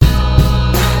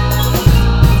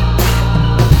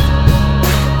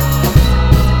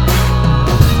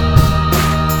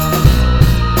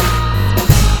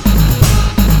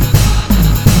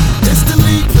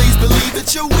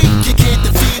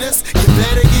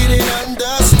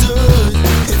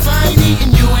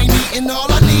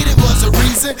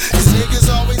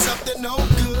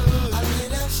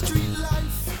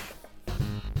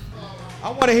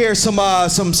want to hear some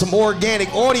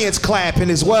organic audience clapping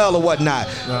as well or whatnot.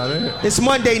 It's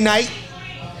Monday night,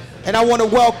 and I want to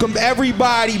welcome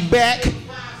everybody back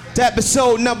to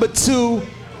episode number 2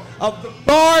 of the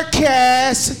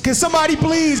BarKast. Can somebody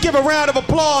please give a round of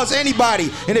applause,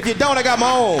 anybody? And if you don't, I got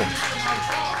my own.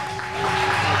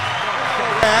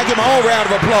 I give my own round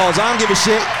of applause. I don't give a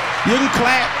shit. You can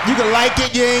clap, you can like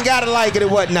it, you ain't gotta like it or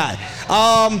whatnot.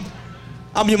 I'm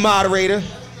your moderator.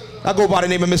 I go by the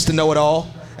name of Mr. Know-It-All.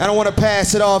 And I want to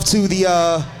pass it off to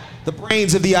the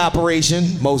brains of the operation,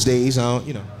 most days,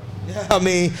 you know. I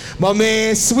mean, my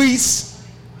man Sweets,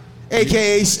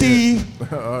 a.k.a. Steve,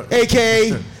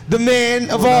 a.k.a. the man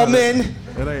of all men,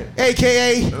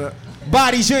 a.k.a.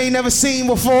 bodies you ain't never seen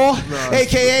before,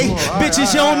 a.k.a.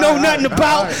 bitches you don't know nothing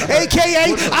about,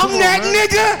 a.k.a. I'm that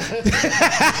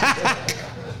nigga.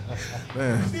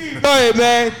 Man. Go ahead,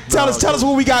 man. Tell us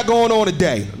what we got going on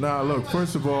today. Look,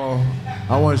 first of all,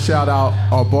 I want to shout out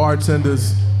our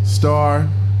bartenders, Star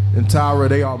and Tyra.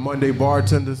 They are Monday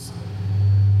bartenders.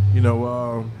 You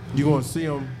know, you're going to see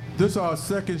them. This is our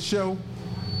second show,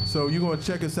 so you're going to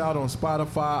check us out on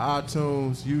Spotify,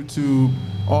 iTunes, YouTube,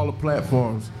 all the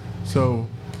platforms. So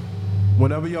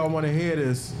whenever y'all want to hear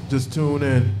this, just tune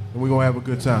in, and we're going to have a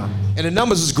good time. And the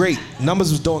numbers was great.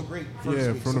 Numbers was doing great.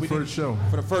 From the first show.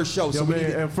 For the first show, so we need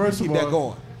and first to keep of all, that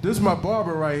going. This is my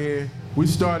barber right here. We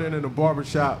started in a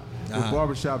barbershop with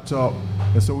barbershop talk,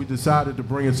 and so we decided to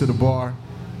bring it to the bar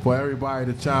for everybody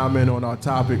to chime in on our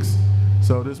topics.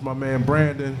 So this is my man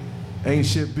Brandon, Ain't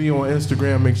Shit B on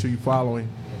Instagram. Make sure you follow him.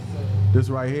 This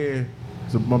right here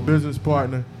is my business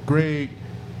partner, Greg.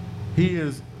 He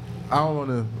is, I don't want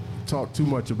to talk too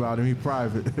much about him. He's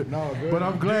private. No, but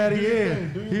I'm glad he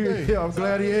is. I'm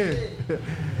glad he is.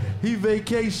 He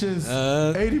vacations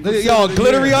 80%. Y'all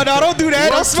glittery or no? Don't do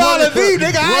that. Don't smile at me,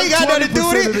 nigga. I ain't got nothing to do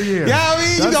with it. You know what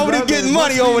I mean? You over there getting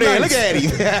money over there. Look at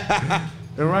him.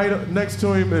 And right next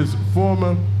to him is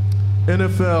former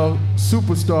NFL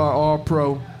superstar,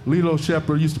 All-Pro, Lilo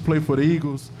Shepard. Used to play for the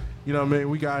Eagles. You know what I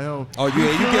mean? We got him. Oh yeah,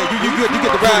 you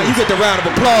get the round of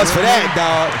applause for that,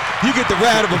 dog. You get the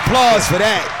round of applause for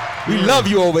that. We love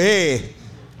you over here.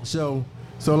 So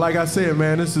like I said,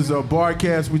 man, this is a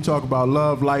BarKast. We talk about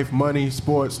love, life, money,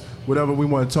 sports, whatever we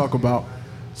want to talk about.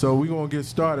 So we're going to get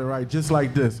started, right, just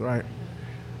like this, right?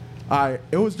 All right,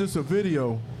 it was just a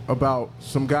video about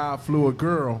some guy flew a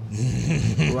girl,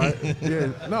 right? Yeah,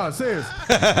 no, serious.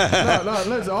 No,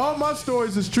 listen, all my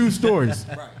stories is true stories.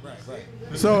 Right.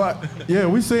 So,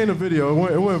 we seen the video.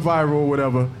 It went viral or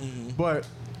whatever. But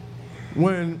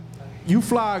when you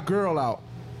fly a girl out,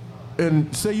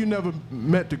 and say you never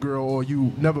met the girl or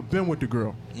you never been with the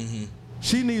girl,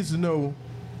 she needs to know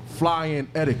flying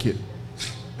etiquette.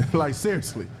 Like,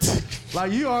 seriously.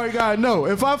 Like, you already got to know.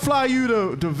 If I fly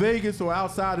you to Vegas or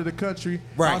outside of the country,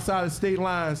 outside of state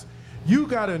lines, you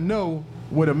got to know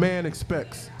what a man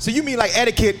expects. So you mean like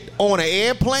etiquette on an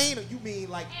airplane, or you mean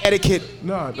like etiquette?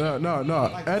 No.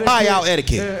 Like fly-out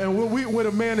etiquette. And what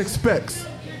a man expects.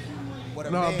 What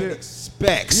a man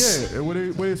expects. Yeah, what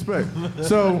he expects.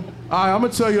 So, I'm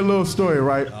going to tell you a little story,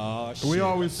 right? Oh, shit. We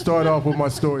always start off with my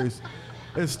stories.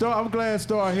 And I'm glad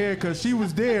Star here, because she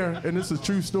was there, and it's a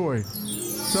true story.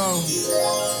 So,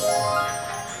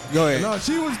 go ahead. No,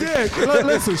 she was there.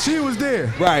 Listen, she was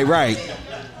there. Right.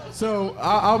 So,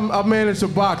 I managed a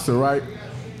boxer, right?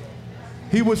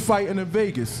 He was fighting in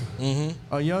Vegas.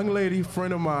 A young lady,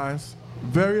 friend of mine,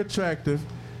 very attractive.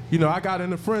 You know, I got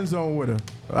in the friend zone with her.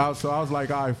 So I was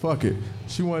like, all right, fuck it.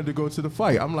 She wanted to go to the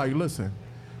fight. I'm like, listen,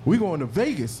 we going to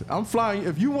Vegas. I'm flying.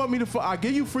 If you want me to fly, I'll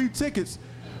give you free tickets.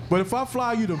 But if I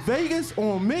fly you to Vegas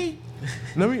on me,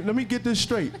 let me get this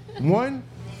straight. One,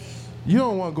 you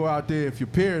don't want to go out there if you're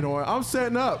paranoid. I'm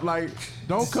setting up, like,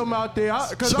 don't come out there.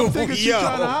 Because I'm thinking she's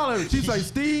trying to holler at me. She's like,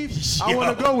 Steve, I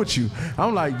want to go with you.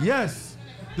 I'm like, yes.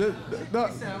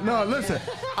 No, listen.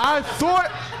 I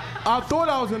thought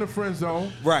I was in the friend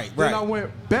zone. Right. Then I went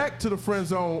back to the friend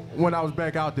zone when I was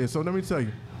back out there. So let me tell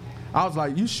you. I was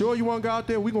like, you sure you want to go out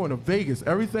there? We're going to Vegas.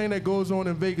 Everything that goes on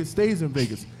in Vegas stays in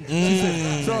Vegas. She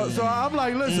said, so I'm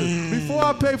like, listen, before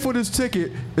I pay for this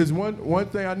ticket, is one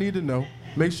thing I need to know.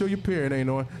 Make sure your parent ain't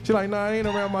on. She's like, nah, I ain't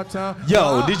around my time.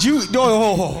 Yo, did you...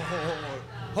 Hold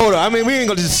on. I mean, we ain't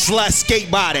going to just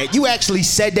skate by that. You actually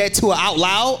said that to her out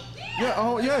loud?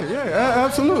 Yeah,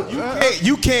 absolutely.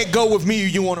 You can't go with me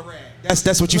if you want to rap.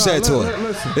 That's what you said to her.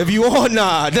 Listen. If you want,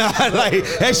 nah, like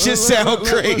that shit sound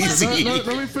crazy. Let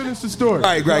me finish the story.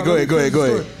 Right, go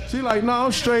ahead. She like, no,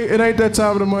 I'm straight. It ain't that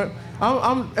time of the month.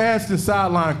 I'm asking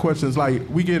sideline questions like,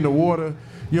 we get in the water.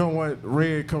 You don't want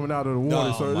red coming out of the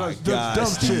water. Oh so my that's God, dumb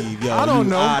Steve, shit. yo, I don't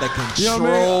know. Out of control, You know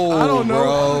what I mean? I don't know.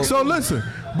 bro. So listen,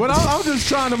 But I'm just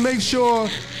trying to make sure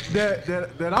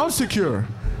that I'm secure,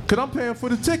 because I'm paying for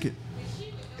the ticket.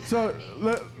 So,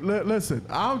 listen,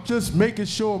 I'm just making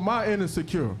sure my end is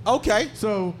secure. Okay.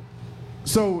 So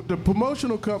the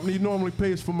promotional company normally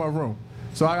pays for my room.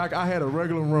 So I had a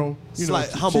regular room. You know,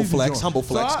 humble flex. Go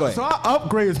ahead. So I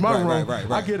upgrade my room. Right.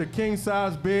 I get a king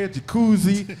size bed,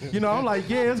 jacuzzi. You know, I'm like,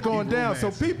 yeah, it's going down. So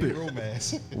peep it.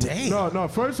 Damn. No.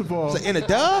 First of all, in a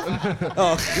dove?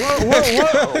 Well,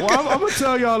 I'm gonna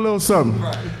tell y'all a little something.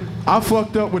 I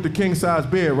fucked up with the king size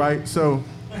bed, right? So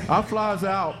I flies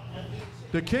out.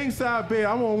 The king size bed,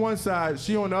 I'm on one side,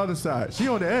 she on the other side. She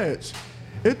on the edge.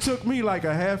 It took me like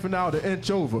a half an hour to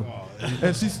inch over.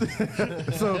 And she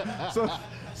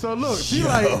so look, she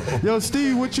like, yo,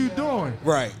 Steve, what you doing?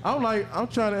 Right. I'm like, I'm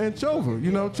trying to inch over,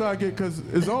 you know, try to get, cause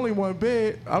it's only one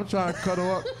bed. I'm trying to cut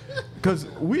her up. Cause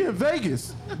we in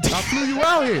Vegas. I flew you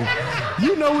out here.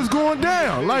 You know what's going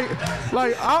down. Like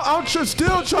I'm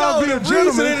still trying to be a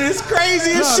gentleman. It's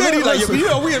crazy as shit. He's like, you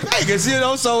know, we in Vegas, you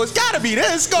know, so it's gotta be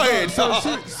this. Go ahead. So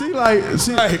she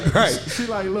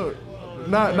like, look,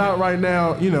 not right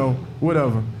now, you know,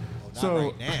 whatever. So,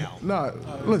 right now. Nah,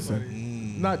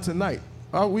 listen, not tonight.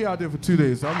 We out there for 2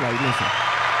 days, so I'm like, listen.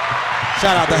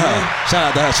 Shout out to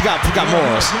her. She got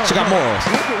morals. She got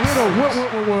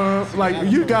morals.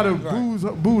 Like, you gotta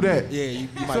boo that. Yeah, you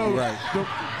might be right.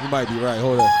 You might be right.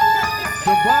 Hold up.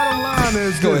 The bottom line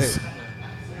is Go this. ahead.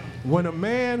 When a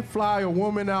man fly a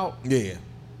woman out, Yeah.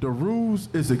 the rules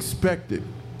is expected.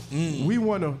 We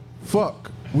wanna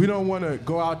fuck. We don't wanna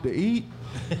go out to eat.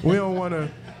 We don't wanna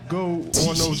go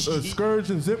on those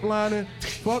excursions, zip lining.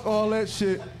 Fuck all that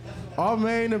shit. Our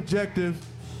main objective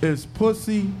is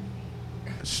pussy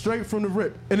straight from the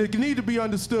rip. And it need to be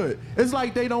understood. It's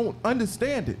like they don't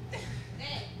understand it.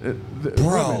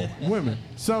 Bro. Women.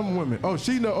 Some women. Oh,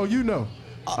 she know. Oh, you know.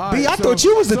 B, I thought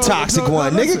you was the toxic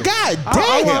one, nigga. Listen, God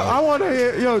damn. I want to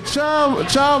hear, yo, child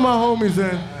my homies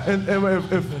in.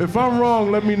 And if I'm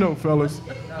wrong, let me know, fellas.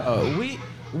 We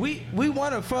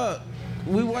want to fuck.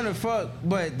 We want to fuck,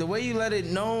 but the way you let it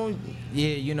known, yeah,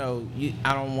 you know,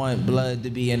 I don't want blood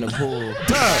to be in the pool.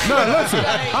 No, listen,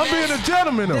 I'm being a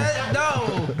gentleman,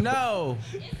 though. No.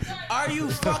 Are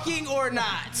you fucking or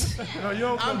not? No, you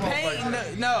don't come off paying.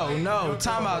 like that. No.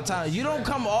 Time out. You don't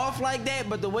come off like that,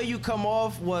 but the way you come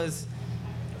off was.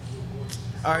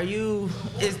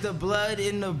 Is the blood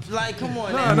in the, like, come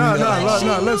on. No, she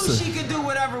listen. She could do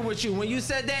whatever with you. When you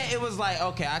said that, it was like,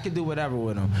 okay, I could do whatever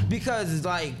with him. Because it's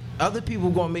like, other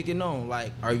people gonna make it known,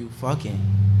 like, are you fucking?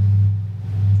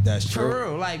 That's true. For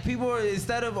real. Like, people,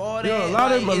 instead of all that. Yo,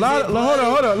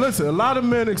 hold on. Listen, a lot of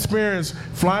men experience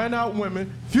flying out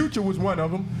women. Future was one of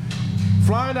them.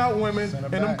 Flying out women,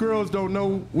 and them girls don't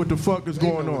know what the fuck is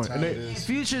going on. And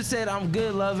Future said, I'm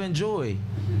good, love, and joy.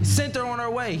 Sent her on her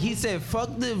way. He said,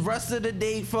 fuck the rest of the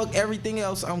date, fuck everything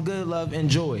else. I'm good, love, and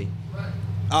joy.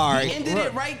 All right. He ended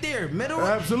it right there. Middle.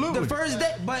 Absolutely. The first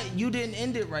day, but you didn't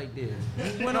end it right there.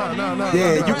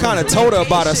 Yeah, you kind of told her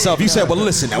about herself. You said, well,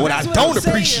 listen, now what I don't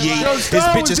appreciate is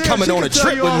bitches coming on a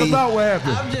trip with me.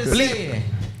 I'm just saying.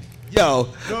 Yo,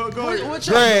 What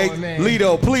Greg, doing, man?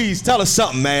 Lito, please tell us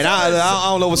something, man. I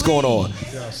don't know what's going on.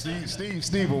 Yo,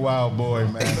 Steve, a wild boy,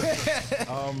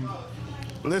 man.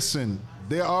 Listen,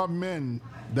 there are men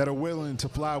that are willing to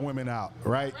fly women out,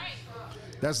 right?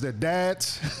 That's their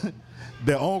dads,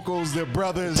 their uncles, their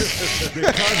brothers,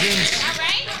 their cousins.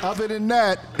 Other than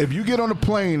that, if you get on a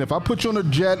plane, if I put you on a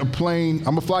jet, a plane,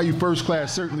 I'm gonna fly you first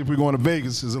class. Certainly, if we're going to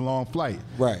Vegas, it's a long flight.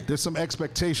 Right. There's some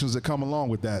expectations that come along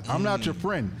with that. I'm not your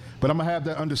friend, but I'm gonna have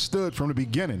that understood from the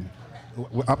beginning.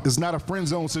 It's not a friend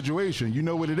zone situation. You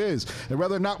know what it is. And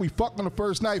whether or not we fuck on the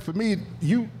first night, for me,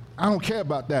 I don't care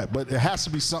about that, but it has to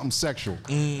be something sexual.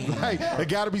 Right? It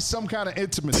got to be some kind of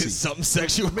intimacy. Something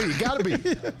sexual. For me, it got to be.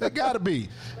 It got to be.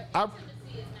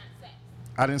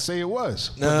 I didn't say it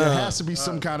was, but there has to be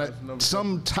some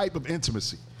type of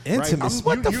intimacy. Intimacy? Right?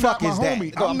 What the fuck is that?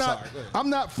 Homie. Oh, I'm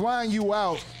not flying you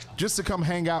out just to come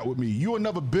hang out with me. You will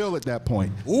never bill at that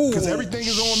point Ooh, because everything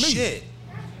is on me. Shit.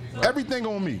 Everything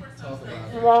on me.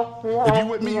 If you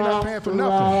with me, you're not paying for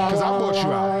nothing because I bought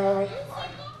you out.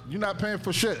 You're not paying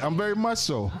for shit. I'm very much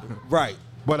so. Right.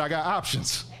 But I got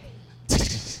options.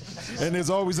 And there's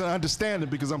always an understanding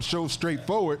because I'm so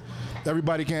straightforward.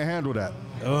 Everybody can't handle that.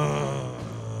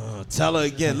 Tell her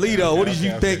again. Lito, what are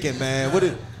you thinking,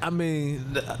 man? I mean,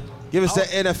 Give us that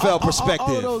NFL perspective.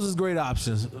 All of those is great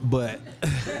options, but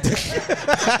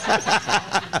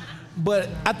but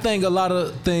I think a lot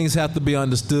of things have to be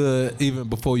understood even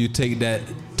before you take that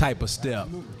type of step.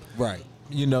 Right.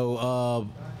 You know,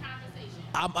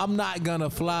 I'm not gonna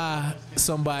fly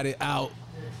somebody out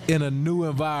in a new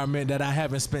environment that I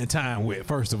haven't spent time with,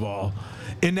 first of all.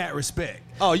 in that respect.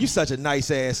 Oh, you such a nice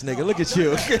ass nigga. Look at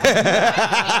you. I'm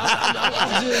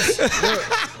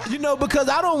just, you know, because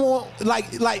I don't want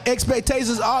like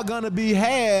expectations are gonna be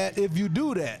had if you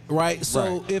do that, right?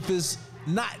 So if it's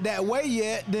not that way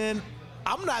yet, then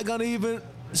I'm not gonna even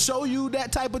show you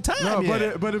that type of time. No,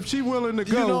 yet. but if she willing to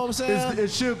go, You know what I'm saying? it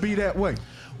should be that way.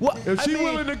 Well, If I she mean,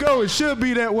 willing to go, it should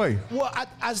be that way. well,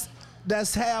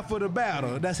 that's half of the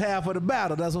battle. That's half of the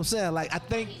battle. That's what I'm saying. Like I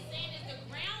think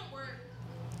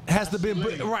has to be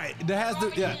right. There has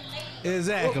to, yeah,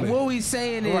 exactly. What we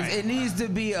saying is Right. it needs to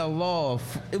be a law.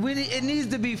 It needs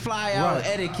to be fly out Right.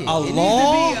 etiquette. A it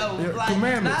law? needs to be a, like,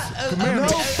 commandments. not a,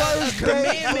 Commandments. no first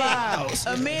commandment. flyouts.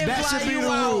 A man That fly should be you the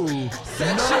out. rule.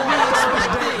 That should be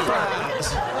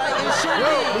expected. Like it should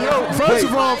be. Yo, first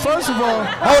of all,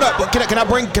 Hold up, but can I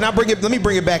bring it? Let me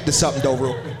bring it back to something though,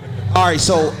 real. All right,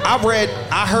 so I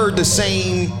heard the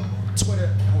same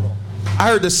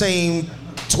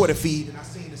Twitter feed, and I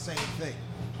seen the same thing.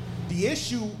 The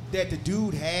issue that the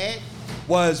dude had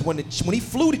was when he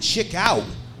flew the chick out.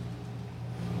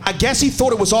 I guess he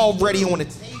thought it was already on the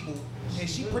table, and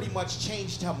she pretty much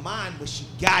changed her mind when she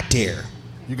got there.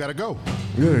 You gotta go.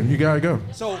 yeah, you gotta go.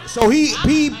 So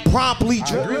he promptly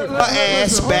drove her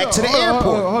ass back to the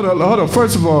airport. Hold on.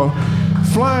 First of all,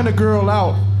 flying a girl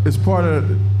out is part of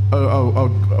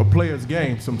a player's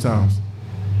game sometimes.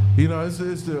 You know, it's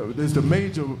the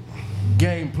major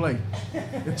gameplay.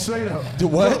 Straight up. The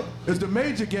what? Look, it's the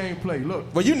major gameplay. Look.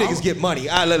 Well, you niggas get money.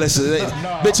 Listen,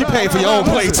 bitch, you pay for your own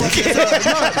plane ticket.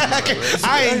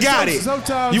 I ain't got it.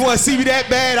 Sometimes- You want to see me that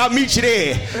bad? I'll meet you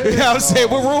there. You know what I'm saying?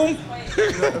 What room?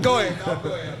 Go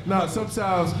ahead. Now,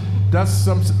 sometimes that's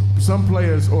some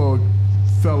players or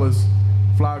fellas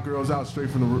fly girls out straight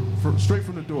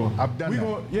from the door. I've done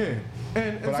that. Yeah.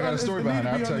 And But I got a story behind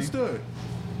it. I'll tell you. Understood.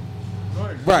 Go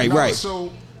ahead. Right, No, right.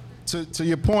 So, to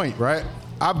your point, right?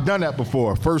 I've done that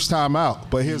before, first time out.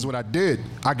 But here's what I did: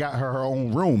 I got her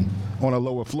own room on a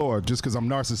lower floor, just because I'm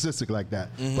narcissistic like that.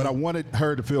 But I wanted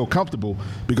her to feel comfortable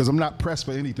because I'm not pressed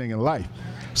for anything in life.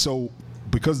 So,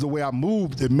 because the way I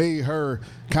moved, it made her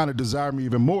kind of desire me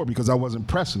even more because I wasn't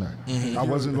pressing her. I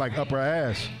wasn't like up her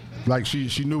ass, like she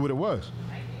knew what it was.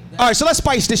 All right, so let's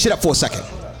spice this shit up for a second.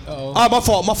 My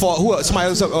fault. Who else? Somebody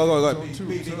else? Go ahead.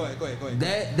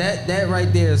 That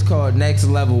right there is called next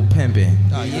level pimping.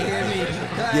 You hear me?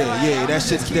 Yeah, that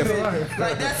shit's different.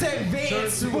 Like that's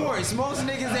advanced sports. Most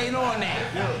niggas ain't on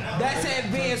that. That's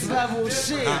advanced level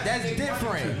shit. That's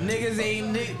different. Niggas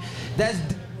ain't. That's.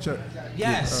 Check.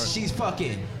 Yes, she's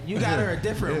fucking. You got her a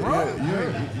different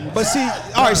room. But see,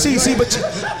 all right, but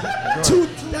two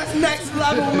That's next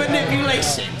level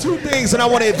manipulation. two things, and I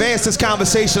want to advance this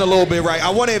conversation a little bit, right? I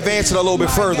want to advance it a little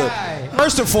bit further. guy.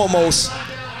 First and foremost,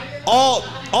 all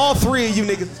three of you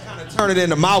niggas kind of turn it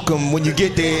into Malcolm when you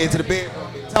get there into the bedroom,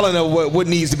 telling her what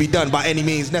needs to be done by any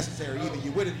means necessary. Either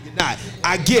you're with it or you're not.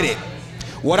 I get it.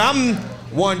 What I'm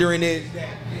wondering is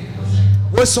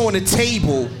what's on the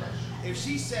table if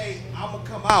she say, I'm gonna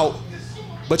come out,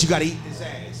 but you gotta eat this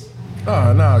ass.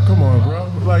 Oh, nah, come on,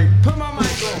 bro. Like, Put my mic on.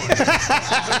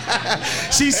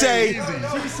 She say,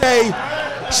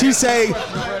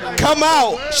 come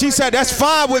out. She said, that's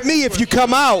fine with me if you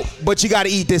come out, but you gotta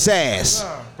eat this ass.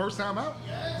 First time out?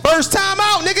 First time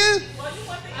out, nigga.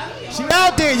 She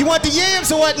out there. You want the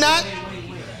yams or whatnot?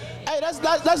 Hey,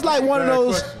 that's like one of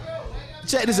those.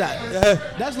 Check this out.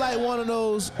 That's like one of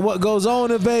those what goes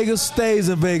on in Vegas stays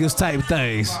in Vegas type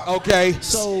things. Okay.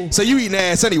 So- So you eating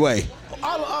ass anyway.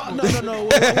 No.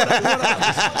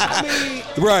 I mean,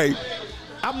 Right.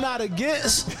 I'm not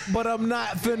against, but I'm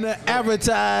not finna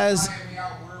advertise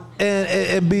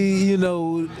and be,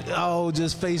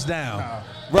 just face down.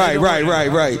 Right.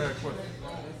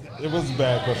 It was a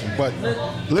bad question, but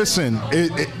listen,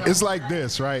 it's like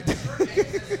this, right?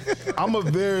 I'm a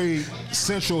very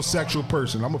sensual, sexual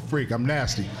person. I'm a freak. I'm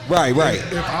nasty. Right.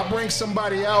 If I bring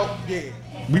somebody out,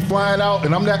 we flying out,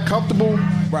 and I'm that comfortable,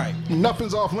 Right.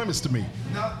 nothing's off limits to me.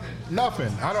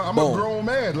 Nothing. I'm Boom. a grown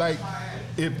man. Like,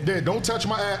 if they don't touch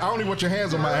my ass, I don't even want your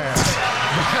hands on my ass.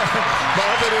 But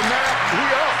other than that, we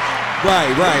up. Right.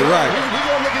 We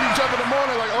gonna look at each other in the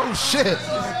morning like, oh shit.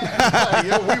 Like,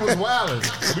 yo, we was wildin'.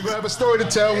 We gonna have a story to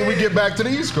tell when we get back to the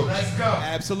East Coast.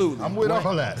 Absolutely. I'm with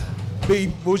all that. B,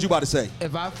 what was you about to say?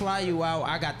 If I fly you out,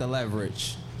 I got the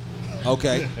leverage.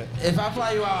 Okay. If I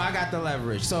fly you out, I got the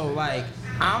leverage. So like,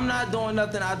 I'm not doing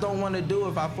nothing I don't want to do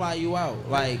if I fly you out.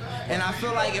 Like, and I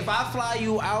feel like if I fly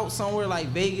you out somewhere like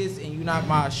Vegas and you're not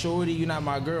my shorty, you're not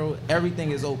my girl,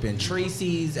 everything is open.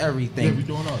 Tracy's, everything. Yeah, we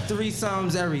doing all that.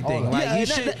 Threesomes, everything. All Like that. you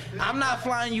Yeah, should. I'm not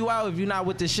flying you out if you're not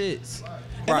with the shits.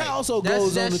 And Right. that also That's-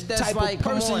 goes on the that's type like, of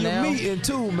come person on you're now. meeting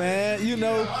too, man. A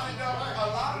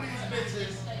lot of these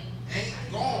bitches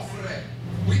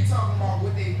We talking about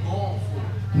what they going for.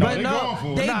 No, But they no, going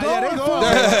for it. they Nah, going yeah, they for going it.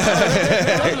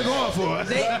 They're going for it.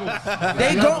 They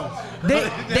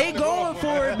going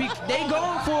for it. They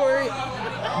going for it.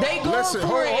 They going Listen,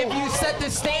 for it hold if on. you set the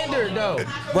standard though.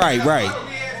 Right.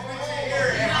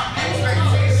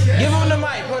 Give him the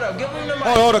mic. Hold up. Give him the mic.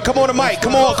 Hold on. Come on the mic.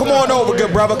 Come on over,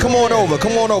 good brother. Come on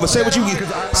over. Say what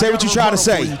you trying to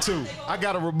say. I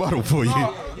got a rebuttal for you.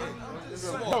 No,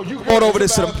 you Come on over to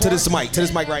this mic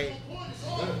right here.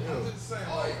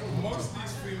 Most of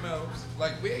these females,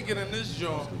 like we ain't getting this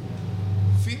joint.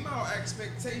 Female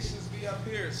expectations be up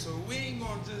here, so we ain't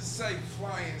gonna just say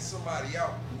flying somebody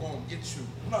out gonna get you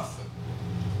nothing.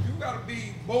 You gotta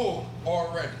be bold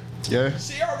already. Yeah.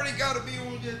 She already gotta be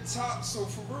on your top, so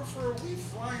for real, we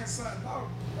flying something out.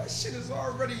 That shit is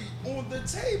already on the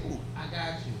table. I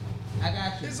got you.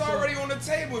 It's already on the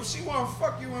table. If she wanna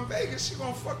fuck you in Vegas, she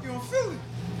gonna fuck you in Philly.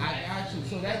 I got you.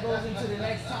 So that goes into the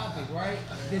next topic, right?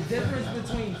 The difference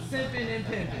between simping and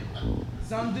pimping.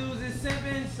 Some dudes is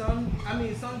simping, some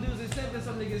dudes is simping,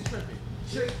 some niggas tripping.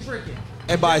 Tricking.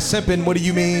 And by simping, what do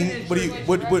you mean? What do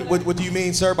you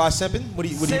mean, sir? By simping? What do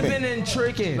you mean? Simping and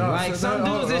tricking. Like some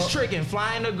dudes is tricking,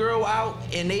 flying a girl out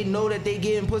and they know that they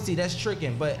getting pussy. That's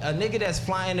tricking. But a nigga that's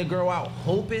flying a girl out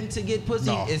hoping to get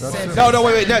pussy is simping. No,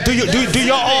 wait. Now, do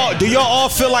y'all all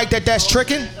feel like that's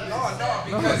tricking? No,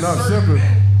 because No, certain simple.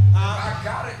 men, I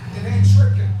got it. It ain't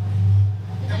tricking.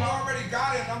 If I already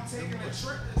got it, I'm taking a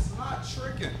trick. It's not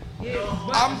tricking. Yeah,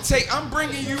 but I'm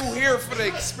bringing you here for the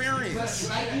experience,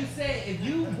 like you said, if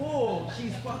you bull,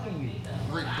 she's fucking you.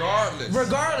 regardless.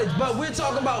 But we're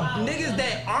talking about niggas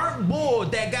that aren't bull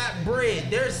that got bread.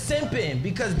 They're simping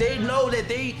because they know that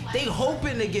they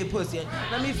hoping to get pussy.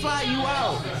 Let me fly you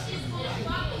out.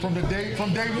 From day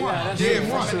one.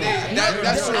 Yeah,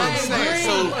 that's what I'm saying.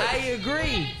 So I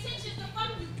agree.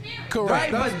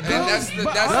 Correct. Right, but that's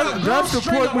the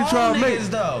point we trying to make.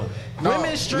 Though.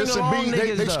 Women string listen, along B,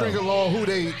 niggas they though. string along who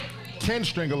they can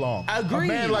string along. Agreed. A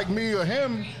man like me or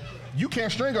him, you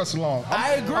can't string us along.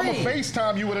 I agree. I'm going to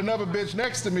FaceTime you with another bitch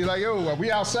next to me like, yo,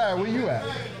 we outside, where you at?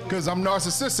 Because I'm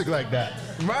narcissistic like that.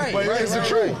 Right, But right, it's right, the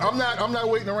truth. right. I'm not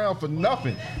waiting around for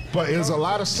nothing. But there's a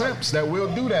lot of simps that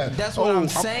will do that. That's what I'm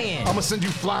saying. I'm going to send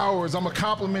you flowers. I'm going to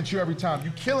compliment you every time.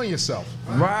 You killing yourself.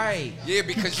 Right. yeah,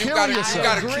 because you killing gotta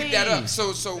yourself. keep that up.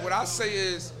 So what I say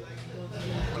is,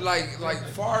 like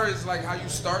far as like how you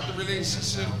start the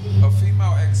relationship, a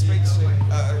female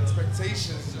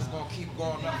expectations just gonna keep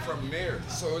going up from there.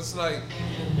 So it's like,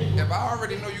 if I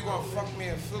already know you gonna fuck me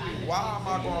in Philly, why am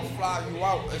I gonna fly you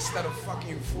out instead of fucking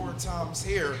you 4 times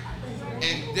here?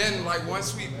 And then like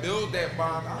once we build that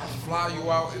bond, I'll fly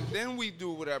you out and then we do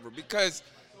whatever. Because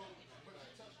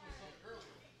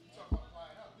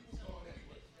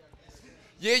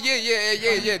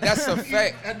yeah, that's a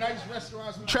fact. At nice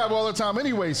restaurants, we travel all the time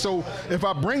anyway. So if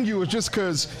I bring you, it's just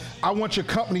because I want your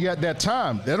company at that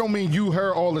time. That don't mean you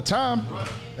her all the time,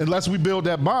 unless we build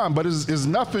that bond. But it's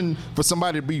nothing for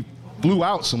somebody to be flew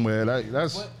out somewhere.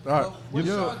 That's All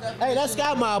right. Hey, that's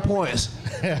got my points.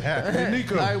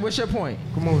 Nico, All right, what's your point?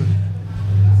 come on.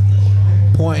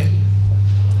 Point.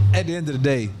 At the end of the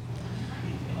day,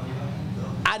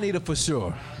 I need it for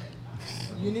sure.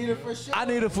 You need it for sure. I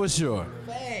need it for sure.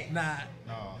 Nah.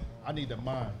 I need the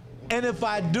mind. And if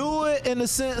I do it in the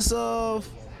sense of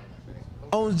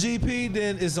on GP,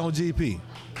 then it's on GP.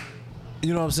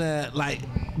 You know what I'm saying? Like,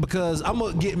 because I'm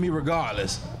gonna get me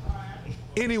regardless.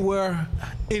 Anywhere,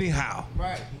 anyhow.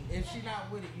 Right. If she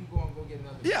not with it, you gonna go get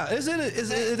another. Yeah,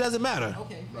 it doesn't matter.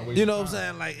 Okay. You know what I'm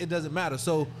saying? Like, it doesn't matter.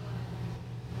 So,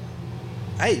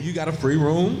 hey, you got a free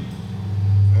room.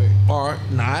 Or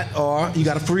not, or you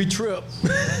got a free trip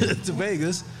to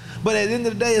Vegas. But at the end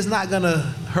of the day, it's not gonna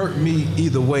hurt me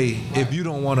either way if you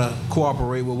don't want to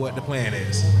cooperate with what the plan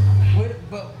is.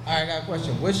 But I got a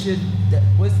question. What's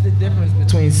the difference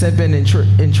between simping and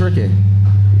tricking?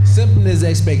 Simping is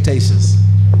expectations.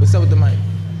 What's up with the mic?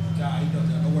 Nah, he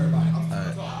doesn't. Don't worry about it.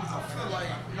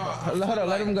 Hold on,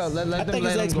 let him go. Let I think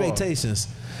it's expectations.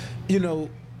 You know,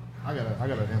 I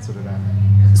gotta answer to that.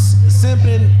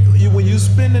 simping, when you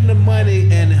spending the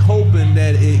money and hoping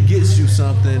that it gets you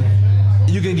something,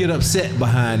 you can get upset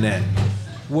behind that.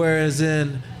 Whereas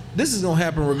this is gonna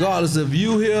happen regardless of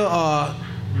you here or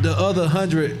the other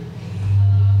 100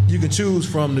 you can choose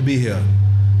from to be here.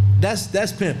 That's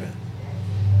pimping.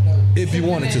 If you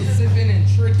wanted to. Simping and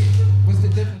tricking. What's the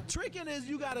difference? Tricking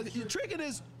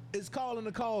is calling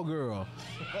the call girl.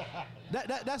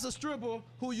 That's a stripper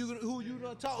who you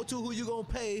gonna talk to, who you gonna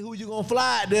pay, who you gonna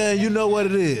fly out there, and you know what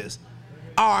it is.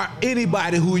 Or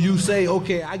anybody who you say,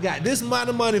 okay, I got this amount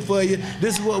of money for you.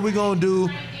 This is what we're gonna do.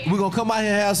 We're gonna come out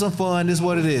here and have some fun. This is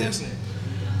what it is.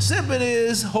 Simping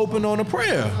is hoping on a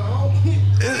prayer. You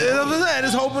know what I'm saying?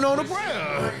 It's hoping on a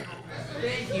prayer.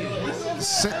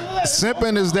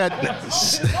 Simping is that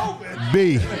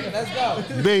B.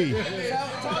 B.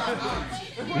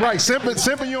 Right,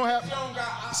 simping you don't have.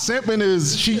 Simping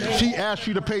is she asked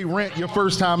you to pay rent your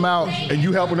first time out, and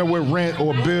you helping her with rent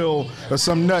or bill or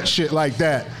some nut shit like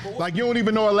that. Like you don't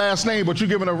even know her last name, but you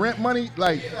giving her rent money.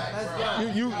 Like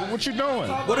you what you doing?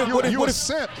 What if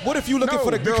simp? What if you looking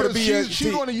for the girl to be?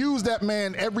 She's going to use that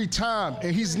man every time,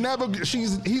 and she's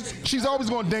always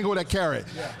going to dangle that carrot.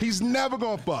 He's never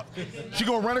going to fuck. She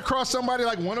going to run across somebody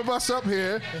like one of us up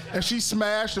here, and she's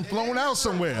smashed and flown out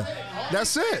somewhere.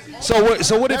 That's it. So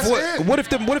what if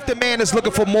the man is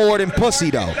looking for more than pussy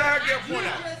though? That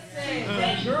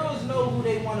girls know who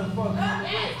they want to fuck with, right?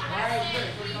 I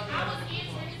was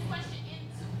answering this question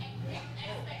into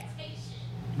expectation.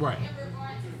 Right. In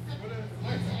regard to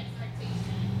expectation.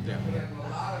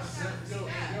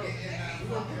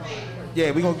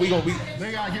 Yeah, we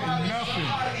They gotta get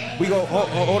nothing. we go.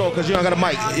 Hold on, because you don't got a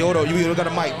mic. Hold on, you don't got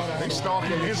a mic. They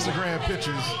stalking Instagram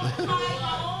pictures.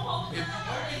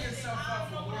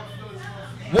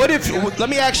 What if? Let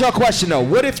me ask y'all a question though.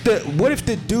 What if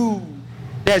the dude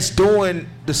that's doing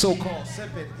the so-called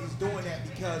simping, he's doing that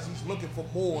because he's looking for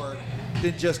more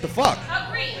than just the fuck?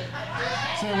 Agreed.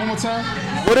 Say it one more time.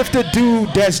 What if the dude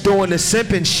that's doing the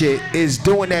simping shit is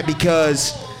doing that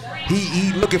because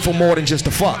he looking for more than just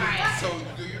the fuck? So,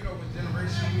 do you know what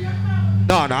generation we in?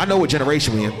 No, I know what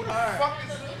generation we in.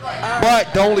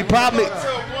 But the only problem is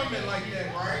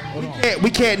we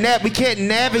can't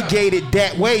navigate it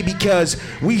that way because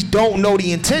we don't know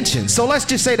the intention. So let's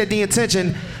just say that the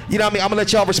intention, you know what I mean? I'm gonna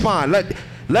let y'all respond.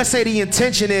 Let's say the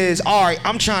intention is, all right,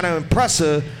 I'm trying to impress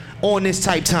her on this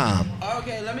type time.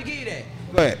 Okay, let me give you that.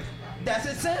 Go ahead. That's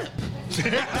a simp. That's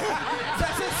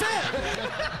a simp.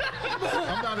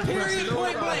 Period,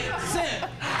 point blank. Simp.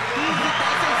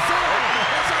 That's a simp.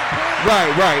 That's our point. Right.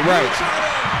 You try to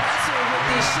impress her with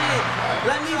this shit.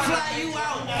 Let me fly you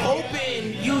out,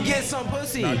 hoping you get some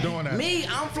pussy. Not doing that. Me,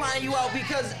 I'm flying you out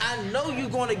because I know you're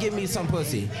gonna give me some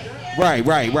pussy. Right.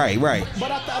 But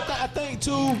I think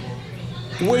too,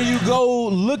 where you go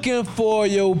looking for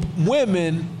your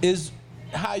women is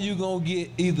how you gonna get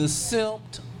either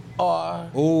simped or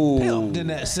pimped in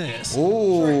that sense.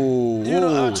 Ooh. You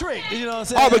know, a trick. You know what I'm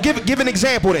saying? Oh, but give an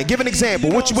example then. Give an example.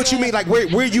 You know What what you I'm mean? Like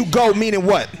where you go? Meaning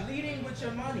what? Leading with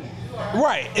your money.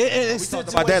 Right. It's talked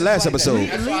about that last episode.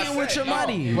 Leading with your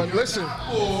money. But listen,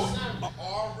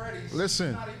 Already.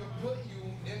 listen. Not even put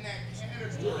you in that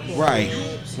category.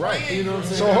 Right. Right. You know what I'm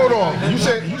saying? So hold on. You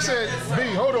said B.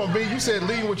 Hold on, B. You said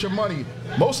lead with your money.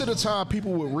 Most of the time,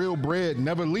 people with real bread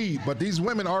never lead, but these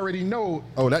women already know.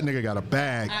 Oh, that nigga got a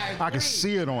bag. I can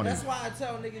see it on him. That's why I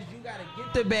tell niggas you gotta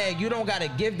get the bag. You don't gotta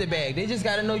give the bag. They just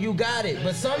gotta know you got it.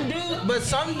 But some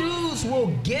dudes will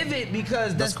give it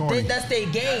because that's corny. that's their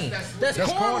game. That's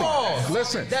corny. cornballs.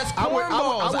 Listen, that's I would-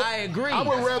 cornballs. I agree. I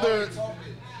would rather.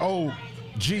 Oh,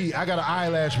 gee, I got an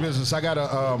eyelash business. I got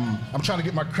I'm trying to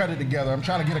get my credit together. I'm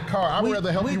trying to get a car. I'd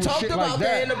rather help you with shit like that. We talked about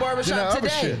that in the than barbershop other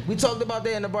today. shit. We talked about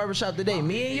that in the barbershop today.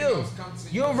 Me and you.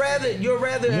 You'll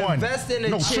rather One. invest in a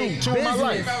No, chick two in my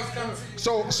business. life.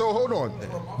 So hold on.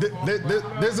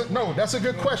 That's a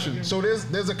good question. So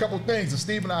there's a couple things, and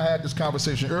Steve and I had this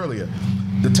conversation earlier.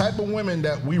 The type of women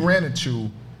that we ran into,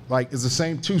 like, is the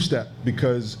same two-step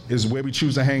because is where we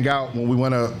choose to hang out when we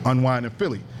want to unwind in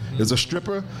Philly. There's a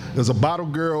stripper, there's a bottle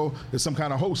girl, there's some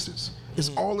kind of hostess. It's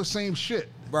all the same shit.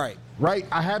 Right. Right?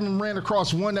 I haven't ran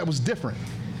across one that was different.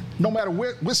 No matter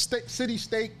what city,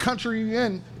 state, country you're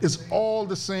in, it's all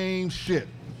the same shit.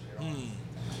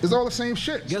 It's all the same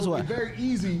shit. Guess so what? It's very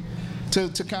easy to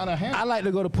kind of handle. I like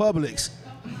to go to Publix.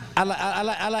 I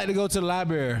like to go to the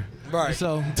library. Right.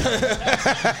 So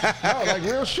No, like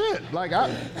real shit. Like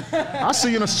I see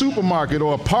you in a supermarket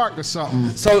or a park or something.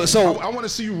 So I want to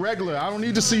see you regular. I don't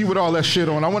need to see you with all that shit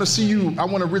on. I want to see you. I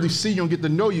want to really see you and get to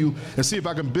know you and see if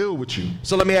I can build with you.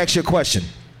 So let me ask you a question.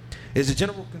 Is the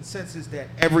general consensus that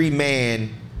every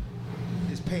man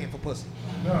is paying for pussy?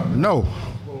 No.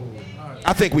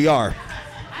 I think we are.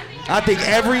 I think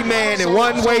every man in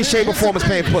one way, shape, or form is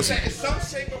paying for pussy. In some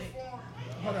shape or form.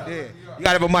 Yeah. You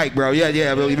gotta have a mic, bro.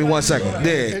 Yeah, bro. Give me 1 second.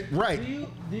 Yeah. Right.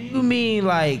 Do you mean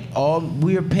like all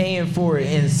we're paying for it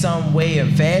in some way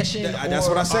and fashion? That's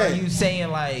what I said. Are you saying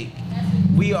like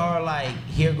we are like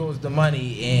here goes the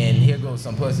money and here goes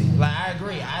some pussy? Like I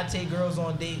agree. I take girls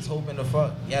on dates hoping to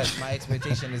fuck. Yes, my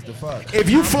expectation is to fuck. I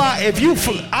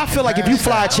feel like if you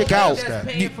fly a chick out, Just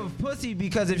paying for pussy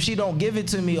because if she don't give it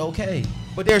to me, okay.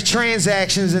 but there's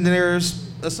transactions and there's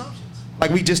assumptions.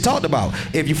 Like we just talked about.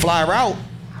 If you fly her out,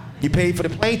 you pay for the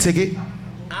plane ticket,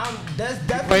 That's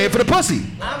definitely Paying for the pussy.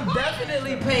 I'm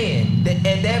definitely paying.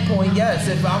 At that point, yes.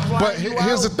 If I'm flying But you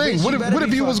here's out, the thing. bitch, What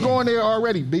if you was fucking. going there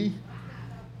already, B?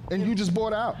 And you just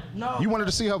bought out. No. You wanted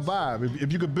to see her vibe.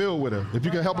 If you could build with her. If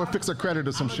you could help her fix her credit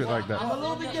or some shit like that. I'm a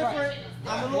little bit different.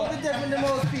 I'm a little bit different than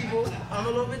most people.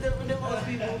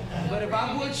 But if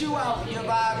I put you out, your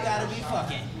vibe gotta be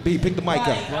fucking. B, pick the mic Like,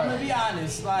 up. I'm gonna be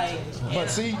honest. Like, But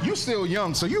see, you still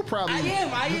young, so you probably. I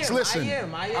am. Listen,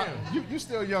 I am. You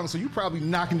still young, so you probably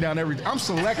knocking down everything. I'm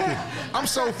selective. I'm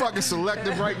so fucking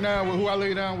selective right now with who I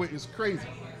lay down with. It's crazy.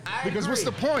 Because what's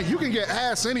the point? You can get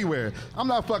ass anywhere. I'm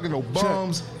not fucking no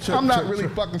bums. I'm not really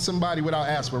fucking somebody without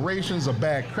aspirations or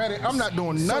bad credit. I'm not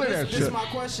doing none of that This shit. is my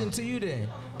question to you then.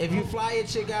 If you fly a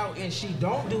chick out and she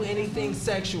don't do anything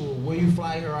sexual, will you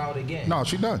fly her out again? No,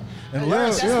 she done.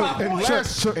 That's my point.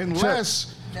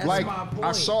 Unless That's like my point.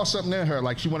 I saw something in her,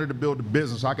 like she wanted to build a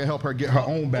business. So I can help her get her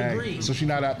own bag, Agreed. so she's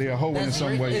not out there hoeing in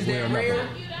some way. Is that or rare? another.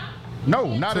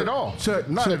 No, not at all.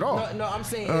 Not at all. No, I'm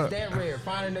saying is that rare?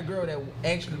 Finding a girl that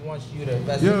actually wants you to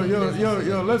invest Yo, in yo, business. yo,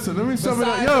 yo, listen, let me sum it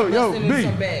up. Besides Yo, investing in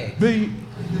some B, bags. B,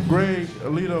 Greg,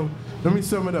 Alito, let me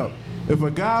sum it up. If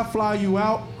a guy fly you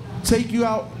out, take you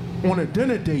out on a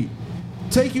dinner date,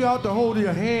 take you out to hold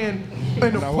your hand in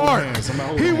the not park, holding hands. I'm not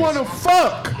holding he hands. wanna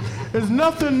fuck. There's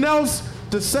nothing else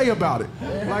to say about it.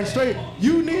 Like straight,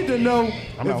 you need to know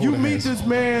I'm not if you holding meet hands. this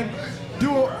man,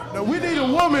 we need a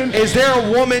woman. Is there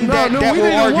a woman that we will need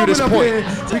a argue woman this up point?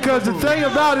 here, because the thing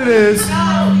about it is,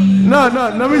 no,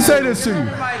 let me say this to you.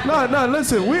 No,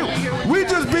 listen, we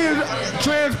just being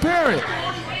transparent.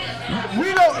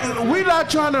 We not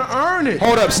trying to earn it.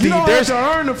 Hold up, Steve. You don't There's-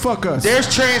 have to earn to fuck us.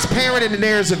 There's transparent and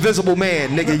there's invisible man,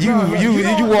 nigga. You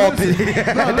don't- all.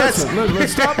 No, listen,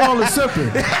 stop all the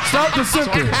simping. Stop the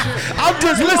simping. I'm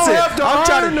just You don't listening. have to I'm earn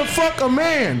trying to fuck a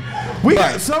man. We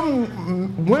Right. got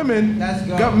some women Let's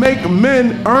go. got make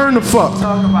men earn the fuck.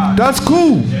 Talk about it. That's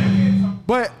cool.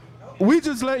 But we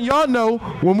just letting y'all know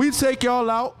when we take y'all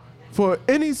out for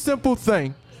any simple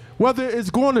thing, whether it's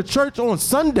going to church on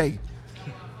Sunday,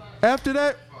 after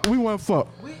that, we want fuck.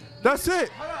 That's it.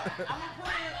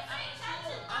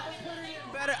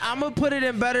 I'm gonna put it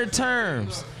in better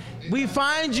terms. We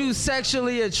find you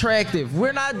sexually attractive.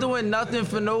 We're not doing nothing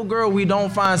for no girl we don't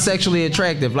find sexually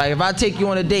attractive. Like if I take you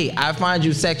on a date, I find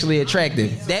you sexually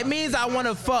attractive. That means I want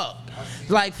to fuck.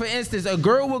 Like for instance, a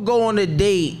girl will go on a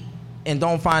date and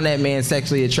don't find that man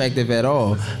sexually attractive at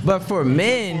all. But for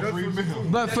men,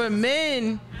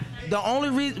 the only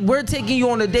reason we're taking you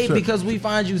on a date because we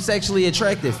find you sexually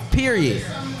attractive. Period.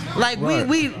 Like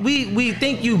we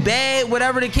think you bad,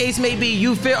 whatever the case may be.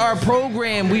 You fit our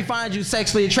program. We find you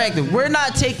sexually attractive. We're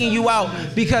not taking you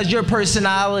out because your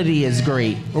personality is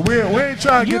great. But we ain't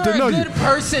trying to You're get to know a you. good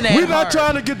person at We not heart.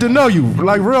 trying to get to know you.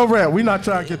 Like real rap, we not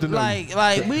trying to get to know you.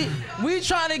 Like we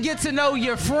trying to get to know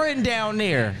your friend down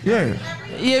there. Yeah,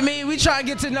 You know what I mean? We trying to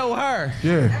get to know her.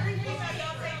 yeah.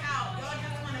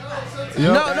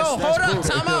 No, hold up.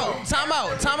 Time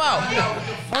out.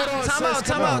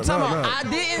 I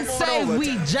didn't say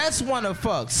we just want to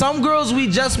fuck. Some girls we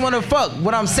just want to fuck.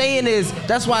 What I'm saying is,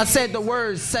 that's why I said the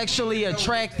word sexually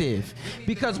attractive.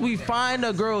 Because we find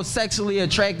a girl sexually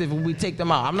attractive when we take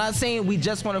them out. I'm not saying we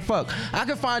just want to fuck. I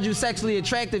can find you sexually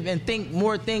attractive and think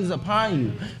more things upon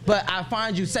you. But I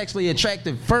find you sexually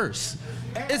attractive first.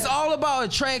 It's all about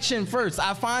attraction first.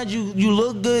 I find you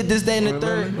look good, this, that, and the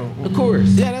third. Of course.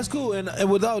 Yeah, that's cool. And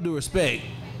with all due respect,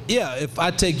 yeah, if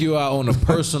I take you out on a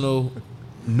personal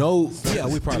note, yeah,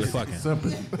 we probably fucking.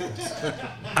 Simple.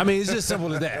 I mean, it's just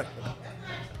simple as that.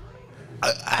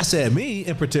 I said me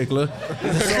in particular. So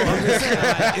I'm just saying,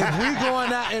 like, if we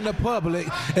going out in the public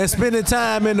and spending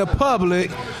time in the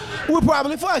public, we're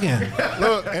probably fucking.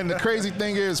 Look, and the crazy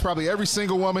thing is, probably every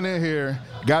single woman in here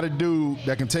got a dude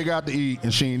that can take her out to eat,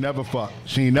 and she ain't never fuck.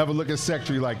 She ain't never looking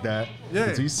sexually like that. Yeah.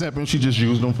 'Cause he's simping. She just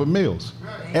used them for meals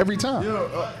every time.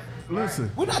 Yo,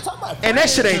 listen. We're not talking about. And that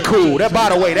shit ain't cool. That, by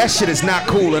the way, that shit is not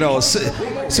cool at all.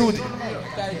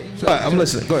 I'm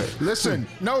listening. Go ahead. Listen,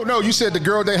 no, you said the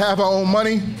girl they have her own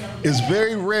money. It's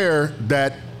very rare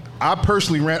that I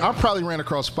probably ran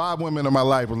across 5 women in my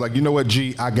life. Was like, you know what,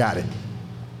 G, I got it.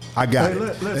 I got Hey, it.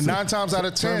 listen. And 9 times out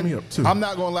of Turn me 10, up, too. I'm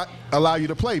not going to allow you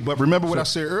to play. But remember what I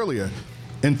said earlier.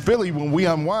 In Philly, when we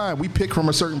unwind, we pick from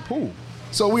a certain pool.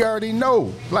 So we already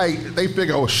know. Like, they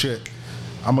figure, oh, shit,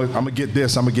 I'm going to get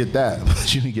this, I'm going to get that.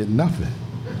 But you didn't get nothing.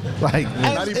 Like,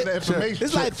 not even the information.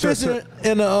 It's like fishing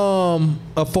in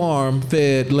a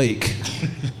farm-fed lake.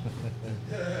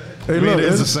 Hey, mean,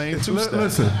 it's the same two-step.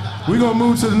 Listen, we're gonna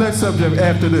move to the next subject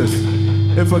after this.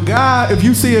 If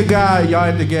you see a guy, y'all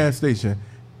at the gas station,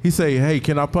 he say, hey,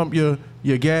 can I pump your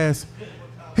gas?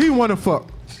 He wanna fuck.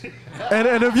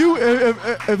 And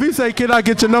if he say, "Can I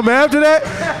get your number after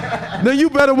that?" then you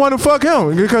better want to fuck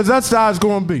him because that's how it's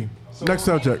gonna be. Next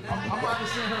subject.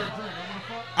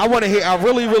 I want to hear. I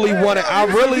really want to. I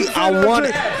want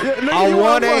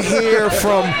to hear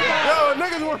from.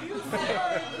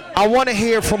 I want to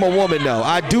hear from a woman though.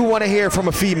 I do want to hear from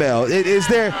a female. Is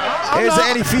there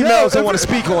any females that want to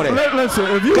speak on it? Listen,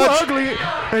 if you ugly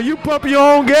and you pump your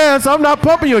own gas, I'm not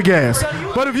pumping your gas.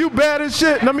 But if you bad as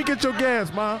shit, let me get your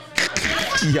gas, man.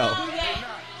 Yo.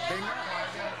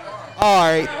 All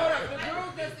right.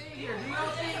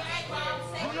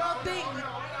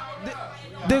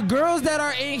 The girls that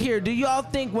are in here, do y'all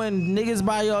think when niggas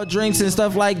buy y'all drinks and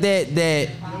stuff like that,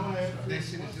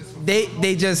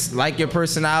 they just like your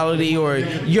personality or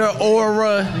your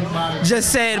aura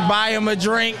just said buy them a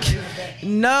drink?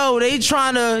 No, they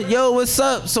trying to, yo, what's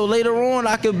up? So later on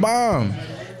I could bomb.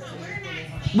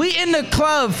 We in the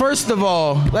club, first of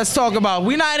all. Let's talk about,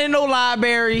 we not in no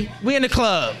library. We in the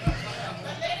club.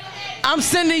 I'm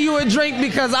sending you a drink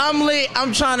because I'm lit.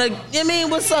 I'm trying to, I mean,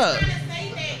 what's up?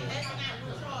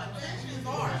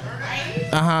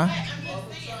 Uh-huh.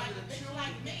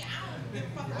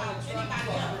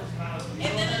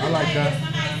 I like that.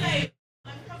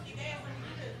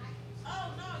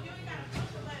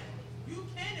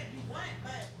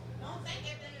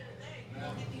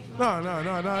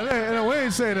 No, we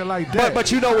ain't saying it like that. But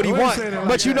you know what he want.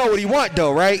 But you know what he want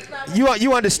though, right?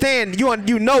 You understand.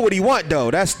 You know what he want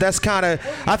though. That's kind of.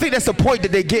 I think that's the point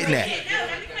that they're getting at.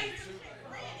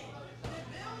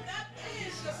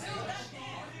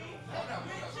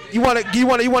 You want to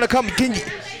come? Can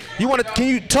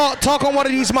you talk on one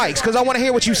of these mics? Because I want to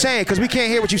hear what you're saying. Because we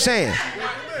can't hear what you're saying.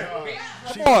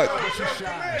 Come on.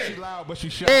 She loud, but she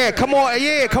shy. Yeah, come on.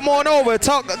 Yeah, come on over.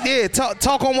 Talk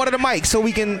on one of the mics so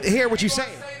we can hear what you're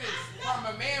saying. From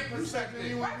a man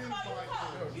perspective.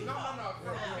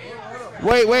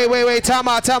 Wait. Time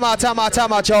out,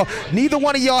 y'all. Neither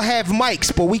one of y'all have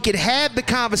mics, but we can have the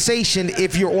conversation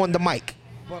if you're on the mic.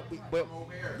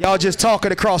 Y'all just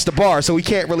talking across the bar, so we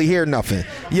can't really hear nothing.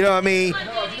 You know what I mean? No, you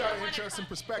got an interesting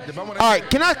perspective. All right,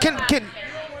 can I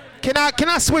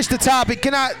switch the topic?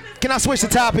 Can I switch the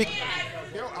topic?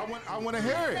 Yo, I want to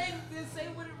hear it.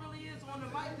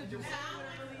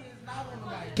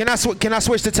 Can I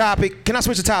switch the topic?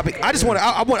 I just want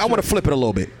to flip it a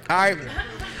little bit. All right.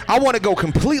 I want to go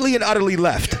completely and utterly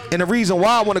left, and the reason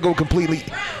why I want to go completely.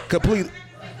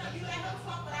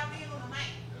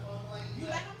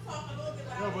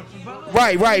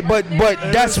 Right, but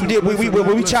that's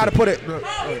we try to put it.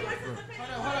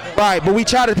 Right, but we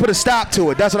try to put a stop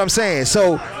to it. That's what I'm saying.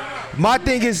 So, my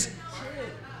thing is.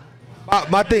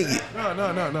 My thing.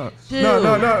 No.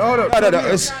 Hold up.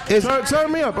 No.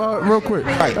 Turn me up real quick.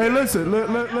 Right. Hey, listen.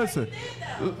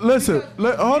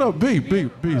 Hold up, B. It's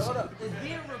being recorded,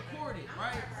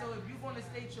 right? So if you want to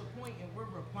state your point and we're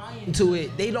replying to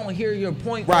it, they don't hear your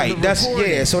point. Right.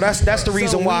 So that's the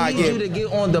reason why. We need you to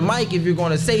get on the mic if you're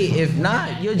going to say it. If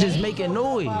not, you're just making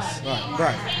noise.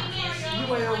 Right.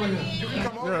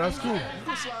 Yeah, that's cool.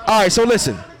 All right. So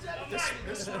listen.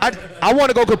 I want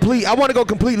to go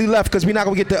completely left because we're not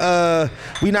gonna get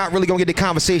we're not really gonna get the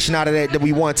conversation out of that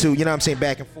we want to. You know what I'm saying?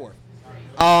 Back and forth.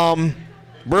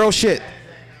 Real shit.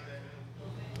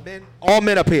 All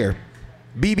men up here.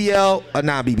 BBL or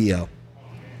non-BBL?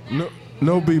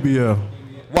 No BBL.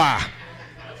 Why?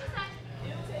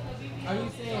 Are you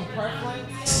saying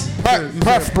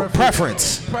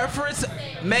preference? Preference.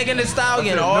 Megan Thee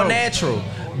Stallion, all natural.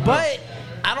 But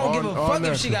I don't give a fuck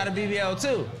if she got a BBL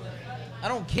too. I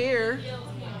don't care.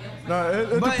 No, it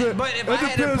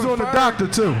depends on the doctor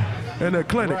too, in the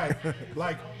clinic. Right.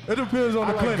 Like it depends on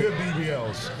the clinic. Good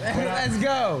BBLs. Let's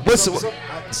go.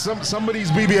 Some of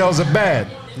these BBLs are bad.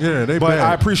 Yeah, they but bad.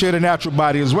 I appreciate a natural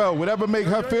body as well. Whatever make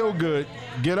her feel good,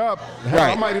 get up. Hell,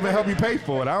 Right. I might even help you pay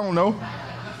for it. I don't know.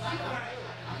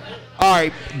 All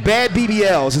right, bad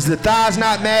BBLs. Is the thighs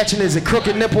not matching? Is it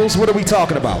crooked nipples? What are we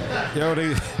talking about? Yo,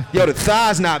 the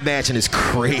thighs not matching is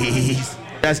crazy.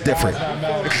 That's different.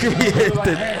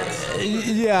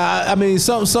 Yeah, I mean,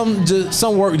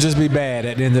 some work just be bad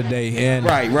at the end of the day, and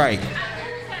Right.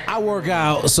 I work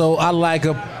out, so I like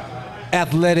a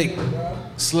athletic /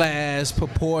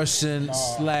 proportion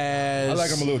 / I like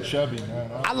him a little chubby,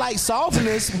 man. I like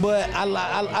softness, but I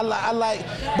like.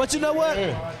 But you know what?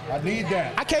 I need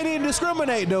that. I can't even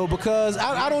discriminate though, because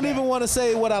I don't even want to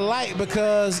say what I like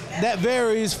because that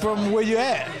varies from where you're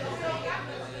at.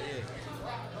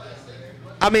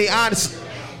 I mean, honestly.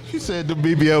 She said the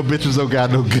BBL bitches don't got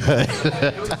no gut.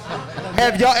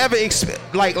 Have y'all ever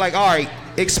all right,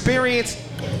 experience?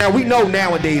 Now we know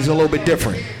nowadays is a little bit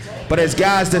different, but as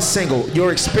guys that's single,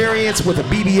 your experience with a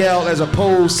BBL as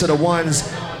opposed to the ones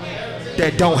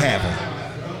that don't have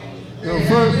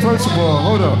them. First of all,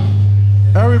 hold up.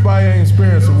 Everybody ain't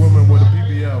experienced a woman with a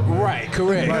BBL. Man. Right,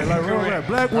 correct. Like real rap.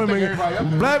 Black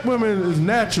women is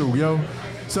natural, yo.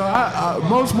 So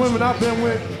most women I've been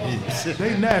with,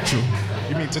 they natural.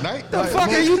 You mean tonight? The fuck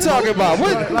are you talking about?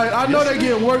 What? Like I know they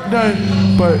get work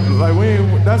done, but like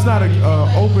that's not an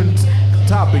open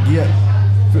topic yet.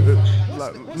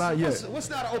 Not yet. What's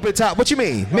not an open top? What you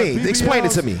mean? BBLs, Explain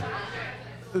it to me.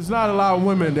 There's not a lot of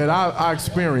women that I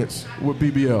experience with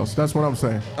BBLs. That's what I'm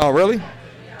saying. Oh, really?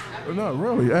 No,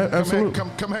 really, absolutely.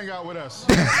 Come hang out with us.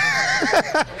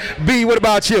 B, what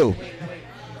about you?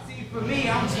 See, for me,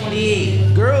 I'm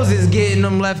 28. Girls is getting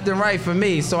them left and right for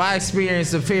me, so I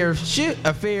experienced a fair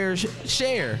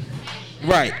share.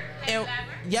 Right. And,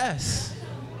 yes.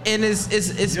 And it's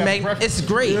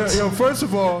great. Yo, first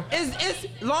of all, It's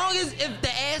long as if the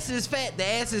ass is fat,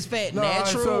 No,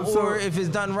 natural, so or if it's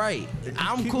done right.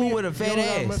 I'm cool with a fat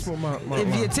ass. If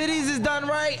your titties is done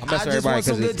right, I just want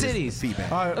some good titties.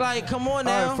 Like, come on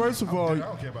now. all right, first of all, I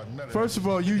don't care about none of that. First of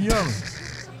all, you young.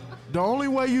 The only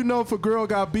way you know if a girl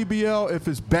got BBL if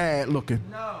it's bad looking.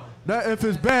 No. That if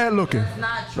it's bad looking.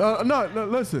 Not true. No,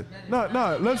 listen.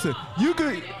 No, listen. You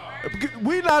could.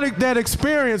 We not that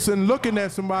experienced in looking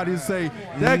at somebody and say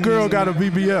that girl got a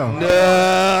BBL.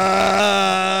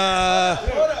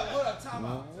 Hold up, time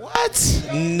out. What?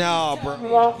 No, bro.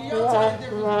 Can you tell the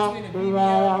difference between a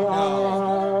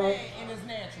BBL and it's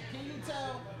natural? Can you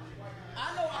tell?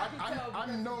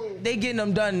 I know they getting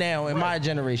them done now in my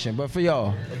generation, but for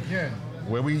y'all. Again,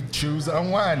 where we choose to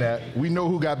unwind that, we know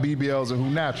who got BBLs and who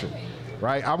natural,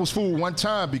 right? I was fooled one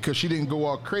time because she didn't go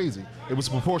all crazy. It was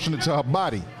proportionate to her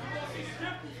body.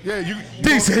 Yeah, you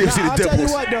I'll tell you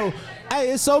what though,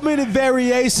 hey, it's so many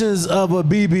variations of a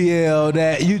BBL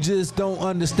that you just don't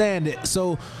understand it.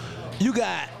 So you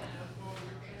got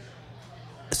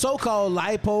so-called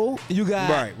lipo, you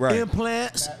got Right.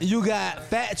 implants, you got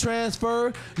fat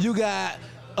transfer, you got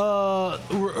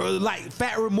like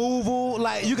fat removal,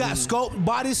 like you got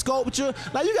body sculpture,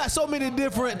 like you got so many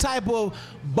different type of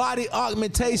body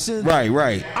augmentation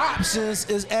Right. options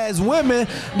as women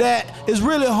that is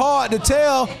really hard to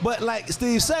tell, but like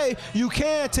Steve say, you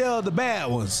can tell the bad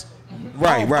ones.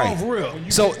 Right. Off real.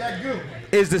 So,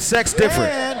 is the sex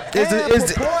different? And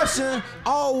proportion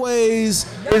always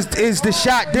Is the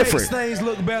shot makes different? things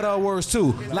look better or worse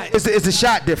too. Like Is the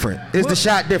shot different? Is the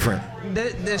shot different?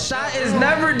 The shot is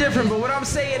never different, but what I'm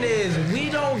saying is we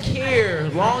don't care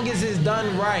long as it's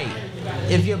done right.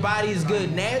 If your body is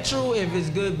good natural, if it's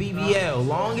good BBL,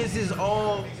 long as it's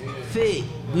all fit,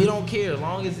 we don't care.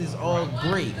 Long as it's all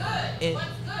great. And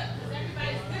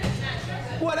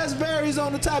well, that varies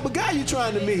on the type of guy you're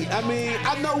trying to meet. I mean,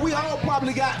 I know we all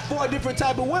probably got 4 different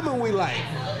type of women we like.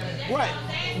 Right.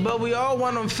 but we all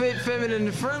want them fit, feminine,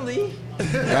 and friendly.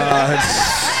 Okay,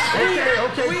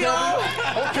 We all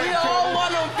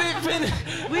want them fit, feminine.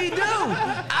 We do.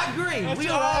 I agree. We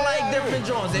all like different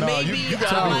joints. It may be you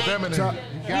gotta be like, feminine.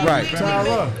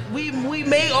 Right. we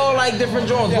may all like different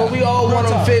joints, but we all want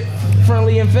them fit,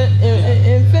 friendly, and feminine.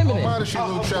 I don't mind if she's a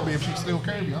little chubby, if she's still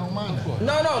curvy. I don't mind that.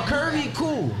 No, curvy,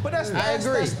 cool. But that's I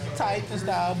agree. That's type and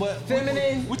style, but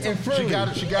Feminine and friendly.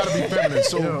 She gotta be feminine.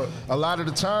 So a lot of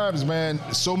the times, man,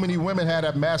 so many women have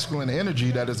that masculine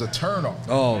energy that is a turn off.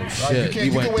 Oh Right? shit! You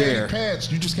You can went wear there. any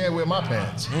pants, you just can't wear my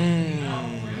pants.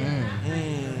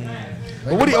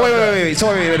 But what do you, wait. So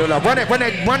wait, no. Run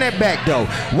that back though.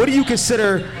 What do you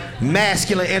consider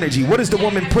masculine energy? What is the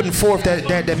woman putting forth that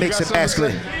makes it got something to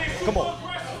masculine? Come on.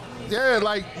 Yeah,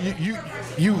 like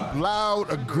you loud,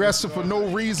 aggressive for no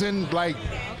reason. Like,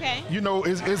 Okay. you know,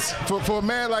 it's for a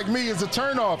man like me, it's a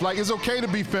turn off. Like, it's okay to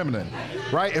be feminine,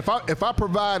 right? If I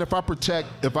provide, if I protect,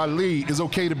 if I lead, it's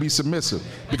okay to be submissive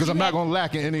because I'm not gonna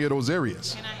lack in any of those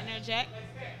areas. Can I interject?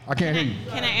 I can't hear you.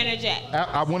 Can I interject?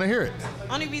 I want to hear it.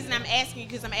 Only reason I'm asking you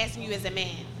because I'm asking you as a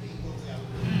man.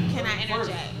 Can I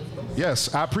interject? Yes,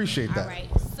 I appreciate All that. right.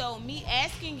 So me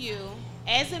asking you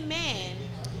as a man,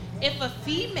 if a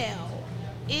female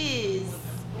is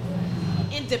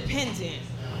independent,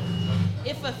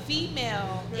 if a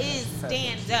female is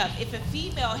stand up, if a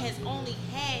female has only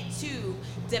had to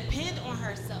depend on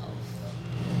herself,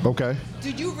 Okay.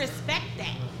 do you respect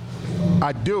that?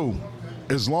 I do,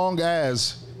 as long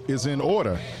as is in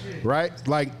order, right?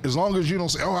 Like, as long as you don't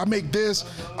say, oh, I make this,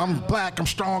 I'm black, I'm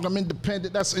strong, I'm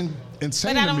independent, that's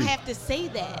insane But I to don't me. have to say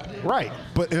that. Right,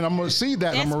 and I'm gonna see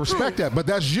that, and I'm gonna That's respect proof. that, but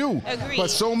that's you. Agreed. But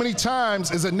so many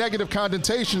times is a negative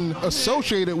connotation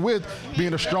associated with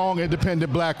being a strong,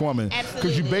 independent black woman. Because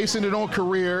you're Absolutely. basing it on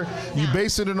career, you're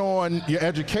basing it on your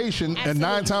education, and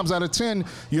 9 Absolutely. times out of 10,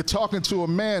 you're talking to a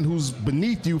man who's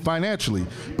beneath you financially,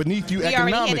 beneath you We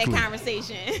already economically. had that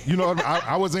conversation. You know,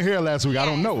 I wasn't here last week. I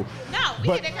don't know. No, we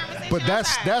but had that conversation but that's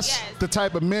outside. that's Yes. the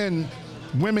type of men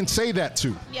women say that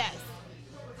to. Yes.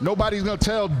 Nobody's gonna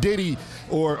tell Diddy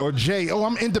or Jay, oh,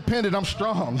 I'm independent, I'm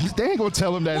strong. They ain't gonna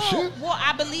tell him that shit. Well,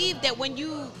 I believe that when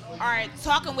you are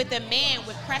talking with a man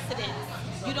with precedence,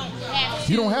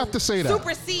 you don't have to say that.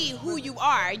 supersede who you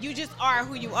are. You just are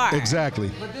who you are. Exactly.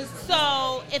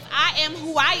 So if I am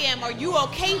who I am, are you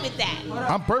okay with that?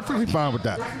 I'm perfectly fine with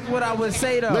that. What I would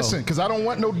say though. Listen, because I don't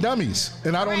want no dummies,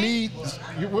 and I don't need.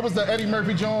 What was the Eddie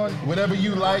Murphy John? Whatever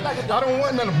you like. I don't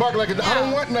want none of bark like a. I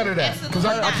don't want none of that because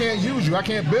Absolutely I not. can't use you. I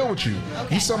can't build with you.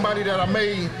 Okay. You somebody that I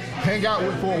may hang out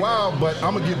with for a while, but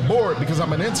I'm gonna get bored because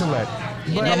I'm an intellect.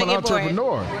 You I'm never an get bored.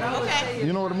 entrepreneur. Okay.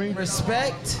 You know what I mean?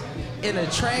 Respect and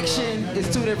attraction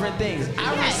is 2 different things.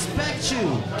 I respect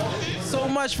you so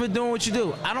much for doing what you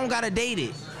do. I don't gotta date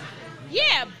it.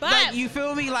 Yeah, but Like, you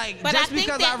feel me? Like, but just I think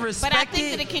because that, I respect but I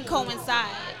think that it can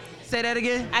coincide. Say that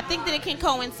again. I think that it can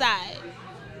coincide.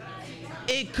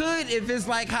 It could if it's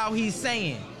like how he's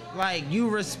saying. Like, you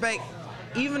respect,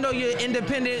 even though you're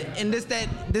independent and this, that,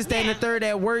 and the third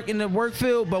at work in the work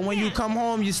field, but when you come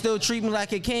home, you still treat me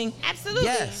like a king. Absolutely.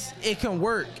 Yes, it can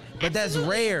work. But that's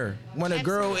rare when a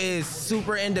girl is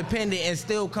super independent and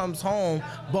still comes home,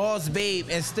 boss babe,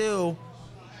 and still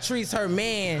treats her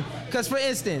man. Because, for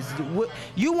instance,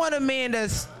 you want a man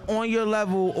that's on your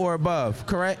level or above,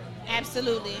 correct?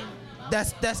 Absolutely.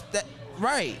 That's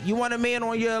right. You want a man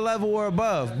on your level or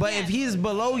above. But if he's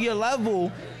below your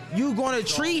level, you gonna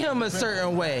treat him a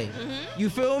certain way. You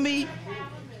feel me?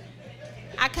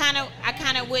 I kind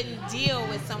of wouldn't deal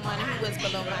with someone who was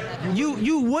below my level.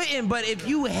 You wouldn't, but if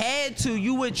you had to,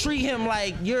 you would treat him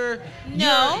like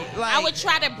No, like, I would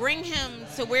try to bring him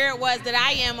to where it was that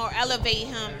I am, or elevate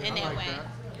him in that way.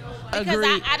 Because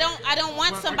Agreed. I don't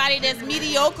want somebody that's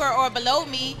mediocre or below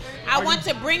me. I want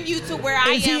to bring you to where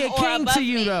I Is he am a or king above to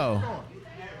you me. though?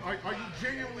 Are you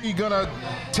genuinely gonna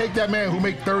take that man who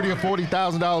make $30,000 or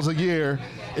 $40,000 a year?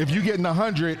 If you getting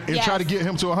 100 and Yes. try to get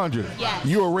him to 100, Yes.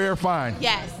 you a rare find.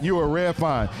 Yes. You a rare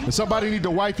find. And somebody need to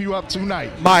wipe you up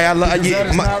tonight. Maya, Because that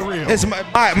is not real. It's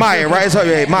Maya, right? It's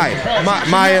okay. Maya.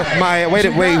 Wait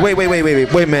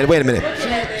a minute.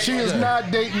 She is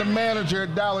not dating the manager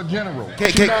at Dollar General.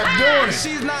 Okay, She's not doing it.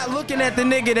 She's not looking at the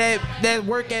nigga that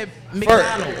work at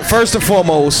McDonald's. First and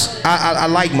foremost, I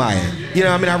like Maya. You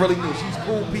know what I mean? I really do. She's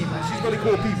cool people. She's really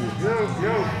cool people.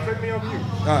 Yo, take me up you.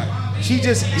 All right. She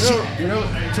just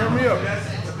Turn me up.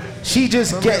 she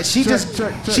just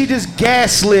check.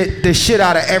 gaslit the shit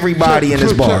out of everybody in this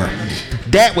Check. bar.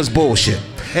 That was bullshit.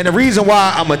 And the reason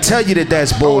why I'm gonna tell you that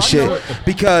that's bullshit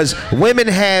because women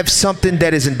have something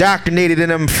that is indoctrinated in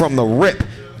them from the rip.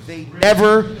 They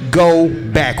never go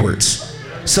backwards.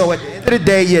 So at the end of the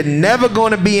day, you're never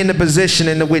going to be in the position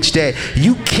in which that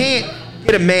you can't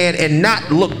get a man and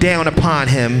not look down upon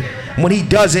him when he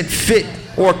doesn't fit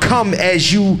or come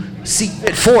as you see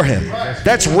fit for him.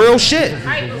 That's real shit.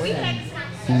 Right, but we had this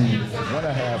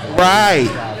conversation. Right.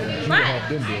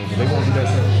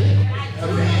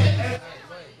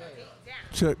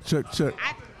 Check.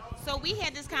 So we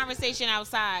had this conversation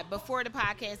outside before the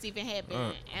podcast even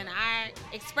happened, and I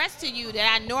expressed to you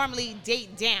that I normally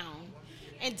date down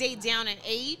in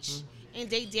age and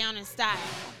date down in style.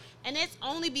 And it's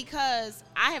only because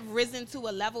I have risen to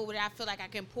a level where I feel like I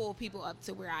can pull people up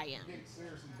to where I am.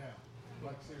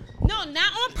 No,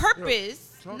 not on purpose.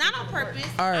 Not on purpose.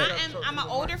 All right. I'm an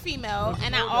older female,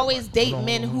 and I always date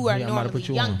men who are Yeah, I'm about to normally put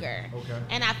you on. younger.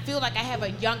 And I feel like I have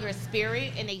a younger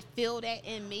spirit, and they feel that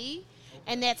in me.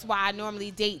 And that's why I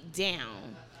normally date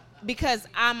down. Because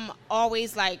I'm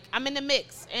always like, I'm in the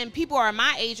mix. And people are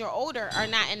my age or older are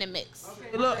not in the mix.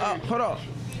 Look, hold on.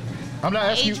 I'm not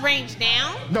asking Age you. range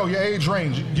down. No, your age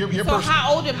range. Your So person.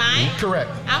 how old am I? Correct.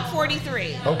 I'm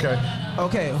 43. Okay.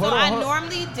 Okay, So hold I on.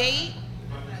 normally date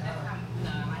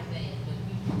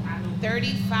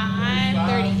 35,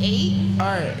 38. All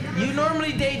right, you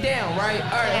normally date down, right? All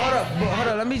right, hold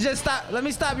up. Let me just stop. Let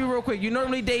me stop you real quick. You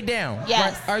normally date down.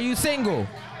 Yes. Right? Are you single?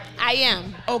 I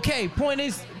am. Okay, point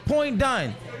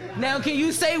done. Now, can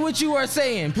you say what you are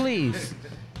saying, please?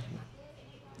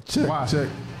 Check. I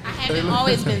haven't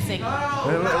always been single.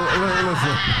 Hey,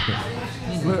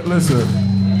 listen.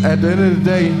 Listen. At the end of the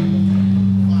day,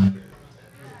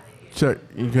 Check.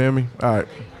 You can hear me? All right.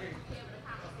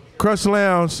 Crush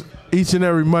Lounge each and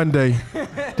every Monday.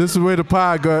 This is where the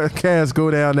podcast go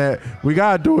down at. We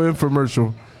got to do an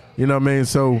infomercial. You know what I mean?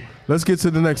 So let's get to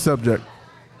the next subject.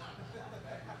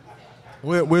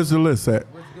 Where's the list at?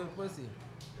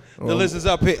 The list is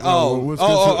up here.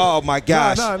 Oh my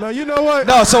gosh. No, you know what?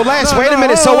 No, so wait a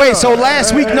minute. So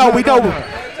last week, no, B.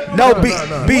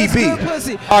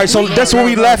 All right, so that's where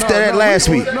we left at last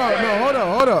week. No,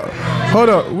 hold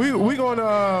up. We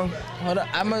gonna Hold on,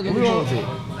 I'm gonna go to it.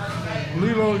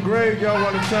 Lilo and Greg, y'all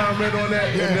want to chime in on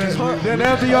that? Then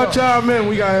after y'all chime in,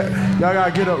 y'all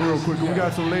gotta get up real quick. We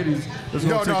got some ladies.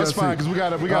 No, it's fine because we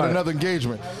got another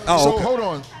engagement. Oh, okay. Hold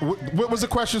on. What was the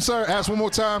question, sir? Ask one more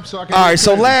time so I can. All right,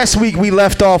 so last week we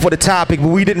left off with a topic, but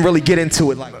we didn't really get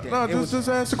into it like that. No, just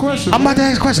ask the question. I'm about to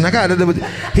ask a question. I got it.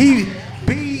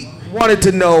 B wanted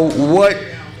to know what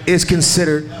is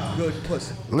considered good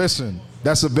pussy. Listen,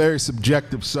 that's a very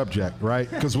subjective subject, right?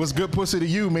 Because what's good pussy to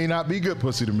you may not be good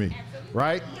pussy to me,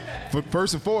 right?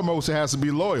 First and foremost, it has to be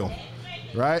loyal,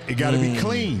 right? It got to be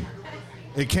clean.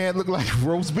 It can't look like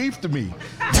roast beef to me.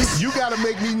 You got to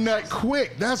make me nut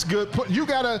quick. That's good. You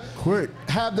got to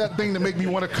have that thing to make me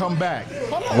want to come back.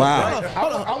 Wow.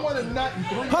 I want to nut.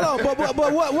 Hold on,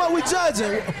 but what we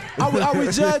judging? Are we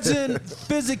judging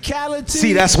physicality?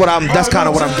 See, that's kind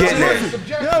of what I'm getting at.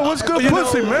 Yo, what's good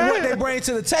pussy, man? What they bring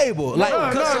to the table? Like,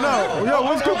 No. Yo,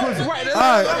 what's good pussy? Right, All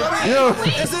right, yo.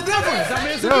 It's a difference. I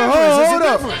mean, it's a Yo,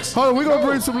 difference. hold up. We gonna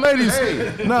bring some ladies.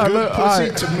 Hey, Nah, good look, all pussy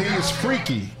right. to me is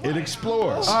freaky. It explores.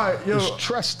 All right, yo. It's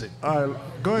trusted. All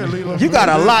right, go ahead, Lilo. You got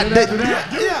a lot.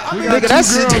 Yeah, I mean, Nigga,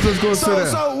 that's two girls that's gonna sit down.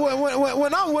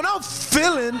 So when I'm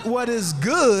feeling what is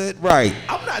good, Right.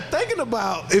 I'm not thinking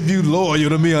about if you loyal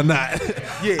to me or not.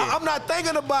 Yeah. I'm not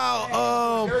thinking about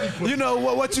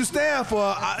what you stand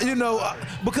for.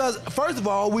 Because first of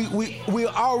all, we're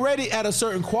already at a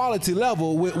certain quality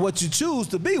level with what you choose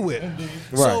to be with.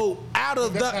 Right. So out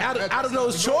of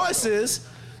those choices,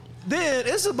 then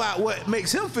it's about what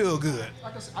makes him feel good.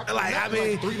 I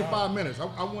mean, 3 to 5 minutes.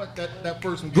 I want that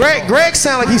person. Greg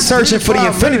sound like he's searching for the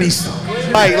infinities.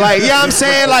 Like, you know what I'm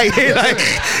saying? Like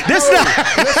this not.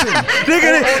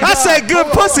 Nigga, I said good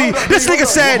pussy. This nigga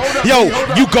said, yo,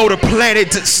 you go to planet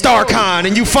Starcon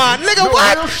and you find, nigga,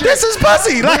 what? This is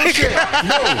pussy. Like,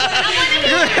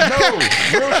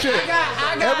 real shit.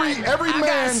 Every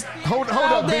man, hold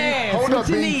up,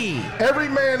 B. Every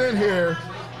man in here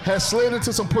has slid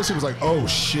into some pussy, was like, oh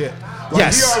shit. Like,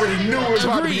 yes. He already knew it was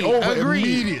about to be over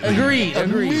immediately. Agreed.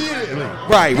 Immediately.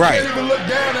 Right. You can't even look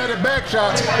down at it, back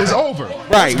shots. It's over.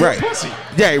 Right. Pussy.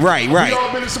 Yeah, right. We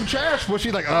all been in some trash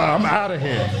pussy, like, I'm out of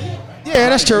here. Yeah,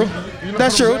 that's true.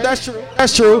 That's true.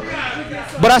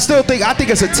 But I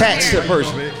think it's attached to the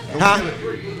person. Huh?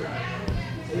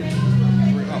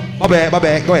 My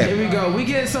bad. Go ahead. Here we go. We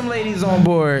get some ladies on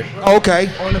board.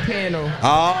 Okay. On the panel.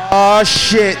 Oh,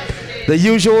 shit. The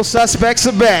usual suspects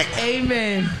are back.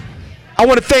 Amen. I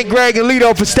want to thank Greg and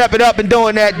Lito for stepping up and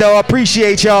doing that, though. I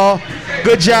appreciate y'all.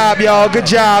 Good job, y'all. Good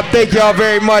job. Thank y'all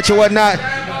very much and whatnot.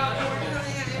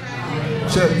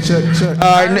 Check.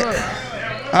 All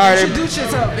right. Introduce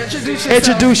yourself.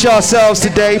 Introduce yourselves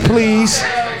today, please.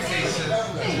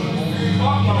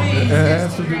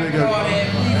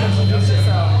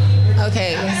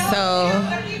 Okay, so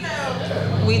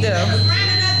we do.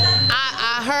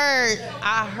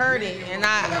 I heard it, and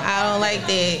I don't like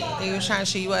that they were trying to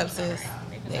shoot you up, sis.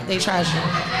 They tried you.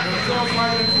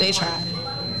 They tried.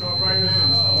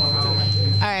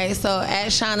 All right, so at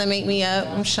Shauna Make Me Up,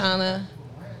 I'm Shauna.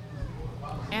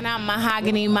 And I'm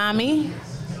Mahogany Mommy.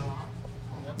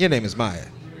 Your name is Maya.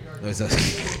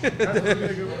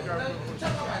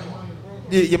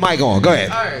 Your mic on. Go ahead.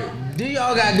 All right. Do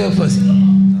y'all got good pussy?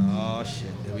 Oh,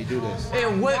 shit. Did we do this?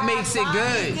 And what makes it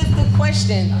good? This is the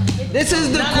question. This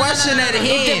is the question at hand.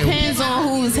 It depends on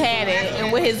who's had it and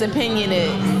what his opinion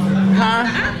is. Huh?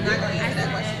 I'm not gonna answer that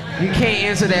question. You can't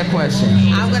answer that question.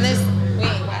 I'm gonna wait.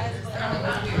 Why is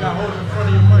this Now hold it in front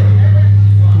of your mic.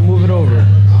 Move it over.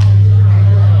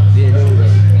 Yeah, there we go.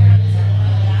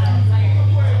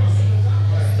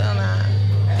 still not?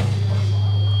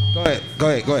 Go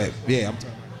ahead. Yeah, I'm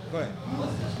talking. Go ahead.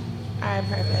 All right,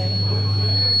 perfect.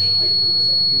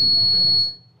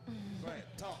 Go ahead.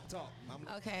 Talk.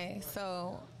 Okay,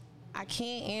 so I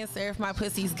can't answer if my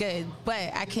pussy's good,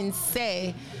 but I can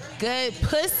say good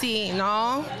pussy,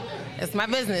 no, it's my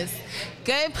business.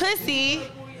 Good pussy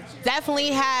definitely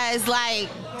has like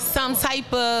some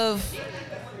type of,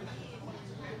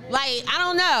 like, I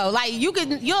don't know, like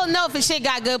you'll know if a shit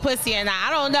got good pussy or not.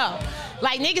 I don't know.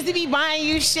 Like, niggas to be buying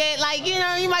you shit. Like, you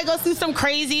know, you might go through some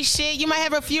crazy shit. You might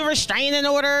have a few restraining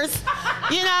orders.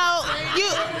 You know,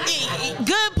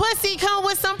 good pussy come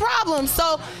with some problems.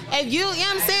 So if you know what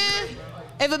I'm saying?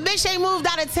 If a bitch ain't moved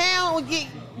out of town,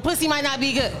 pussy might not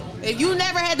be good. If you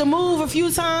never had to move a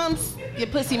few times, your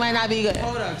pussy might not be good.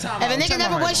 Hold up, time If a out, nigga time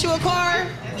never out. bought you a car,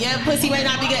 your pussy might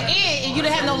not be good. And if you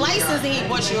don't have no license and he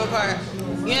bought you a car.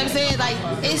 You know what I'm saying? Like,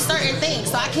 it's certain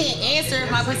things. So I can't answer if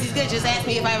my pussy's good. Just ask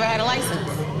me if I ever had a license.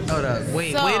 Hold up.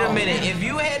 Wait a minute. If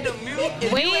you had to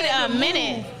move... Wait a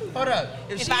minute. Hold up.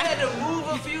 If she had to move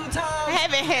a few times... I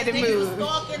haven't had to move.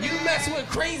 You mess with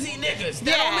crazy niggas. That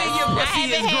Yeah, don't mean your I pussy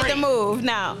haven't is had great. to move.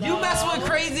 No. You mess with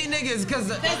crazy niggas because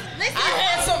I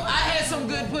had some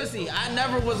good pussy. I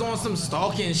never was on some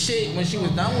stalking shit. When she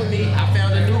was done with me, I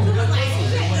found a new good pussy.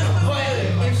 But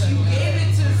if you gave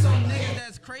it to some nigga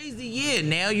that's crazy, yeah,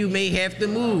 now you may have to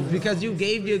move because you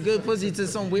gave your good pussy to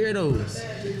some weirdos.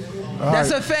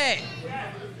 That's a fact.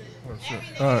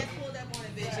 All right.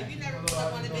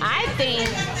 I think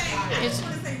it's.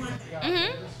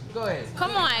 Go ahead.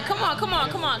 Come on,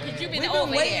 because you've been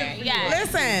over here. Yeah.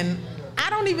 Listen, I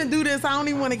don't even do this. I don't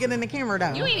even want to get in the camera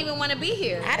though. You ain't even want to be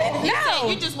here. I didn't You know. said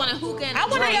you just want to hookah and I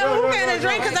want to drink. go hookah and a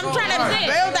drink because I'm trying to That's it.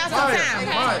 build out some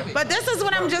Okay. time. But this is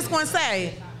what I'm just going to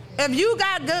say. If you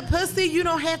got good pussy, you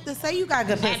don't have to say you got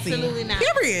good pussy. Absolutely not.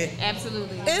 Period.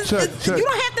 Absolutely. Check. You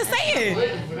don't have to say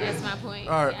it. That's my point.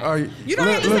 All right. You don't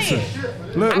have to listen. say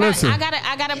it. Listen. I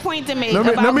got a point to make Let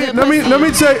me about good let me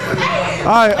pussy. say.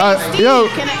 All right. Steve, Yo.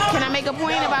 can I make a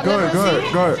point about Go good ahead.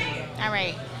 pussy? Go ahead. All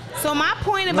right. So my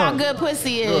point about good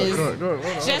pussy is Go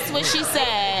ahead. just what she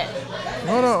said.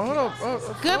 Hold on.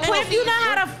 Good And pussy. if you know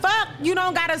how to fuck, you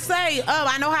don't gotta say, "Oh,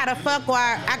 I know how to fuck," or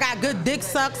 "I got good dick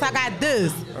sucks. I got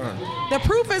this." The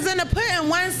proof is in the pudding.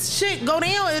 Once shit go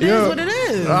down, it is what it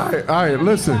is. All right.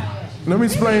 Listen. Let me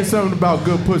explain something about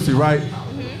good pussy, right?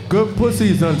 Good pussy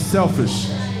is unselfish.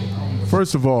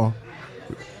 First of all.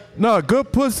 No,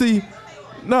 good pussy.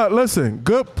 No, listen.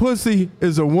 Good pussy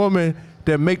is a woman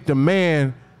that make the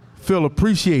man feel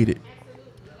appreciated.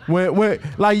 When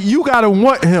like you gotta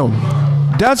want him.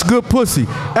 That's good pussy.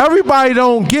 Everybody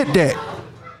don't get that.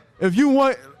 If you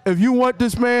want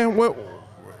this man,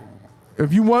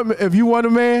 if you want a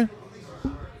man,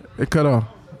 it cut off.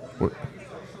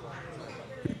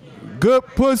 Good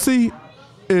pussy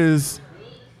is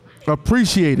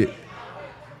appreciated.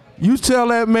 You tell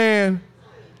that man,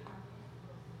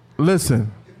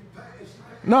 listen.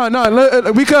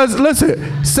 No, because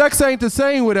listen, sex ain't the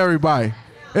same with everybody.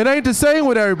 It ain't the same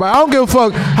with everybody. I don't give a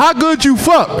fuck how good you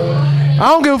fuck. I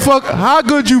don't give a fuck how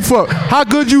good you fuck, how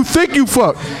good you think you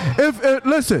fuck.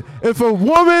 Listen, if I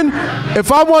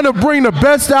want to bring the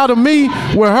best out of me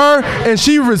with her and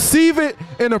she receive it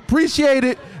and appreciate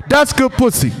it, that's good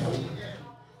pussy.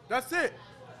 That's it.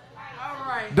 All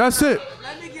right. That's it.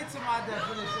 Let me get to my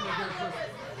definition of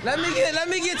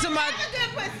good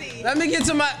pussy. Let me get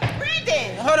to my.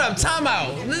 Brandon. Hold up, time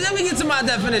out. Let me get to my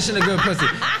definition of good pussy.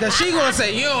 Cause she gonna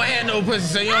say you don't have no pussy,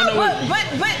 so you don't know what. But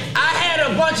I had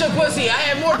a bunch of pussy. I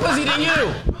had more pussy than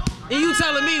you. And you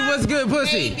telling me what's good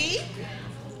pussy? Maybe.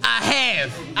 I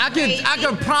have. I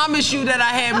could promise you that I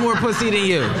had more pussy than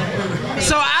you.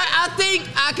 So I think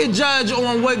I could judge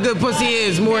on what good pussy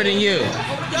is more than you.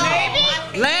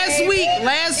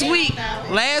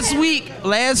 Last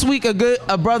week,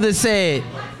 a brother said,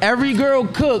 every girl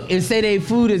cook and say they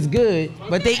food is good,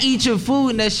 but they eat your food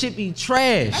and that shit be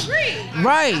trash. Agreed.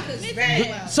 Right.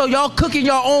 So y'all cooking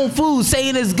your own food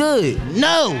saying it's good.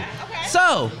 No. Okay.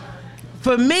 So,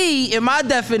 for me, in my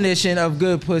definition of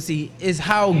good pussy is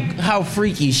how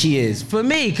freaky she is. For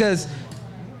me, because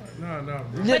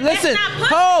listen,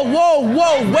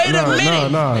 whoa, wait a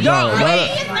minute. No.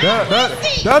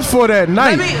 That's for that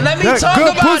night. Let me that talk good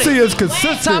about pussy it. is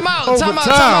consistent Time out, over time out,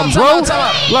 time, time bro. out, time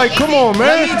out. Like, come on,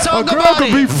 man. Let me talk A girl about could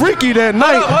it. be freaky that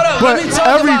night, hold up, but let me talk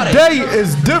every about it. day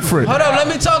is different. Hold on, let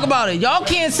me talk about it. Y'all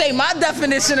can't say my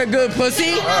definition of good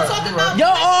pussy.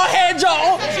 Y'all all had your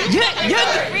own.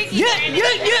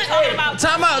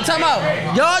 Time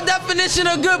out. Y'all definition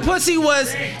of good pussy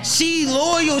was she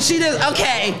loyal, she just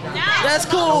okay. That's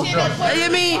cool. You know what I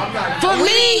mean? For We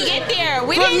me, didn't get there.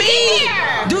 We for didn't me, get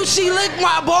there. do she lick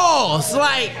my balls?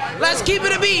 Like, let's keep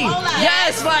it a beat.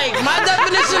 Yes, like my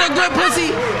definition of good pussy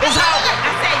is how.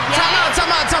 Time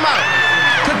out.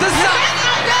 Cause this is how.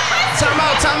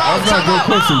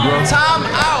 Time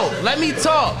out. Let me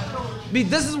talk.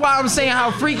 This is why I'm saying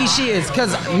how freaky she is.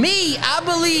 Cause me, I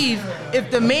believe if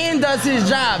the man does his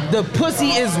job, the pussy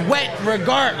is wet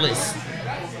regardless.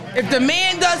 If the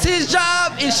man does his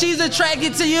job and she's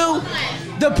attracted to you,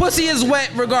 the pussy is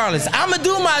wet regardless. I'ma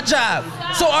do my job.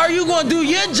 So are you gonna do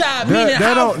your job? Meaning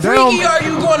how freaky are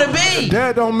you gonna be?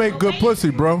 That don't make good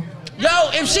pussy, bro. Yo,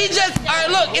 if she just, all right,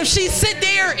 look, if she sit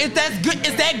there, if that's good,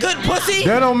 is that good pussy?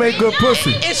 That don't make good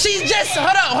pussy. If she just,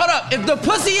 hold up. If the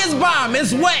pussy is bomb,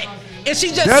 it's wet, and she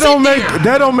just that don't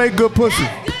make good pussy.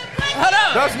 Hold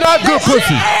up. That's not good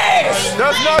pussy.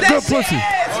 That's not good pussy.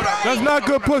 That's not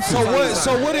good pussy.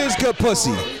 So what is good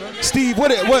pussy? Steve,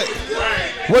 what is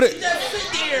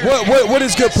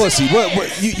good pussy? What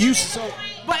you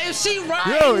But if she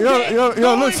riding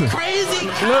yo, listen. Crazy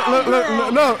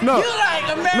no. You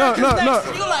like America's Next.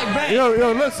 You like bang.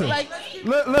 Yo, listen.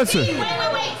 Listen.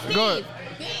 Wait, Go ahead.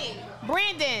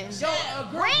 Brandon,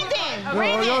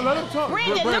 Yo, let him talk.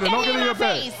 Brandon, look Brandon, at don't me get in in your my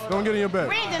bag. face. Don't get in your bag.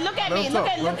 Brandon, look at Let me. him Look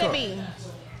talk. at Let him me.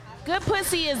 Good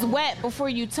pussy is wet before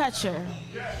you touch her.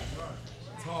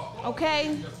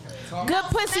 Okay? Good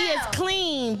pussy is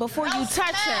clean before you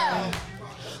touch her.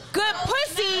 Good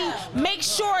pussy, make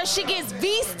sure she gets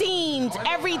V-steamed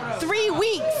every 3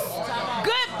 weeks.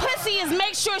 Good pussy is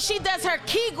make sure she does her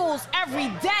Kegels every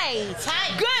day.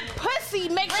 Good pussy,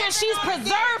 make sure she's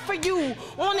preserved for you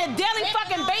on a daily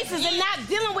fucking basis and not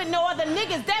dealing with no other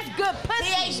niggas. That's good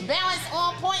pussy. pH balance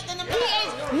on point than the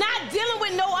pH, not dealing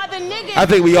with no other niggas. I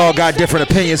think we all got different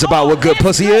opinions about what good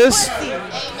pussy is.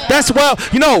 That's can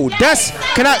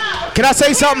I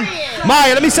say something?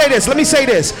 Maya, let me say this. I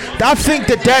think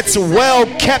that's well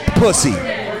kept pussy.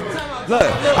 Look,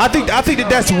 I think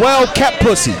that's well kept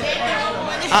pussy.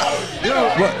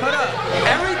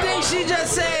 Everything she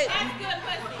just said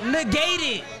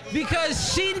negated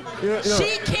because she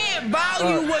can't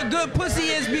value what good pussy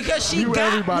is because she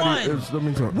got one.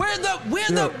 We're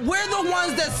the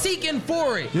ones that's seeking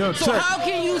for it. So how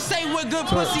can you say what good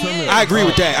pussy is? I agree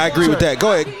with that.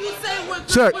 Go ahead. How can you say what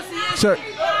good pussy is? Check.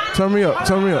 Turn me up.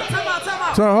 Time out.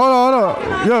 Hold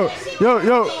on. Yo,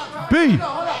 B,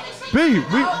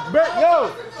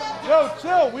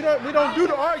 chill. We don't do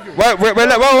the arguing.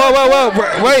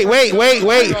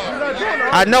 Wait.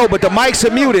 I know, but the mics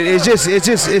are muted.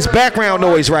 It's background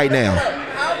noise right now.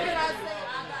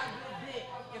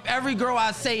 If every girl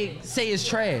I say is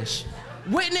trash,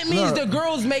 wouldn't it mean the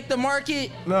girls make the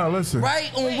market? No, listen.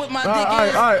 Right on what my dick is.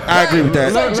 I agree with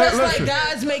that. So just like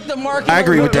guys make the market. I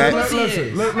agree with that.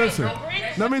 Listen.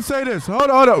 Let me say this. Hold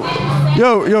up.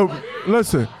 Yo,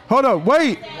 listen. Hold up.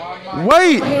 Wait.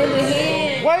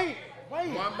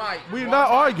 We're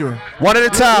not arguing. One at a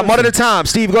time.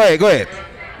 Steve, go ahead.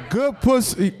 Good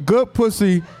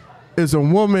pussy is a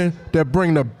woman that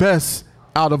bring the best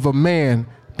out of a man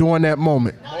during that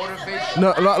moment.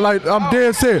 No, like I'm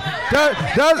dead serious.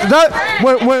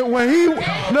 When he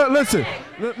listen.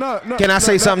 No. Can I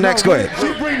say something next? Go ahead.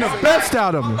 She bring the best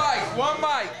out of me. One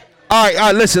mic. All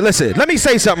right, listen. Let me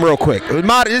say something real quick.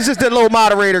 This is the little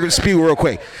moderator spew real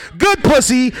quick. Good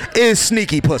pussy is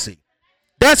sneaky pussy.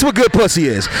 That's what good pussy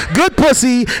is. Good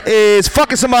pussy is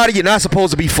fucking somebody you're not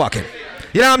supposed to be fucking.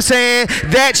 You know what I'm saying?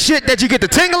 That shit that you get the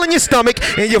tingle in your stomach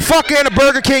and you fuck her in a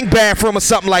Burger King bathroom or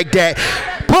something like that.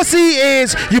 Pussy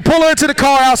is you pull her into the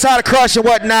car outside of Crush and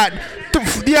whatnot. You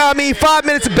know what I mean? 5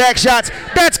 minutes of back shots.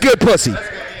 That's good pussy.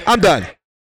 I'm done.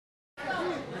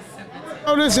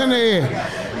 Throw this in the air.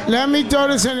 Let me throw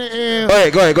this in the air.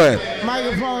 Go ahead.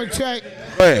 Microphone check.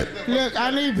 Go ahead. Look,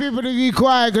 I need people to be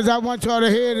quiet because I want y'all to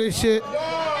hear this shit.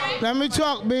 Let me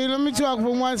talk, B. Let me talk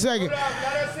for 1 second.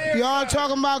 Y'all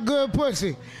talking about good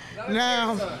pussy.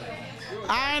 Now,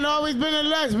 I ain't always been a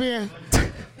lesbian.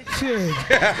 Shit.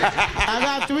 I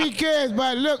got 3 kids,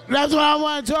 but look, that's what I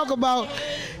want to talk about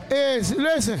is,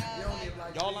 listen.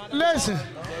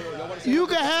 You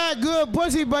can have good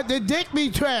pussy, but the dick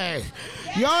be trash.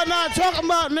 Y'all not talking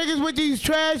about niggas with these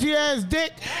trashy ass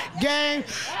dick gang.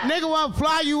 Nigga wanna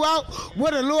fly you out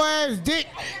with a low ass dick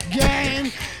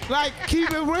gang. Like, keep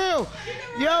it real.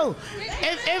 Yo,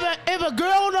 if a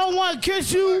girl don't wanna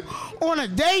kiss you on a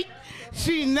date,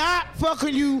 she not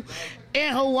fucking you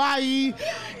in Hawaii,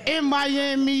 in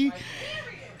Miami,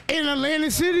 in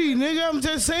Atlantic City, nigga. I'm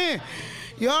just saying.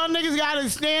 Y'all niggas gotta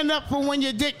stand up for when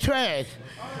your dick trash.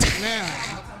 Now,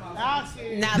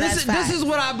 this is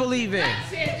what I believe in.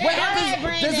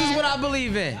 This is what I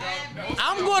believe in.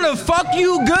 I'm gonna fuck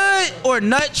you good or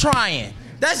nut trying.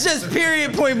 That's just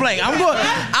period, point blank. I'm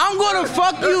gonna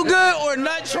fuck you good or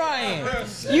nut trying.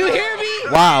 You hear me?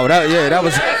 Wow, that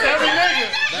was.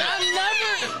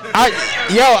 I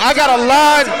got a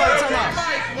line.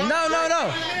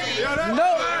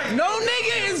 No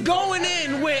nigga is going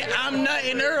in with I'm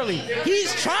nutting early.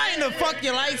 He's trying to fuck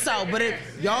your lights out, but if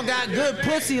y'all got good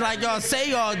pussy like y'all say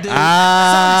y'all do, sometime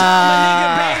a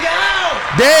nigga bang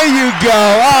out. There you go.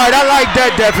 All right, I like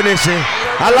that definition.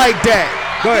 I like that.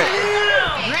 Go ahead.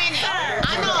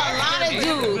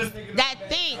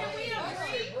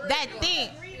 that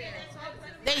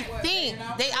think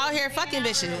they out here fucking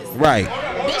bitches. Right.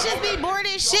 Bitches be bored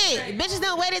as shit. Bitches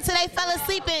done waited till they fell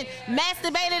asleep and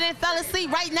masturbated and fell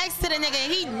asleep right next to the nigga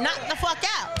and he knocked the fuck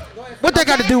out. What they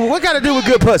got to do? What got to do with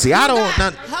good pussy? I don't.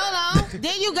 Hold on.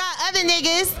 Then you got other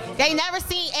niggas. They never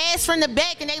seen ass from the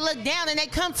back and they look down and they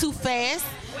come too fast.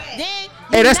 Then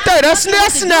hey,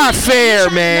 that's not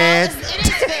fair, man. No, it is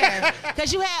fair.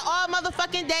 Because you had all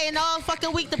motherfucking day and all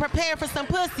fucking week to prepare for some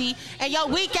pussy, and your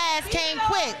weak ass came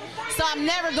quick. So I'm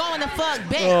never going to fuck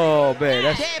back. Oh, man.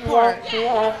 That's that part.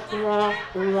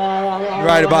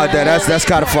 Right about that. That's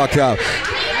kind of fucked up.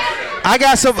 I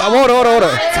got some. Hold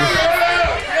on.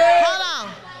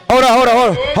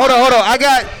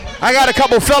 I got a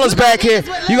couple fellas back here.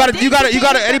 You got.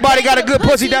 Anybody got a good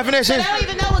pussy definition? They don't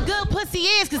even know what good pussy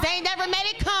is because they ain't never made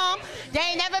it come. They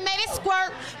ain't never made it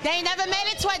squirt. They ain't never made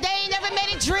it twerk. They ain't never made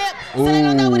it drip. So they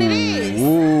don't know what it is.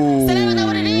 So they don't know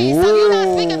what it is. So you're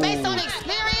not speaking based on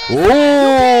experience. You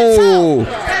can't talk.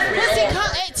 Pussy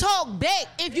it talk back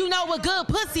if you know what good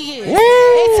pussy is.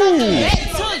 It's talking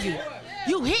back to you.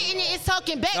 You hitting it, it's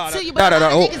talking back to you, but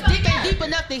niggas dick ain't deep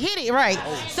enough to hit it right.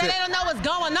 So they don't know what's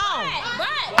going on.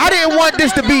 I didn't want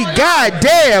this to be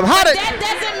goddamn. That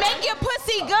doesn't make your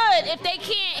pussy good if they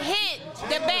can't hit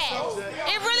the back.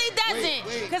 It really doesn't.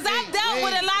 Because I've dealt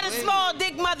with a lot of small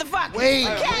dick motherfuckers.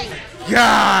 Okay?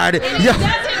 God.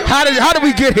 How did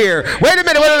we get here? Wait a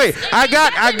minute. I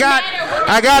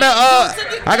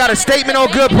got a statement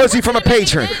on good pussy from a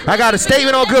patron.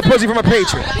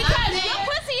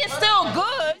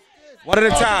 One at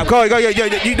a time. Go.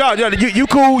 You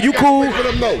cool.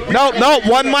 No.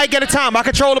 One mic at a time. I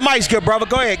control the mics, good brother.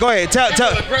 Go ahead.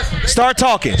 Tell. Start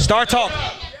talking.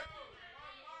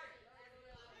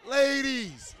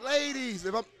 Ladies.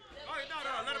 If I'm.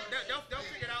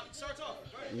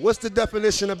 What's the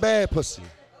definition of bad pussy?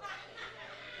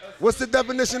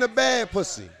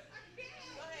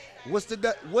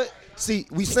 See,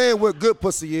 we saying what good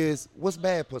pussy is. What's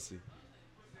bad pussy?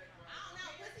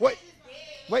 Wait.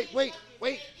 No.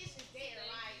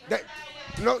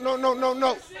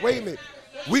 Wait a minute.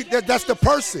 That's the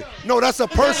person. No, that's a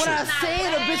person.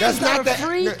 That's not that.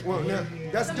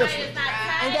 That's different.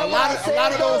 A lot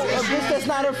of those issues. That's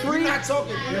not a freak. Not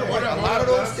talking. A lot of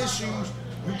those issues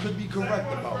you could be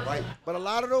correct about, right? But a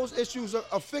lot of those issues are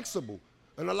fixable.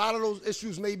 And a lot of those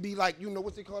issues may be like,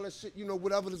 what they call that shit,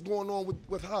 whatever that's going on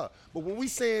with her. But what we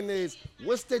saying is,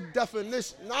 what's the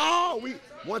definition? No,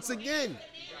 once again.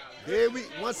 We not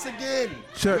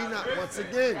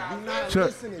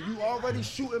listening. You already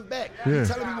shooting back. You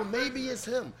telling me, well, maybe it's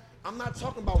him. I'm not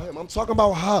talking about him. I'm talking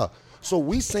about her. So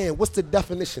we saying, what's the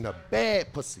definition of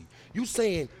bad pussy? You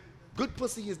saying good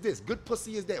pussy is this, good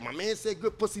pussy is that. My man said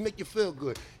good pussy make you feel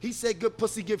good. He said good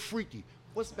pussy get freaky.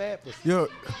 What's bad pussy?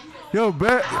 Yo,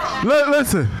 bad.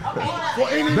 Listen.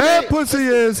 Bad pussy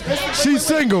is she's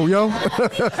single, yo.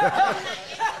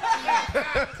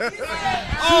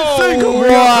 Single,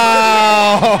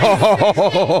 wow.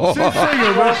 She's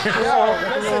single, bro.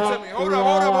 Listen to me. Hold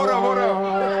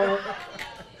up.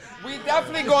 We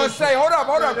definitely gonna say, hold up.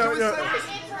 Can we say this?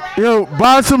 Yo,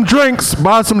 buy some drinks.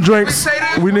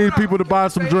 We need people to buy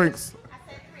some drinks.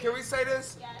 Can we say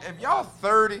this? If y'all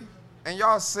 30 and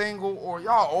y'all single or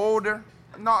y'all older,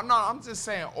 no, I'm just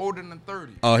saying older than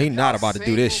 30. Oh, he not about to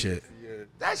do this shit.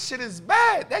 That shit is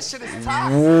bad. That shit is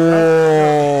toxic.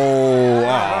 Whoa.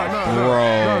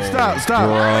 Bro. No, stop. Bro.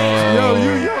 Yo,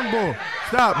 you young boy.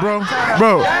 Stop, bro.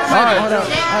 Bro. All right. Hold up.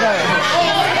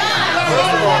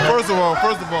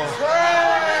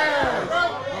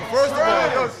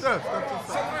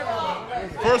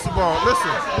 First of all, listen.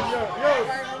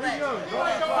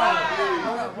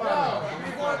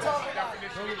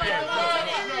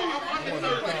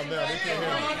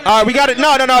 All right, we got it.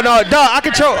 No. I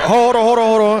control. Hold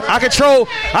on. I control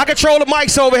the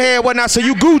mics over here and whatnot. So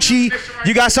you Gucci,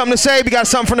 you got something to say? We got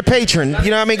something from the patron.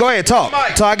 You know what I mean? Go ahead, talk.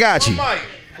 So I got you.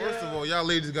 First of all, y'all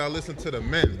ladies gotta listen to the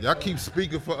men. Y'all keep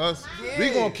speaking for us.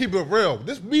 We gonna keep it real.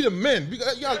 This be the men.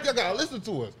 Y'all gotta listen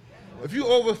to us. If you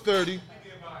over 30,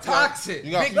 toxic.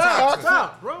 You got big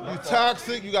toxic, bro. You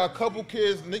toxic. You got a couple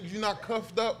kids. Niggas, you not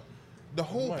cuffed up. The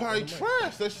whole party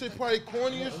trash. That shit probably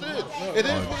corny as shit. It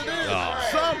is what it is.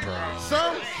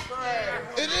 Some.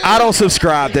 It is. I don't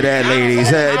subscribe to that, ladies.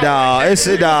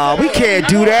 We can't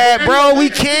do that, bro. We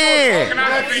can't.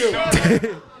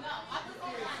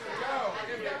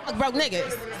 Broke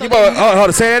niggas. Hold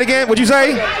on. Say that again. What'd you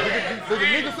say?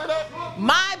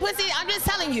 My pussy, I'm just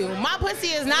telling you, my pussy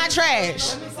is not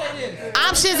trash.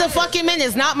 Options of fucking men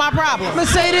is not my problem. I'm gonna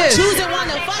say this. Choosing one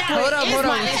to fuck with is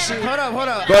my issue. Hold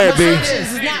up. Go ahead, B.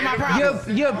 This is not my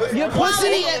problem. Your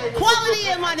quality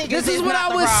of my niggas. This is what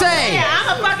I would say. Yeah,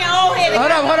 I'm a fucking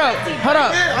Hold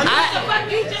up.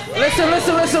 Listen.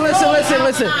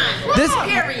 This.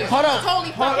 Hold up.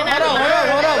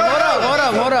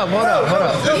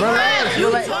 Relax.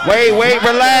 Wait,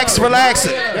 relax.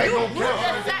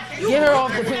 Get her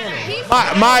off the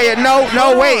panel. Maya, no,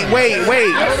 wait.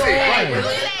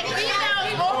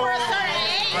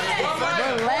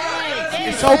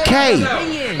 It's okay.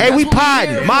 Hey, we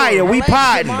podding. Maya, we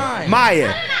podding.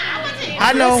 Maya.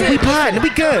 I know, we podding. We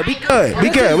good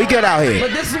out here.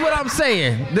 But this is what I'm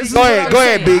saying. Go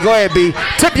ahead, B.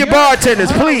 Tip your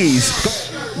bartenders, please.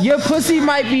 Your pussy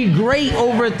might be great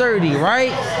over 30,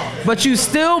 right? But you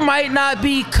still might not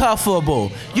be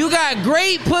cuffable. You got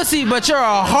great pussy, but you're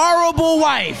a horrible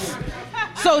wife.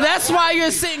 So that's why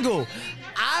you're single.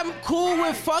 I'm cool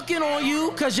with fucking on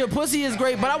you because your pussy is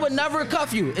great, but I would never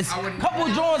cuff you. It's a couple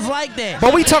joints like that.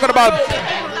 But we talking about.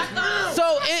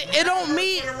 So it don't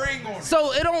mean.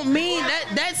 So it don't mean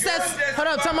that says. Hold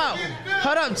up, time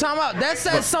out. That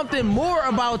says something more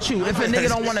about you if a nigga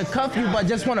don't want to cuff you but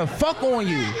just want to fuck on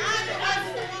you.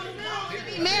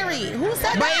 Married. Who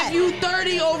said but that? If you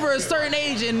 30 over a certain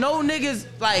age and no niggas,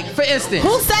 like, for instance.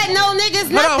 Who said no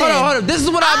niggas nothing? Hold up. This is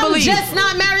what I believe. I'm just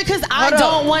not married because I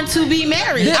don't want to be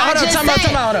married. Hold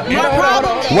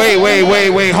up.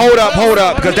 Wait. Hold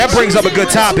up. Because that brings up a good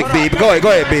topic, B. Go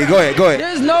ahead, B. Go ahead.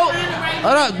 There's no,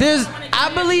 hold up. I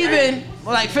believe in,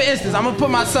 like, for instance, I'm going to put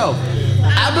myself.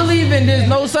 I believe in there's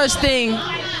no such thing.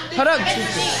 Hold up.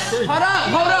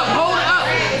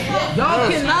 Y'all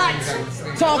cannot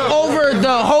talk over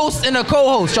the host and the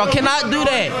co-host. Y'all cannot do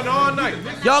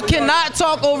that. Y'all cannot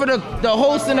talk over the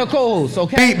host and the co-host,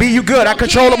 okay? B, you good. I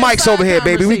control the mics over here,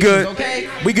 baby. We good. Okay?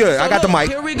 We good. So I got the mic.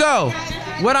 Here we go.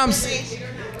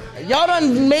 Y'all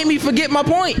done made me forget my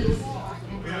point.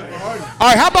 All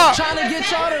right, how about trying to get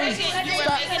y'all to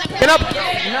stop. Get up.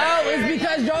 No, it's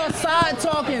because y'all side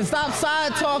talking. Stop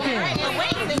side talking.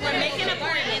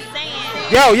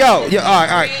 Yo. All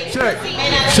right. Check.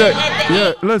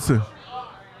 Yeah, listen.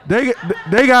 They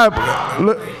got.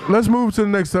 Let's move to the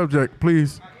next subject,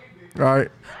 please. All right.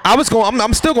 I'm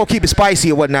still gonna keep it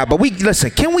spicy or whatnot, but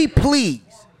listen. Can we please?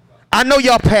 I know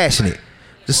y'all passionate.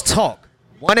 Just talk.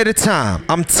 One at a time.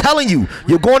 I'm telling you,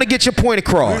 you're going to get your point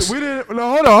across. We didn't.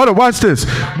 No, hold on. Watch this.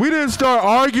 We didn't start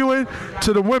arguing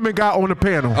till the women got on the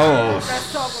panel. Oh,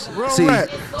 see,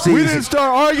 we didn't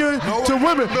start arguing till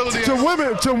women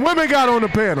got on the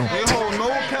panel.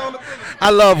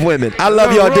 I love women. I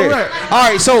love y'all, dear. All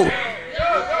right, so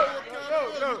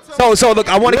look,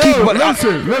 I want to keep.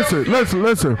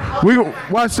 Listen. We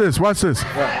watch this.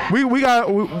 We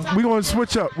gonna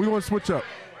switch up. You want to switch up?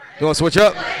 We gonna switch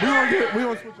up. Yo.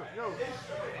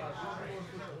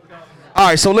 All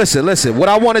right, so listen. What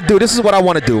I want to do, this is what I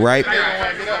want to do, right?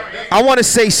 I want to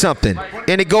say something,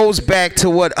 and it goes back to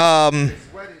what Shauna,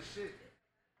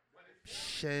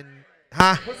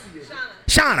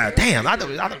 damn,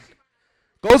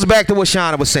 goes back to what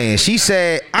Shauna was saying. She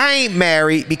said, I ain't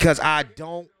married because I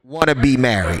don't want to be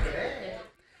married.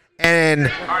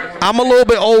 And I'm a little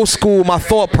bit old school, my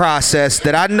thought process,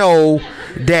 that I know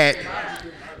that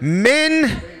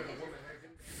men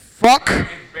fuck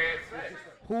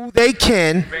who they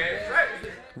can.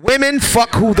 Women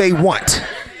fuck who they want.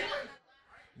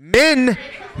 Men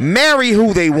marry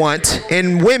who they want,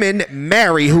 and women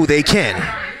marry who they can.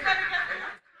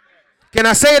 Can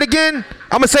I say it again?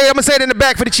 I'm gonna say it in the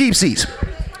back for the cheap seats.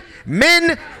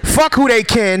 Men fuck who they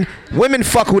can. Women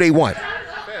fuck who they want.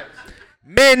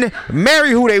 Men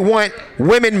marry who they want.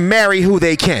 Women marry who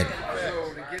they can.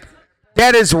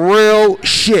 That is real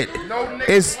shit.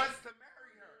 It's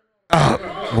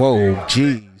whoa,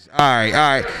 jeez. All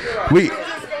right. Wait.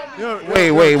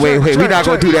 We're not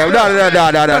gonna do that.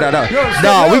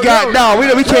 No. We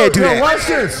can't do that. Watch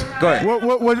this. Go ahead.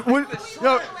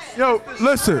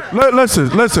 Listen.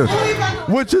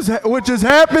 What just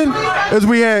happened is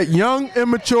we had young,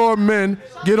 immature men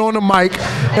get on the mic,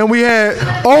 and we had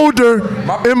older,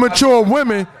 immature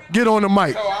women get on the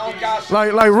mic.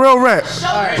 Like real rap.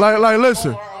 Like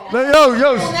listen.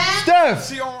 Yo,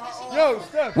 Steph.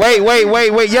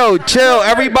 Wait. Yo, chill.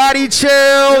 Everybody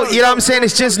chill. You know what I'm saying?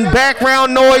 It's just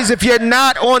background noise if you're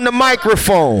not on the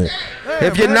microphone.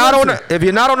 If you're not on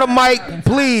the mic,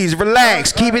 please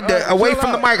relax. Keep it away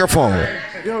from the microphone.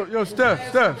 Yo,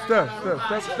 Steph out.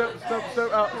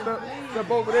 Step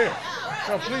over there.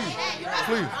 No, please.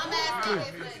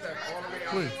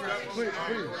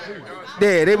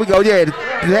 There we go. Yeah,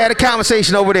 they had a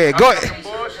conversation over there. Go ahead.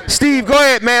 Steve, go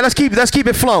ahead, man. Let's keep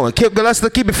it flowing. Let's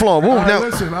keep it flowing. Woo, now.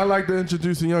 Listen, I'd like to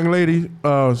introduce a young lady.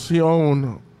 She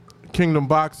owned Kingdom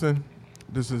Boxing.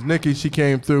 This is Nikki. She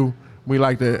came through. We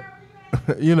like to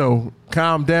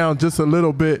calm down just a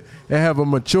little bit and have a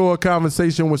mature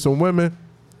conversation with some women.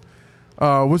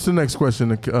 What's the next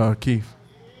question, Keith?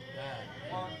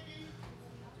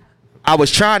 I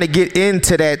was trying to get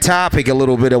into that topic a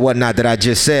little bit or whatnot that I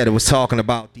just said. It was talking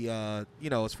about the,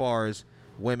 as far as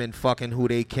women fucking who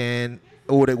they can,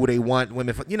 or who they want,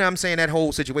 women, what I'm saying, that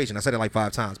whole situation. I said it like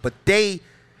 5 times. But I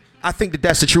think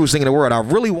that's the truest thing in the world. I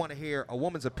really want to hear a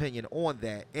woman's opinion on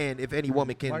that, and if any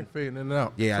woman can. Mike fading in and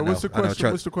out. Yeah, so I know. What's the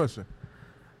question? What's the question?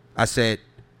 I said,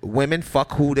 women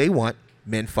fuck who they want,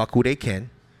 men fuck who they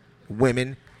can,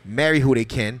 women marry who they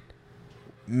can,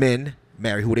 men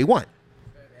marry who they want.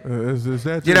 Is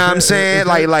that you know what I'm saying? Is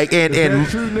that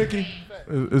true, Nikki?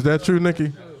 Is that true,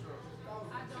 Nikki?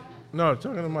 No,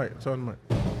 talking to Mike.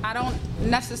 I don't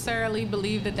necessarily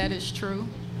believe that is true.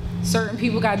 Certain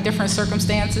people got different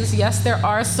circumstances. Yes, there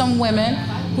are some women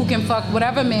who can fuck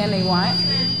whatever man they want.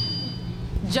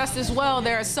 Just as well,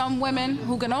 there are some women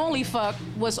who can only fuck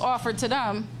what's offered to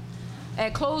them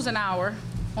at closing hour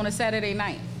on a Saturday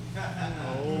night.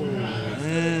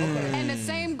 And the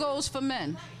same goes for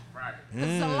men.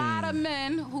 There's a lot of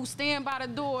men who stand by the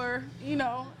door,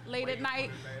 late at night,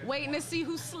 waiting to see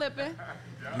who's slipping.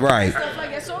 Right. Stuff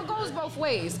like that. So it goes both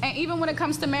ways. And even when it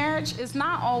comes to marriage, it's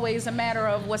not always a matter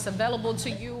of what's available to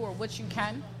you or what you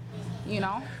can,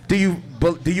 Do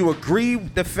you agree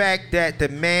with the fact that the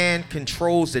man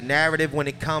controls the narrative when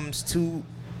it comes to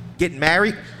getting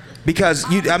married? Because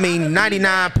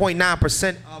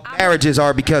 99.9% of marriages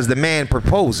are because the man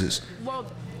proposes. Well,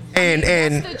 and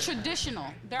that's the traditional.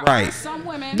 There are some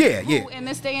women who, in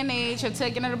this day and age, have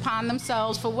taken it upon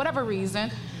themselves for whatever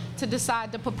reason to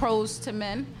decide to propose to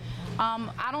men.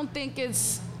 I don't think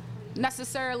it's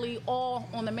necessarily all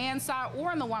on the man's side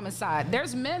or on the woman's side.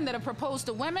 There's men that have proposed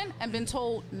to women and been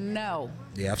told no.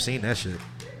 Yeah, I've seen that shit.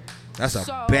 That's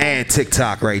a bad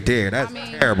TikTok right there. That's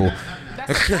terrible.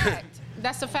 That's a fact.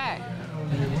 That's a fact.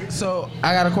 So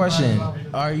I got a question.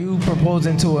 Are you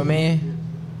proposing to a man?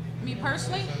 Me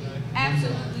personally?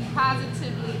 Absolutely,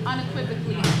 positively,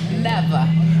 unequivocally, never.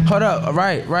 Hold up.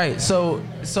 Right. So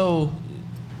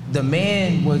the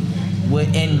man would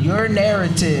in your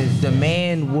narrative, the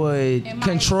man would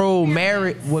control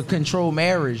marriage.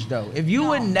 Though, if you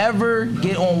would never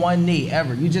get on one knee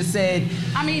ever, you just said.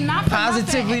 Not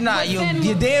positively. Not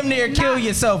you damn near kill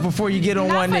yourself before you get on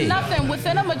one knee. Nothing.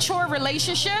 Within a mature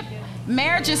relationship,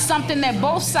 marriage is something that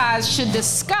both sides should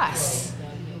discuss.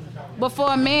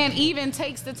 Before a man even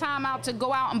takes the time out to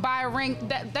go out and buy a ring,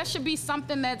 that should be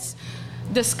something that's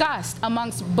discussed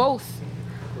amongst both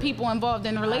people involved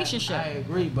in a relationship. I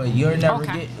agree, but you're never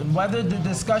whether the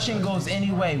discussion goes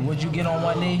any way, would you get on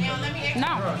one knee?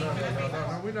 No,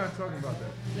 we're not talking about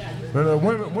that. But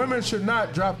women should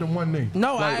not drop to one knee.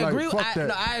 No, I agree.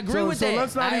 I agree with that.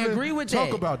 Let's not even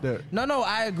talk about that. No,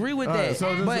 I agree with that.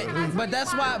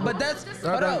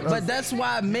 But that's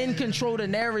why men control the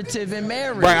narrative in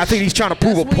marriage. Right, I think he's trying to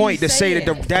prove a point to say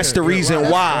that that's the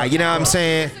reason why. You know what I'm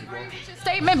saying?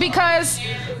 Statement, because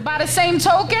by the same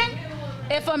token,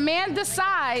 if a man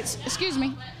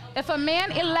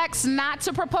elects not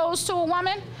to propose to a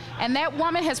woman, and that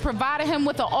woman has provided him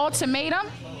with an ultimatum,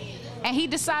 and he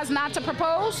decides not to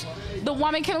propose, the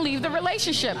woman can leave the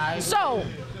relationship. So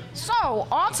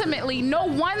ultimately, no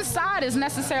one side is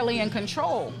necessarily in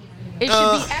control. It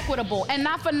should be equitable, and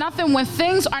not for nothing. When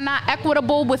things are not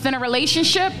equitable within a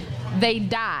relationship, they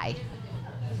die.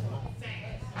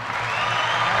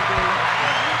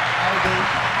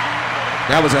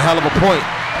 That was a hell of a point.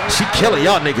 She killing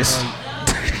y'all niggas.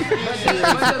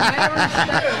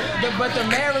 But the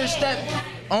marriage step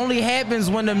only happens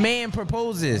when the man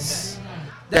proposes.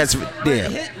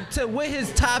 What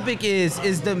his topic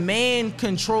is the man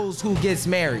controls who gets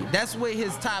married. That's what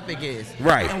his topic is.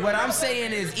 Right. And what I'm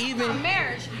saying is even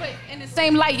marriage, but in the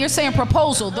same light, you're saying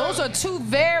proposal. Those are two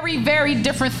very, very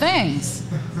different things.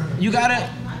 You gotta.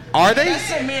 Are they? That's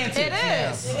semantics. It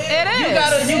is.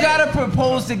 Now. It is. You gotta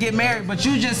propose to get married, but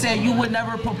you just said you would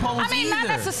never propose. Not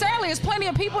necessarily. There's plenty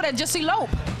of people that just elope.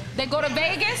 They go to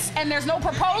Vegas and there's no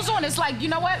proposal, and it's like, you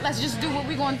know what? Let's just do what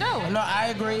we're gonna do. No, I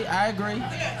agree. Right.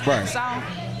 So.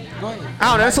 Go ahead.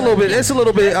 I don't know. It's a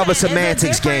little bit of a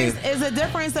semantics game. It's a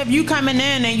difference if you coming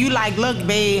in and you like, look,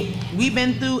 babe, we've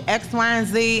been through X, Y, and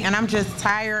Z, and I'm just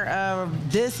tired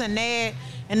of this and that,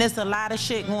 and there's a lot of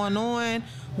shit going on.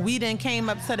 We done came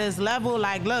up to this level,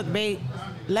 like, look, babe,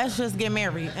 let's just get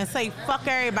married and say fuck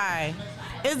everybody.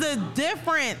 It's a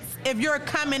difference if you're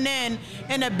coming in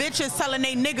and a bitch is telling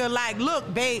they nigga, like,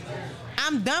 look, babe,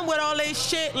 I'm done with all this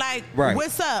shit. Like,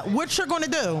 what's up? What you're gonna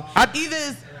do?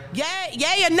 Either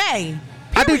yay or nay.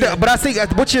 I think that, but I think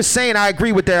what you're saying, I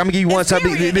agree with that. I'm gonna give you one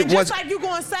something. Just like you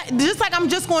gonna say, just like I'm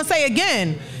just gonna say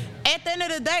again. At the end of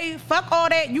the day, fuck all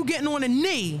that. You getting on a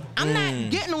knee? I'm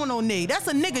not getting on no knee. That's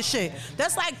a nigga shit.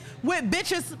 That's like what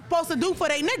bitches supposed to do for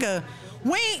they nigga.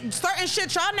 We ain't certain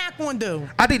shit y'all not gonna do.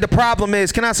 I think the problem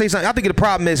is, can I say something? I think the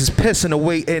problem is pissing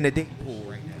away in the dating pool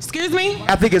right now. Excuse me?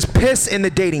 I think it's piss in the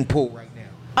dating pool right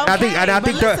now.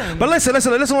 Okay, But listen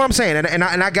to what I'm saying, and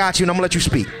I got you, and I'm gonna let you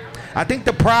speak. I think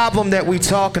the problem that we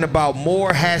talking about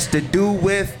more has to do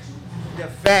with the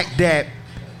fact that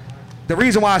the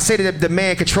reason why I say that the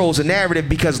man controls the narrative,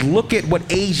 because look at what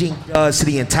aging does to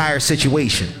the entire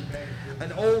situation.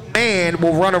 An old man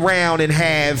will run around and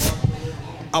have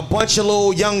a bunch of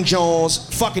little young Jones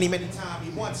fucking him anytime he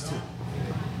wants to.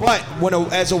 But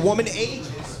as a woman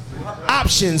ages, her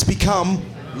options become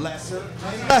lesser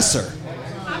and lesser.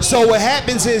 So what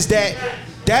happens is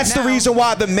that's the reason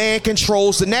why the man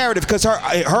controls the narrative, because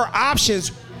her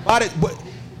options.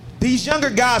 These younger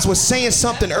guys were saying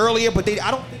something earlier, but I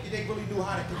don't think they really knew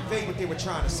how to convey what they were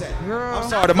trying to say. I'm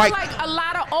sorry, the mic. Like a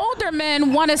lot of older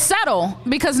men want to settle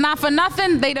because not for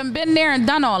nothing they done been there and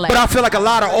done all that. But I feel like a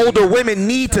lot of older women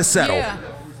need to settle. Yeah.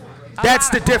 That's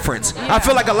the difference. Yeah. I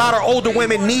feel like a lot of older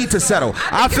women need to settle.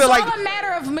 I feel like it's all a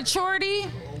matter of maturity.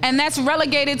 And that's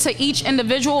relegated to each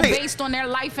individual based on their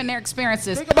life and their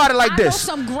experiences. Think about it like this.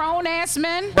 I know some grown-ass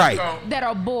men that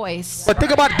are boys. But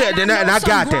think about that, and I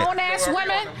got that. Grown-ass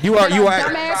women you are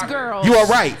dumbass girls. You are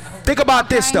right. Think about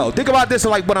this, though. Think about this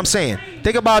like what I'm saying.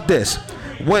 Think about this.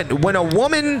 When a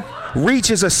woman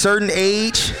reaches a certain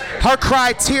age, her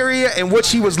criteria and what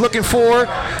she was looking for,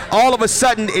 all of a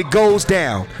sudden it goes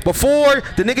down. Before,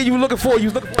 the nigga you were looking for a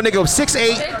nigga of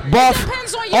 6'8", buff,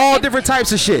 all different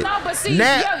types of shit. No, but see,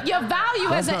 your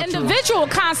value as an individual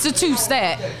constitutes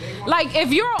that. Like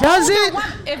if you're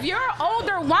if you're an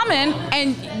older woman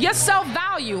and your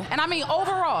self-value, and I mean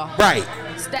overall, right?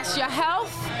 That's your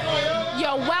health,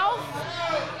 your wealth.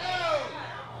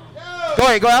 Go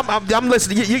ahead. I'm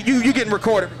listening. You getting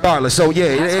recorded regardless. So yeah,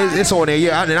 it's on there.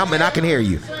 Yeah, and I can hear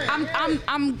you.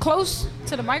 I'm close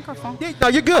to the microphone. Yeah, no,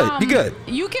 you're good. You're good.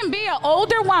 You can be an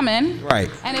older woman, right?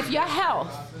 And if your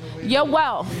health, your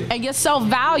wealth, and your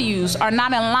self-values are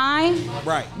not in line,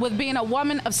 right, with being a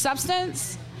woman of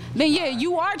substance, then yeah,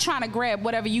 you are trying to grab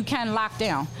whatever you can lock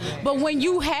down. But when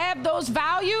you have those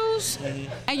values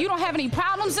and you don't have any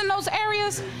problems in those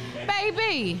areas,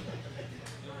 baby.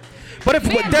 But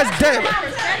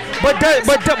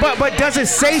does it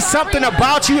say something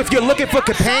about you if you're looking for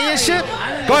companionship?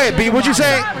 Go ahead, B. What you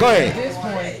saying? Go ahead.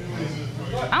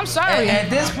 I'm sorry.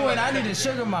 At this point, I need a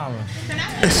sugar mama.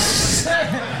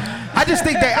 I just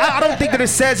think that I don't think that it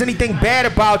says anything bad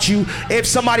about you if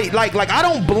somebody like I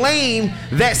don't blame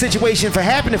that situation for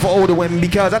happening for older women,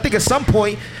 because I think at some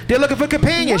point they're looking for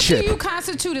companionship. What do you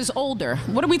constitute as older?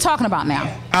 What are we talking about now?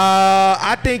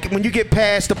 I think when you get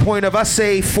past the point of, I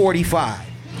say 45.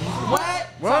 What?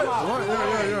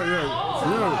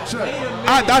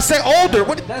 I say older.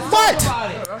 What?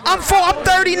 I'm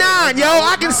 39, yo.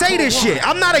 I can say this shit.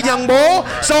 I'm not a young boy,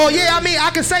 so yeah. I mean, I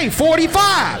can say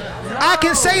 45. I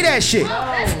can say that shit. No.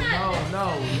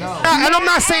 And I'm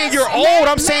not saying you're old.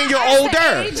 I'm saying you're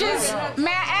older.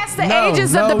 May I ask the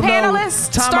ages of the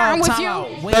panelists? Starting with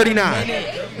you. 39.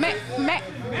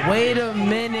 Wait a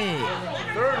minute.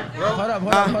 Hold up.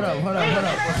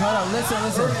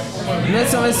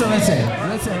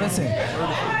 Listen.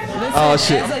 Oh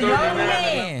shit. As a young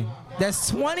man that's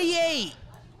 28,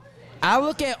 I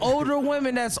look at older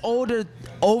women that's over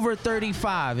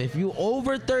 35. If you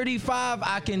over 35,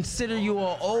 I consider you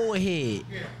an old head.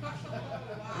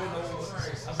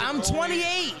 I'm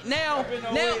 28 now.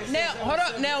 Hold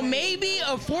up. Now maybe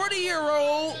a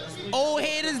 40-year-old old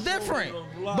head is different,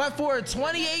 but for a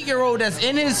 28-year-old that's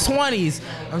in his 20s,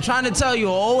 I'm trying to tell you,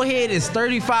 an old head is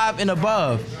 35 and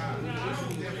above.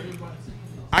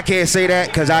 I can't say that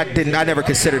because I never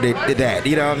considered it that.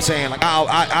 You know what I'm saying? Like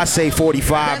I say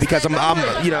 45 because I'm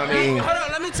you know what I mean. Hold up,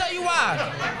 let me tell you why.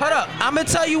 Hold up, I'm gonna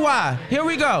tell you why. Here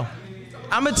we go.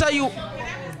 I'm gonna tell you.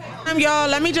 Y'all,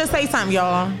 let me just say something,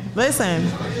 y'all. Listen,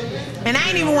 and I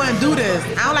ain't even want to do this.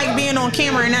 I don't like being on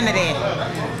camera and none of that.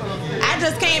 I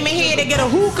just came in here to get a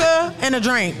hookah and a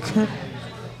drink.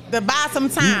 To buy some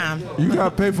time. You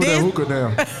gotta pay for that hookah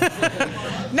now.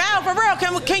 No, for real.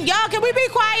 Can we be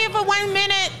quiet for 1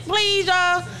 minute, please,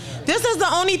 y'all? This is the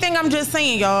only thing I'm just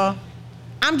saying, y'all.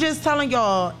 I'm just telling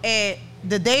y'all, at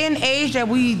the day and age that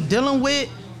we dealing with,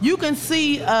 you can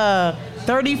see a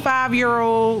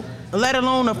 35-year-old, let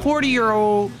alone a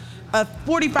 40-year-old, a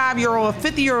 45-year-old, a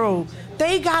 50-year-old.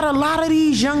 They got a lot of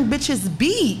these young bitches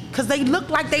beat because they look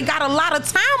like they got a lot of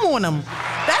time on them.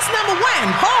 That's number one.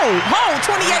 Hold,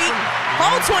 28.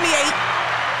 Hold 28.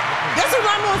 This is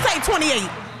what I'm gonna say, 28.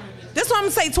 This is what I'm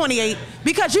gonna say, 28.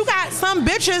 Because you got some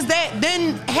bitches that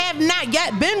then have not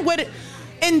yet been with it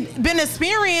and been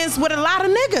experienced with a lot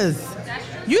of niggas.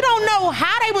 You don't know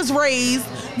how they was raised.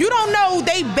 You don't know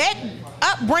they back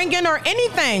upbringing or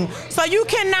anything. So you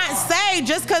cannot say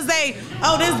just because this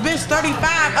bitch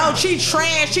 35, oh, she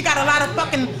trash, she got a lot of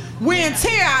fucking wear and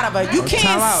tear out of her. You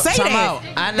can't say that.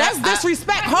 That's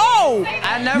disrespect. No.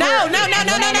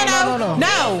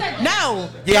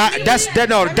 Yeah,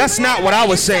 that's not what I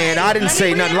was saying. I didn't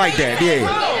say nothing like that.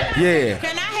 Yeah.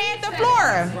 Can I have the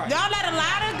floor? Y'all let a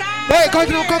lot of guys.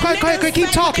 Go ahead. Keep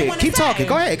talking.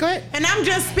 Go ahead. And I'm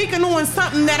just speaking on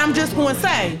something that I'm just going to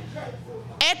say.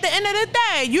 At the end of the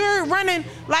day, you're running,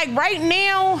 like right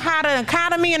now, how the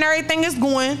economy and everything is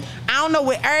going. I don't know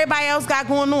what everybody else got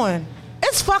going on.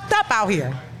 It's fucked up out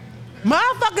here.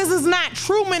 Motherfuckers is not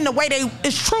Truman the way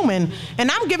it's Truman. And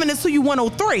I'm giving this to you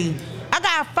 103. I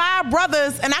got 5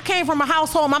 brothers, and I came from a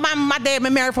household. My mom and my dad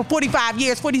been married for 46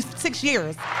 years. So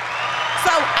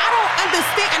I don't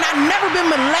understand, and I've never been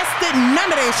molested,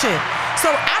 none of that shit. So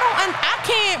I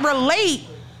can't relate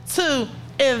to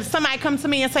if somebody comes to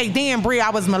me and say, damn, Bree,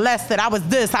 I was molested, I was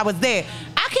this, I was that.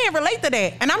 I can't relate to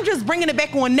that. And I'm just bringing it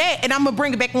back on that, and I'm going to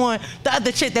bring it back on the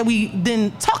other shit that we then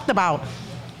talked about.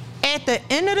 At the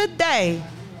end of the day,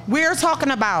 we're talking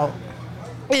about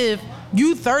if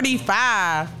you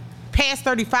 35, past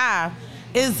 35,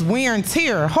 is wear and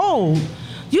tear. Hold.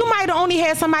 You might have only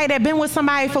had somebody that been with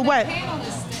somebody for what?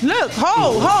 Look,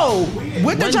 hold.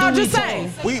 What did y'all just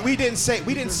say? We didn't say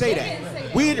that.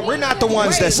 We're not the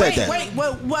ones that said that.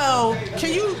 Well,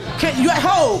 can you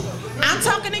hold? I'm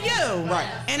talking to you. Right.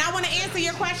 And I want to answer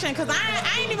your question because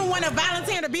I ain't even want to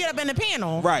volunteer to be up in the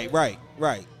panel. Right.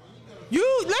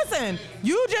 You listen.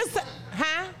 You just,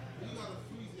 huh?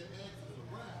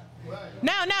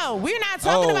 No, we're not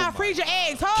talking about freeze your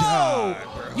eggs. Hold.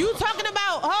 You talking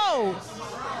about hold.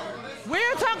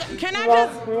 We're talking. Can I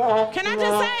just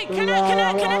say? Can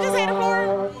I just have the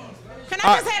floor? Can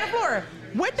I just have the floor?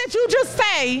 What did you just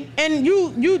say? And you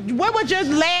what was your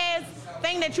last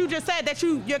thing that you just said?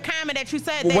 Your comment that you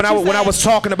said. When I was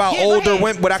talking about older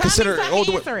women, what I consider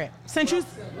older women. Since you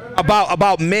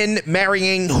about men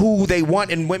marrying who they want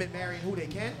and women marrying who they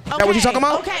can. Is that what you talking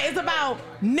about? Okay, it's about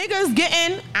niggas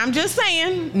getting. I'm just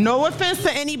saying. No offense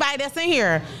to anybody that's in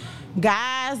here.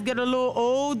 Guys get a little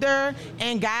older,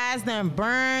 and guys done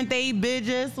burn they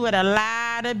bitches with a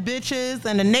lot of bitches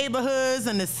in the neighborhoods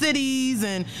and the cities,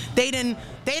 and they done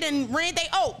rent they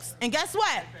oaks. And guess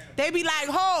what? They be like,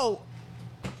 "Oh,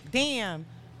 damn,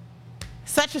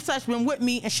 such and such been with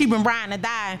me, and she been riding to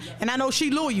die, and I know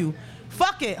she loyal.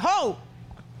 Fuck it, ho.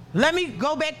 Let me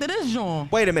go back to this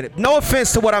joint." Wait a minute. No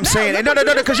offense to what I'm saying. No,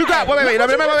 because you got wait.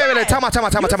 Time out.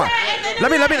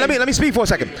 Let me speak for a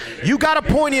second. You got a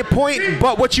poignant point,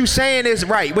 but what you saying is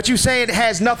right. What you saying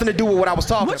has nothing to do with what I was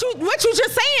talking about. What you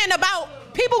just saying about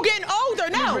people getting older?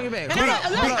 No. I'm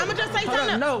gonna just say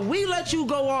something. No, we let you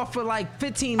go off for like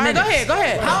 15 minutes. All right, go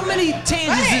ahead. How many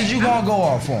tangents is you gonna go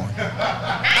off on?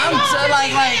 I'm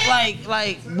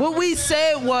like what we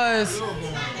said was.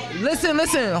 Listen,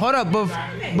 hold up.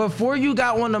 Before you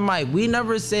got on the mic, we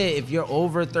never said if you're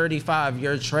over 35,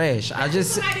 you're trash. I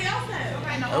just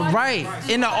right.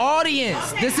 In the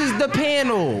audience, this is the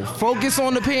panel. Focus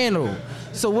on the panel.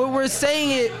 So what we're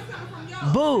saying is,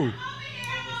 boo.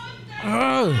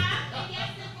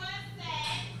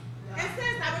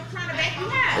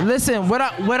 Listen, what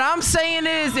I'm saying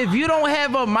is if you don't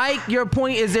have a mic, your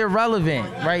point is irrelevant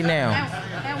right now.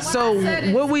 So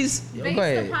what we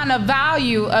based upon the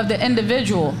value of the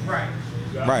individual.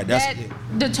 Right. That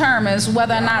determines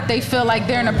whether or not they feel like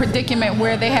they're in a predicament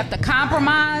where they have to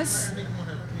compromise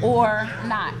or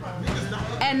not.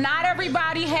 And not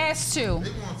everybody has to.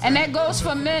 And that goes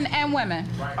for men and women.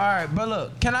 All right, but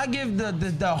look, can I give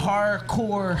the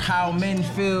hardcore how men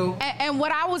feel? And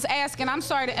what I was asking, I'm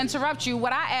sorry to interrupt you,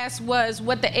 what I asked was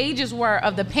what the ages were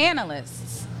of the panelists.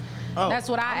 Oh, that's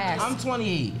what I asked. I'm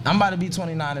 28. I'm about to be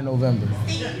 29 in November.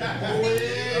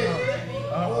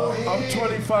 I'm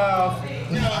 25.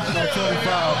 I'm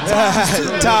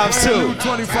 25. Times 2.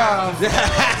 25.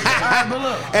 Right, but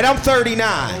look. And I'm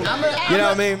 39. You know what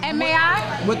I mean? And may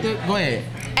I? Go ahead.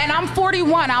 And I'm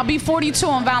 41. I'll be 42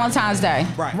 on Valentine's Day.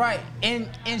 Right. And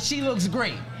she looks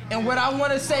great. And what I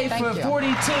want to say for 42 is amazing.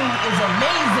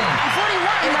 I'm 41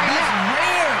 right now.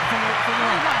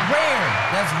 Rare.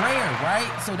 That's rare, right?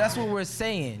 So that's what we're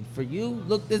saying. For you,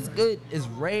 look this good is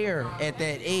rare at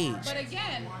that age. But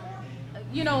again,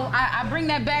 you know, I bring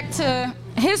that back to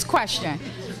his question.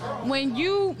 when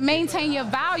you maintain your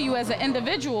value as an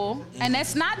individual, and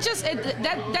that's not just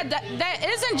that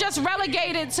isn't just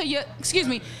relegated to your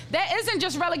that isn't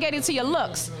just relegated to your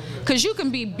looks, because you can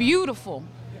be beautiful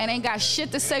and ain't got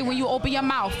shit to say when you open your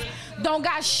mouth. Don't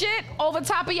got shit over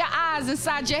top of your eyes,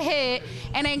 inside your head,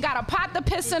 and ain't got a pot to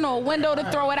piss in or a window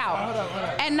to throw it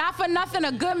out. And not for nothing,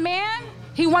 a good man,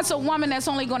 he wants a woman that's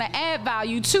only gonna add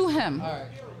value to him. All right.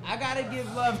 I gotta give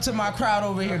love to my crowd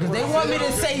over here because they want me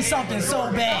to say something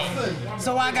so bad,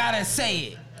 so I gotta say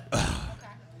it.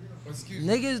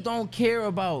 Niggas don't care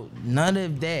about none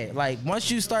of that. Like,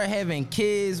 once you start having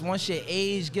kids, once your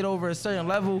age get over a certain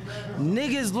level,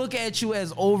 niggas look at you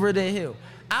as over the hill.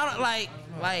 I don't like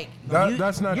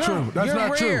that's not true. That's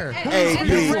not rare. true. Hey,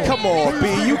 B, come on, B.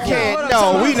 You can't.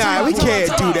 No, we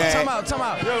can't do that. Time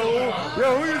out.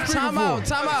 Yo, who you speaking for?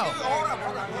 Time out.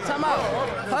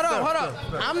 Hold up.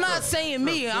 I'm not saying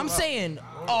me. I'm saying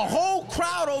a whole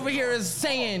crowd over here is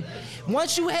saying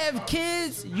once you have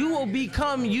kids, you will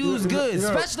become used goods,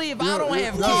 especially if I don't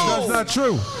have kids. That's not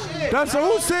true.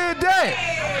 Who said that?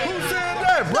 Who said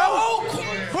that, bro?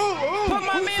 Put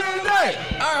my man on the mic.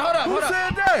 All right, hold up. Who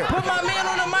said that? Put my man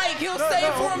on the mic. He'll say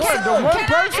it for himself. What, the one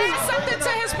person? Can I add something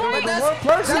to his point?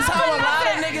 That's how a lot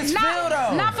of niggas feel,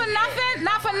 though. Not for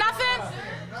nothing.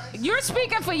 You're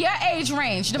speaking for your age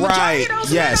range. The majority of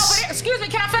those men over there, excuse me,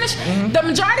 can I finish? The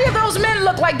majority of those men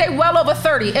look like they well over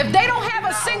 30. If they don't have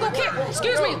a single kid,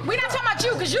 excuse me, we're not talking about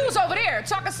you because you was over there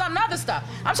talking some other stuff.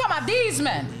 I'm talking about these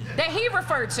men that he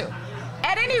referred to.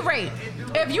 At any rate,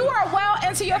 if you are well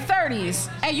into your 30s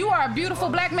and you are a beautiful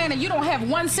black man and you don't have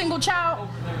one single child,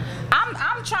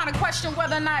 I'm trying to question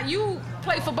whether or not you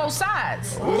play for both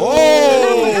sides. Oh,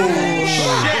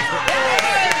 shit.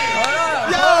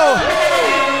 Yo.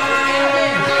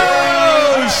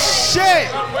 Oh, shit.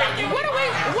 What are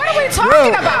we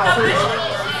talking about?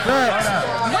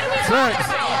 What are we talking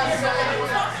about?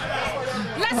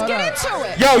 Let's get into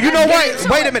it. Yo, you know what?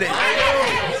 Wait a minute.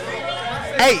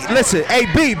 Hey, listen. Hey,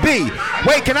 B.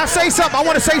 Wait, can I say something? I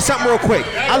want to say something real quick.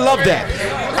 I love that.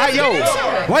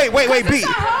 Wait, B.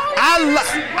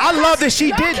 I love that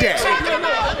she did that.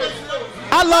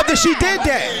 I love that she did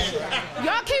that.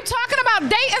 Y'all keep talking about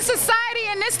dating society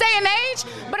in this day and age,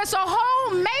 but it's a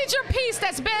whole major piece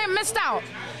that's being missed out.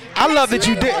 I love that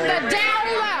you did. On the down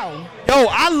low. Yo,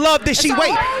 I love that she wait.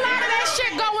 A whole lot of that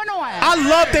shit going on. I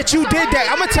love that you did that.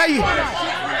 I'm gonna tell you.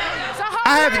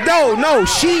 I have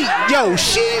she's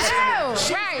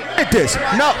at this.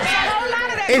 No,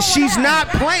 and she's not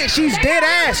playing. She's dead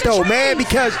ass though, man,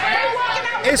 because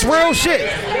it's real shit.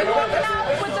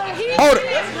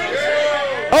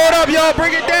 Hold up, y'all.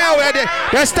 Bring it down.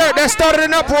 That started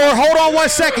an uproar. Hold on 1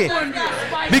 second.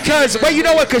 Because, well, you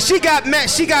know what? Because she got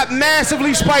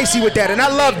massively spicy with that, and I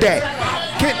love that.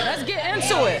 Let's get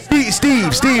into it.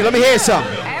 Steve, let me hear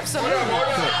something.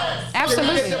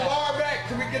 Absolutely.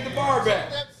 Can we get the bar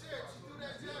back?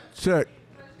 Check.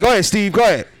 Go ahead, Steve. Go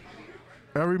ahead.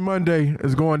 Every Monday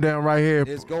is going down right here.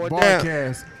 It's going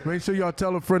BarKast. Make sure y'all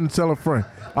tell a friend and tell a friend.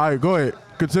 All right, go ahead.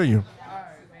 Continue.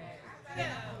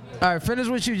 All right, finish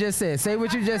what you just said. Say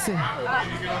what you just said.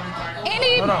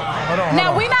 Hold on.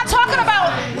 Now we're not talking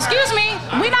about. Excuse me.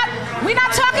 We're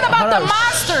not talking about the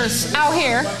monsters out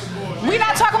here. We're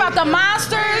not talking about the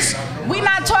monsters. We're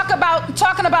not talking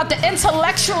about the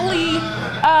intellectually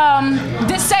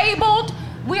disabled.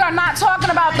 We are not talking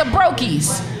about the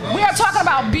brokies. We are talking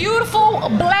about beautiful,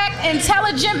 black,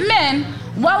 intelligent men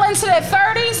well into their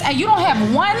 30s, and you don't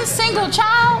have one single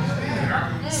child?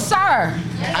 Sir.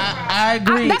 I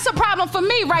agree. That's a problem for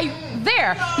me right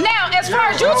there. Now, as far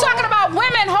as you talking about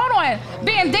women, hold on,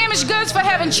 being damaged goods for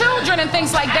having children and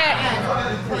things like that.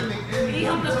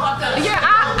 Yeah,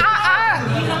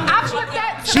 I flip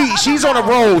that. She's on a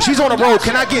roll. She's on a roll.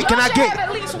 Can I get have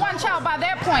at least one child by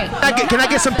that point? Can I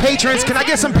get some patrons? Can I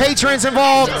get some patrons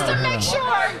involved? Just to make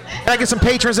sure. Can I get some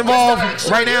patrons involved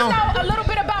right now? You know a little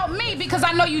bit about me because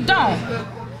I know you don't.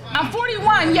 I'm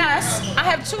 41, yes. I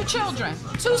have 2 children,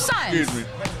 2 sons,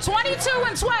 22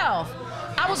 and 12.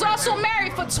 I was also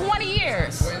married for 20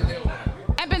 years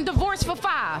and been divorced for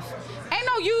 5. Ain't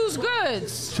no used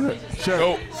goods.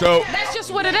 Sure. So that's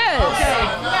just what it is.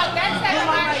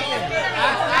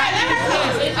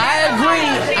 I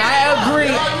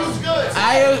agree.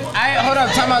 Hold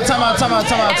up, time out.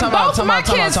 And both my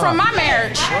kids from my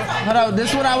marriage. Hold up, this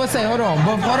is what I would say. Hold on,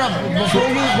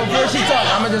 before she talk,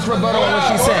 I'ma just rebuttal on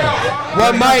what she said.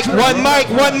 One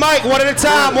mic, one at a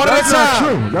time, That's not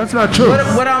true. That's not true.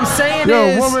 What I'm saying Yo,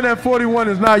 is, a woman at 41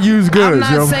 is not used goods. I'm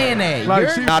not yo. saying that.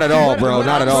 Like Not at all, bro.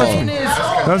 Not at all.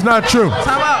 That's not true.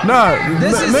 Time out. Nah,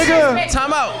 Nigga,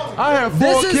 time out. I have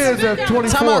 4 kids at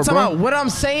 24, Time bro. out. What I'm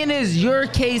saying is your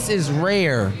case is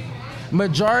rare.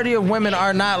 Majority of women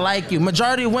are not like you.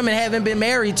 Majority of women haven't been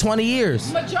married 20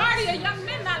 years. Majority of young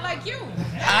men not like you.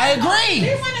 I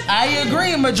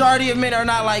agree. Majority of men are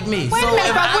not like me. Wait a So minute,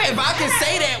 if but I can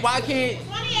say that, why can't?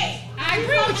 I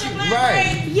agree with you.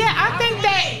 Right. Yeah, I think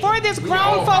that for this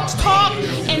grown folks talk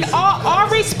and all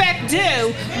respect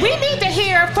due, we need to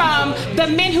hear from the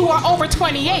men who are over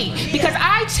 28 because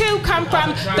I too come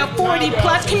from the 40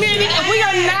 plus community and we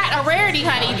are not a rarity,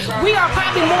 honey. We are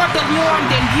probably more of the norm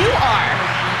than you are.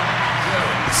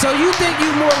 So you think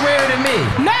you more rare than me?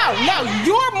 No,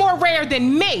 you're more rare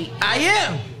than me. I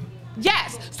am.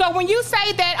 Yes. So when you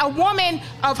say that a woman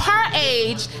of her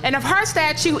age and of her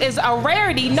stature is a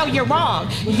rarity, no, you're wrong.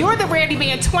 You're the rarity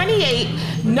being 28,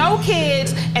 no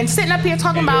kids, and sitting up here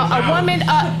talking about a woman.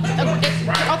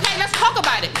 Okay, let's talk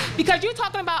about it. Because you're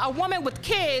talking about a woman with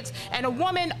kids and a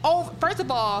woman over, first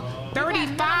of all,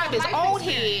 35 is old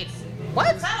head.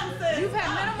 What? You've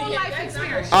had minimal life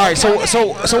experience. All right, so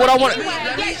what I want.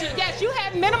 Yes, you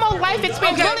have minimal life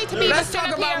experience. Okay, Really to be let's able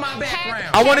to talk sit up about here. my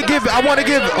background. I want to give.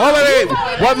 Oh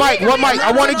wait. One mic.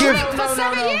 I want to give.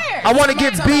 I want to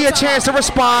give B a chance to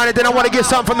respond, and then I want to get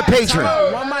something from the patron.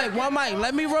 One mic.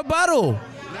 Let me rebuttal.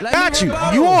 Got you.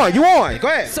 You on. Go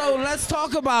ahead. So let's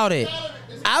talk about it.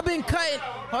 I've been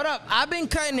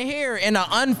cutting hair in an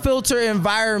unfiltered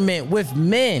environment with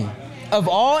men of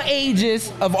all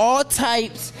ages, of all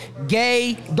types,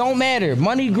 gay, don't matter,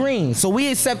 money green. So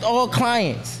we accept all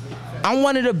clients. I'm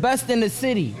one of the best in the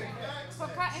city. For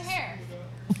cutting hair.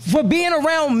 For being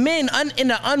around men in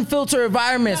an unfiltered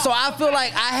environment. So I feel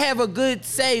like I have a good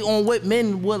say on what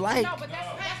men would like. No, but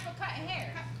that's for cutting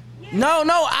hair. No,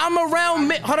 I'm around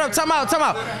men. Hold up, time out. Hold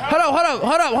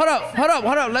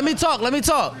up. Let me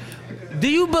talk. Do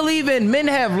you believe in men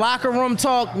have locker room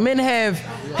talk? Men have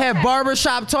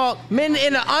barbershop talk? Men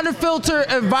in an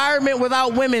unfiltered environment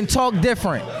without women talk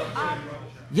different?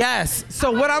 Yes. So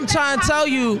what I'm trying to tell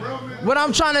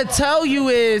you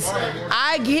is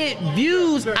I get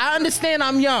views. I understand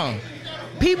I'm young.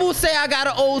 People say I got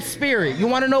an old spirit. You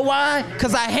want to know why?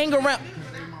 Because I hang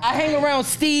around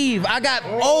Steve. I got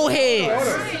old heads.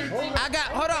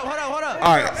 Hold up.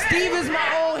 All right. Steve is my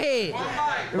old head.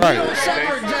 Right. Leo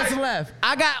Shepherd just left.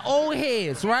 I got old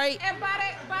heads, right? And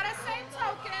by the same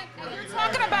token, you're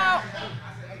talking about.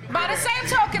 By the same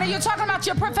token, you're talking about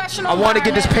your professional. I want to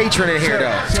get this patron in here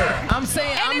though. I'm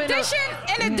saying. In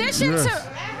addition to.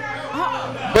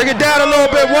 Bring it down a little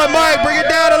bit. One mic. Bring it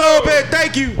down a little bit.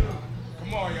 Thank you.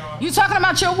 You're talking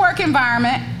about your work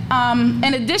environment.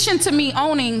 In addition to me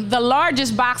owning the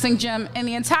largest boxing gym in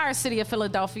the entire city of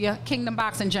Philadelphia, Kingdom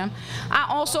Boxing Gym, I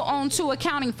also own 2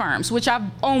 accounting firms, which I've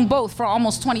owned both for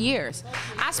almost 20 years.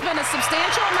 I spend a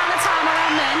substantial amount of time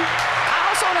around men. I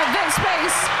also own an event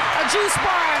space, a juice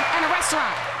bar, and a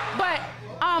restaurant. But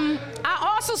I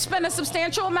also spend a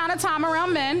substantial amount of time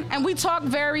around men, and we talk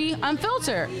very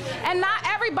unfiltered. And not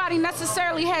everybody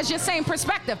necessarily has your same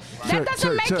perspective. That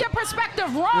doesn't make your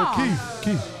perspective wrong.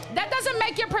 Keith. That doesn't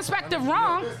make your perspective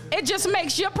wrong. It just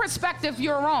makes your perspective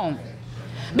your own.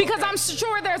 Because I'm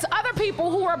sure there's other people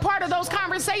who were a part of those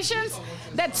conversations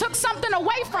that took something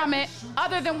away from it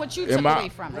other than what you took away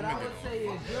from it.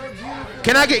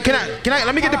 Can I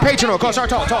let me get the patron on.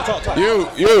 Talk.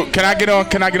 You, can I get on?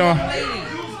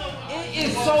 It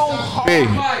is so hard. Hey,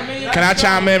 can I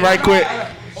chime in right quick?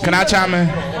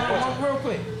 Real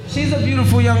quick. She's a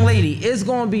beautiful young lady. It's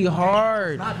gonna be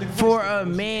hard for a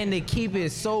man to keep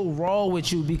it so raw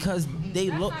with you because they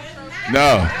look.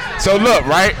 No. So look,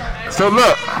 right?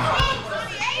 Look.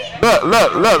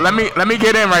 Let me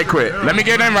get in right quick.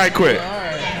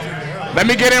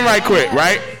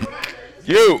 Right?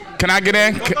 You, can I get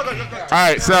in? All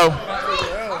right. So.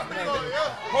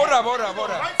 Hold up.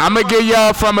 I'm gonna give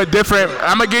y'all I'm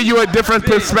gonna give you a different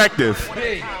perspective.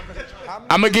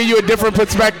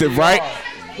 Right?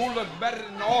 Who look better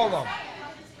than all of them?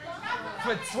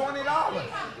 For $20.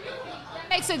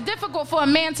 Makes it difficult for a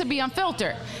man to be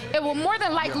unfiltered. It will more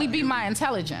than likely be my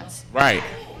intelligence. Right.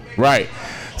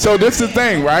 So this is the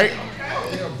thing, right?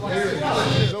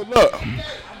 So look,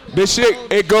 this shit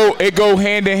it go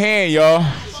hand in hand, y'all.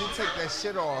 She take that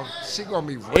shit off. She gonna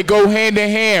be. It go hand in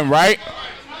hand, right?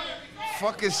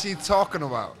 Fuck is she talking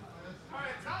about?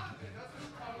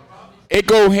 it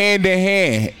go hand in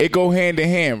hand. It go hand in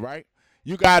hand, right?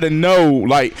 You gotta know,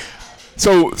 like,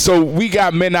 so we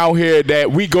got men out here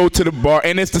that we go to the bar,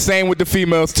 and it's the same with the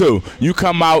females too. You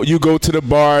come out, you go to the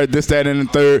bar, this, that, and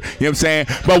the third. You know what I'm saying?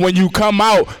 But when you come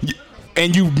out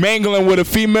and you mangling with a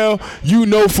female, you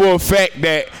know for a fact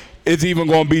that it's even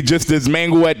gonna be just this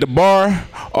mangle at the bar,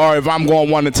 or if I'm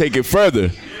gonna want to take it further,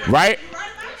 right?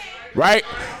 Right?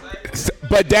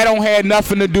 But that don't have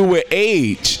nothing to do with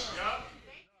age.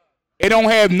 It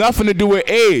don't have nothing to do with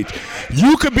age.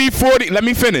 You could be 40. Let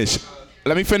me finish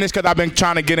because I've been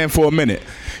trying to get in for a minute.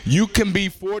 You can be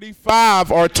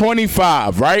 45 or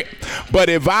 25, right? But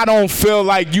if I don't feel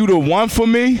like you the one for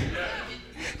me,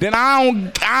 then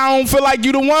I don't feel like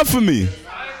you the one for me.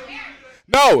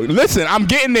 No, listen, I'm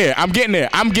getting there. I'm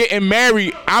getting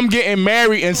married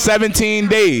in 17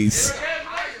 days.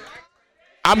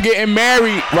 I'm getting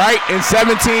married, right, in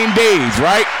 17 days,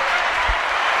 right?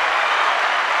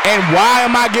 And why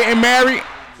am I getting married?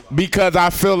 Because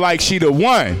I feel like she the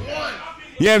one.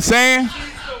 You know what I'm saying?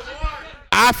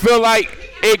 I feel like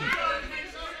it.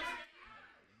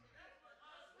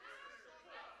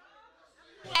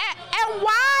 And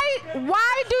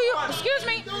why do you, excuse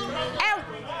me, and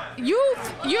you.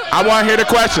 I want to hear the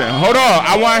question. Hold on.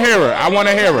 I want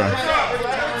to hear her.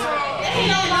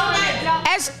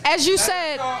 As you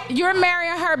said, you're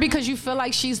marrying her because you feel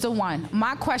like she's the one.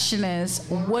 My question is,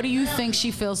 what do you think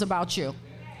she feels about you?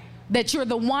 That you're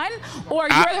the one, or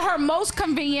you're her most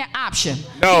convenient option?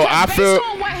 No, because I feel. Based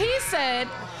on what he said,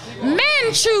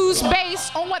 men choose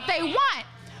based on what they want.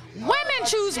 Women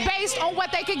choose based on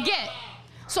what they could get.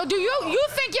 So do you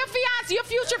think your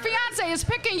future fiance is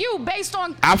picking you based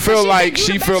on? I feel like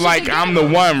she feel like I'm the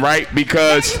one, right?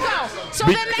 Because there you go. So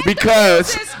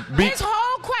because his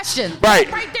whole question, right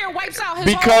there wipes out his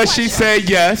because whole she question. said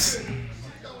yes,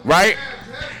 right?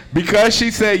 Because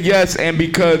she said yes, and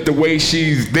because the way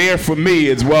she's there for me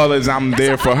as well as I'm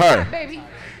there for her. Baby.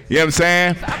 You know what I'm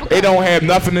saying? It don't have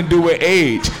nothing to do with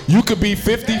age. You could be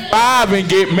 55 and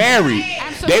get married.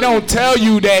 Absolutely. They don't tell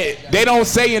you that. They don't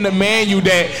say in the manual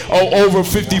that over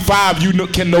 55 you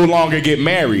can no longer get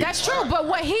married. That's true, but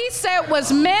what he said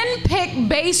was men pick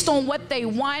based on what they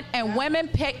want, and women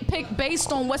pick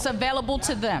based on what's available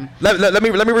to them. Let me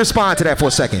respond to that for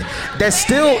a second. That's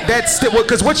still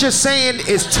because what you're saying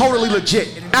is totally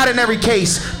legit. Not in every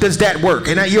case does that work,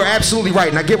 and you're absolutely right,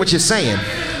 and I get what you're saying.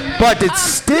 But it's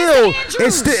still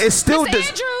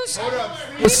Andrews,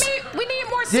 we need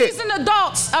more seasoned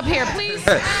adults up here, please.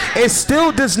 It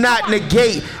still does not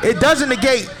negate. It doesn't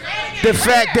negate the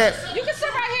fact that you can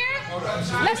sit right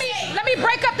here. Let me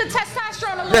break up the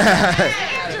testosterone a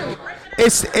little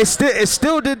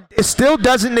bit. It still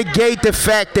doesn't negate the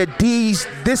fact that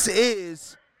this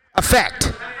is a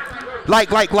fact.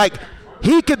 Like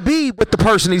he could be with the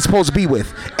person he's supposed to be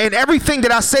with, and everything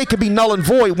that I say could be null and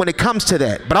void when it comes to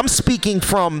that. But I'm speaking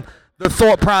from the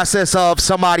thought process of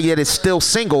somebody that is still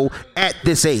single at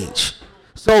this age.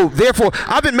 So therefore,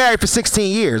 I've been married for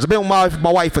 16 years. I've been with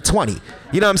my wife for 20.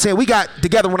 You know what I'm saying? We got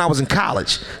together when I was in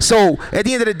college. So at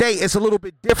the end of the day, it's a little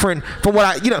bit different from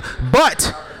what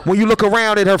but when you look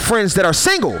around at her friends that are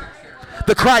single,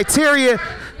 the criteria.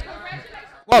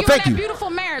 Well, thank you. Beautiful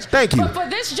marriage. Thank you. But for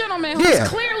this gentleman who's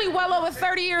clearly well over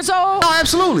 30 years old. Oh,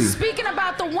 absolutely. Speaking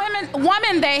about the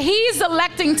woman that he's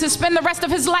electing to spend the rest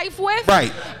of his life with.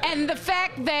 Right. And the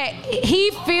fact that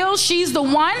he feels she's the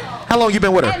one. How long you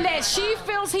been with her? And that she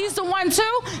feels he's the one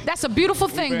too. That's a beautiful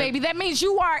thing, baby. That means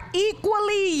you are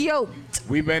equally yoked.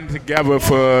 We've been together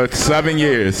for 7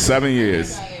 years. 7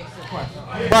 years.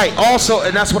 Right. Also,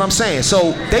 and that's what I'm saying.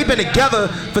 So they've been together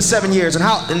for 7 years, and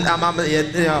how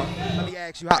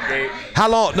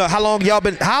long y'all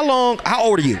been? How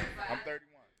old are you? I'm 31.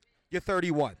 You're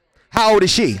 31. How old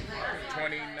is she?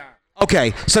 29.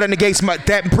 Okay, so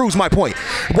that proves my point.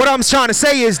 What I'm trying to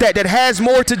say is that has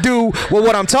more to do with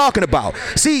what I'm talking about.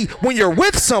 See, when you're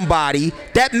with somebody,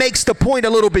 that makes the point a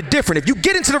little bit different. If you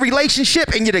get into the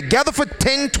relationship and you're together for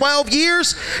 10, 12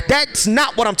 years, that's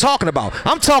not what I'm talking about.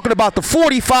 I'm talking about the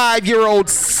 45-year-old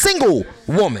single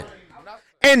woman.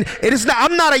 And it is not.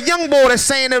 I'm not a young boy that's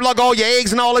saying they're like all your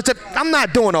eggs and all that stuff. I'm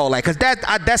not doing all that because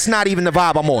that's not even the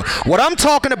vibe I'm on. What I'm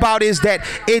talking about is that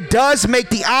it does make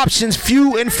the options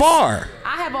few and far.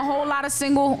 I have a whole lot of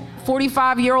single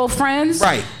 45-year-old friends.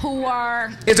 Right. Who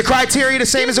are. Is the criteria the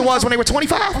same as it was when they were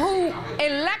 25? Who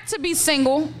elect to be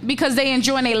single because they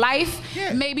enjoy their life.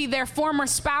 Yeah. Maybe their former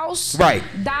spouse died.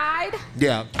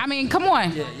 Yeah. I mean, come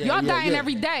on. Y'all dying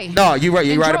every day. No, you're right.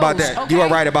 You're right about that. Okay? You are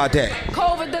right about that.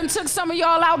 COVID done took some of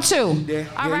y'all out too. Yeah.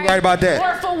 All right? You're right about that.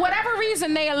 Or for whatever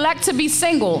reason they elect to be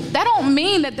single. That don't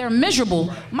mean that they're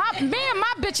miserable. Me and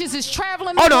my bitches is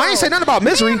traveling the world. Oh, no, I ain't say nothing about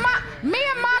misery. Me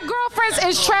and my girlfriends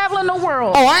is traveling the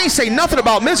world. Oh, I ain't say nothing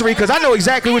about misery because I know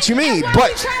exactly what you mean. And when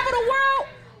we travel the world,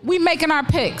 we making our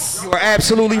picks. You are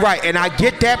absolutely right, and I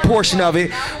get that portion of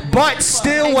it. But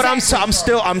still, what I'm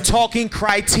talking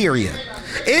criteria.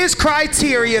 Is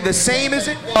criteria the same as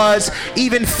it was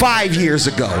even 5 years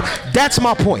ago? That's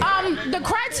my point. The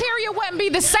criteria wouldn't be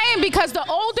the same because the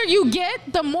older you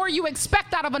get, the more you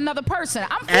expect out of another person.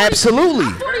 I'm 40, Absolutely.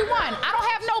 I'm 41. I don't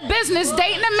have no business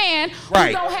dating a man who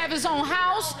Right. don't have his own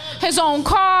house, his own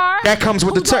car. That comes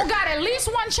with who the don't got at least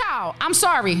one child. I'm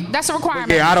sorry, that's a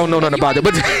requirement. Yeah, I don't know nothing about it,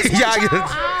 but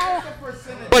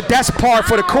but that's par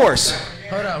for the course.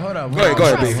 Hold up. Go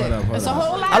ahead, B. It's a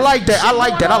whole lot. I like that. I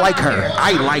like her.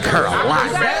 I like her a lot.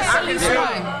 You gotta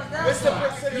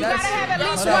have at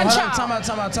least one child. Time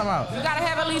out. You gotta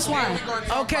have at least one.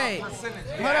 Okay.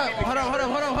 Hold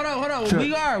up.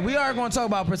 We are going to talk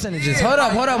about percentages. Hold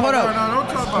up. No. Time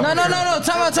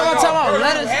out.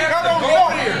 Let us.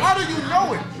 How do you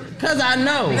know it? Cause I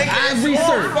know. I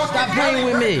researched. Stop playing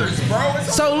with me.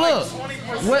 So look.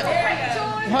 What?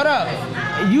 Hold up.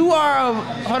 You are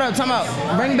hold up, time out.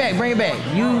 Bring it back.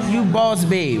 You boss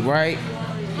babe, right?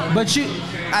 But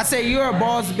I say you're a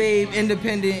boss babe,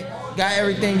 independent, got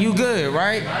everything, you good,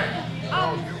 right?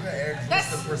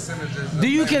 Do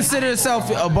you consider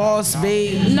yourself a boss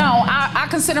babe? No, I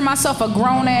consider myself a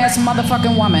grown-ass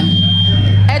motherfucking woman.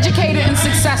 Educated and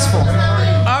successful.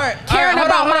 All right. Caring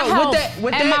about my health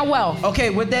with and my wealth. Okay,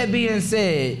 with that being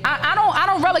said, I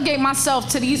don't relegate myself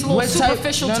to these little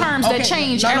superficial terms that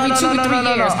change every 2 to 3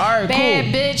 years. All right, bad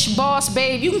cool. bitch, boss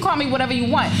babe. You can call me whatever you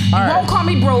want. You won't call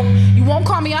me broke. You won't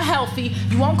call me unhealthy.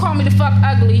 You won't call me the fuck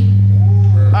ugly.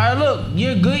 All right, look,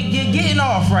 you're good. You're getting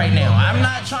off right now. I'm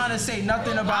not trying to say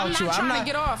nothing about you. I'm not trying to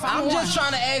get off. I'm just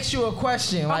trying to ask you a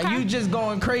question. Like you just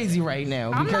going crazy right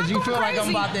now because you feel like I'm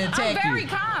about to attack you. I'm very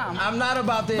calm. I'm not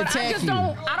about to attack you.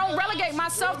 I don't relegate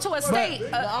myself to a state.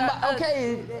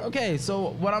 Okay. So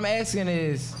what I'm asking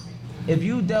is, if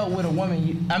you dealt with a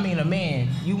woman, a man,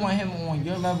 you want him on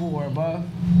your level or above?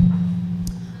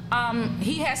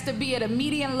 He has to be at a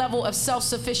median level of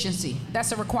self-sufficiency.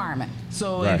 That's a requirement.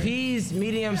 So if he's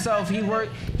medium self, he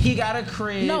got a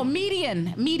crib. No,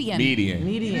 median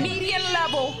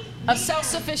level of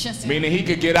self-sufficiency. Meaning he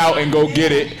could get out and go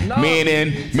get it. No.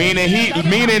 Meaning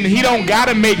he don't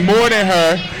gotta make more than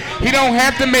her. He don't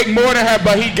have to make more than her,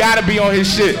 but he gotta be on his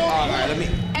shit.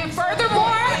 And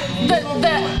furthermore,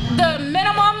 the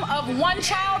minimum of one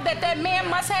child that man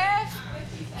must have,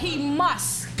 he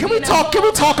must. Can we talk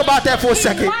about that for a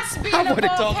second? He must be an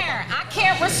involved parent. I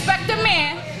can't respect a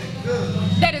man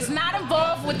that is not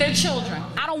involved with their children.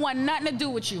 I don't want nothing to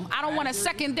do with you. I don't want a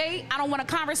second date. I don't want a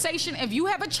conversation. If you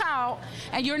have a child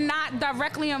and you're not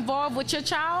directly involved with your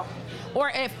child, or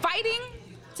if fighting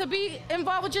to be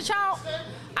involved with your child,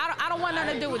 I don't want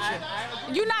nothing to do with you.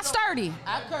 You're not sturdy.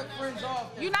 I cut friends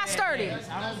off. You're not sturdy. I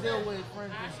don't deal with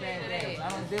friends with bad days. I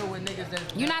don't deal with niggas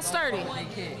that. You're not sturdy.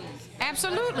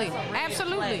 Absolutely. I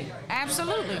agree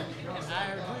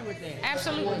with that.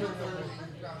 Absolutely.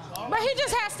 But he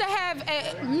just has to have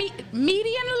a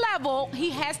median level. He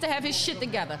has to have his shit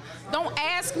together. Don't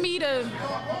ask me to,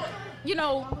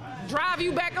 drive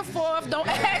you back and forth. Don't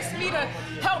ask me to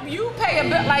help you pay a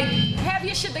bill. Like, have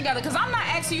your shit together. Because I'm not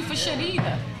asking you for shit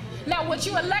either. Now, what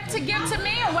you elect to give to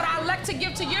me and what I elect to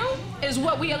give to you is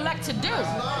what we elect to do.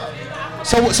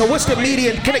 So what's the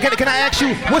median? Can I ask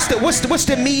you what's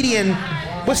the median?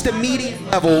 What's the median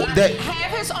level that?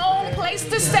 Have his own place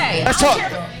to stay. Let's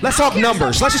talk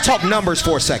numbers. Let's just talk numbers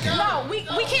for a second. No, we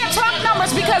can't talk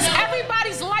numbers because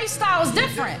everybody's lifestyle is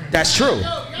different. That's true.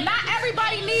 Not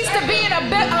everybody needs to be in a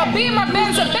Beamer,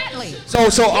 Benz, or Bentley. So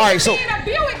all right. So in a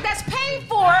Buick that's paid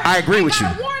for. I agree with you.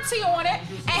 Got a warranty on it,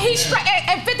 and he's straight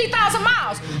at 50,000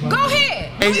 miles. Go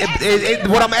ahead. And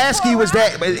what I'm asking you is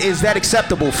that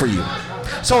acceptable for you?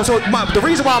 So the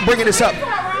reason why I'm bringing this up.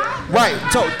 Right.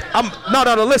 So no.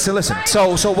 Listen.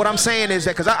 So what I'm saying is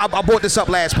that because I brought this up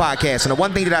last podcast, and the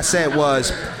one thing that I said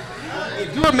was,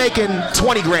 if you're making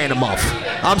 20 grand a month,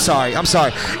 I'm sorry.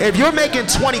 If you're making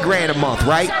 20 grand a month,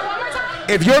 right?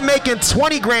 If you're making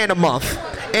 20 grand a month,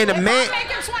 and the man,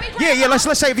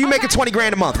 let's say if you're making 20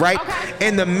 grand a month, right? Okay.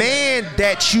 And the man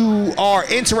that you are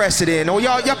interested in, or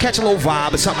y'all catch a little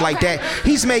vibe or something like that,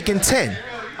 he's making 10.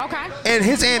 Okay. And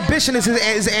his ambition is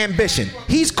his ambition.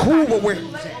 He's cool with where.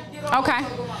 Okay.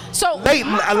 So my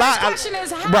first question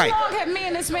is, how long have me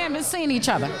and this man been seeing each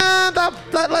other?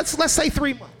 Let's say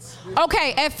 3 months.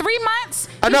 Okay, at 3 months.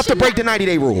 Enough to break the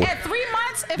 90-day rule. At 3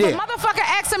 months, if a motherfucker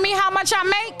asking me how much I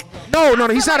make. No,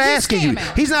 he's not asking you.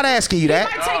 He's not asking you that.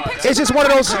 It's just one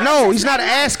of those. No, he's not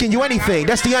asking you anything.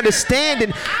 That's the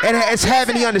understanding, and it's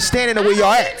having the understanding of where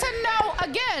y'all at.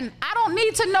 Again, I don't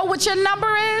need to know what your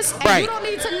number is, and you don't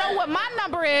need to know what my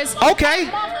number is. Okay.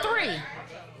 At month 3.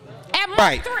 At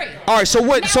month 3. All right. So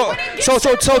what? So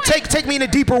take me into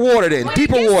deeper water then.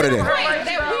 Deeper water then.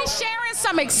 That we sharing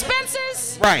some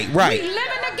expenses. Right. We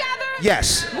living together.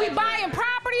 Yes. We buying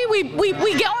property. We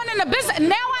going into business.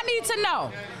 Now I need to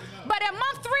know. But at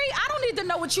month 3, I don't need to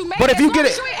know what you make. But if you get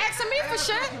it, you ain't asking me for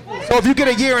shit. So if you get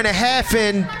a year and a half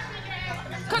in.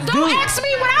 Cause don't ask me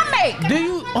what I make. Do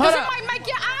you? Because it might make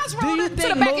your eyes roll to the back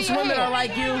of your head. Do you think most women are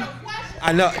like you?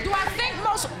 I know. Do I think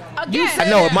most? Again, I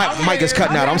know Mike is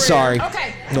cutting out. I'm sorry.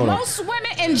 Okay. No. Most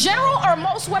women in general, or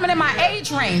most women in my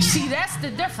age range. See, that's the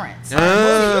difference. You get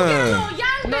a little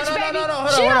young bitch, baby.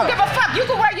 She don't give a fuck. You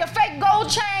can wear your fake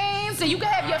gold chains, and you can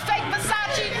have your fake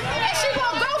Versace, and she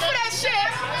gonna go for that shit.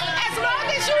 As long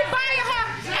as you buying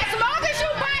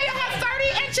her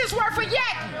 30 inches worth of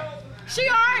yak, she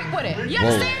alright with it. You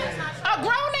understand? A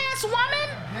grown ass woman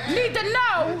need to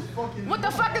know what the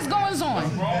fuck is going on.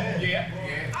 Wait.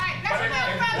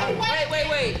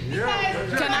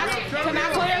 Can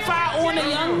I clarify on a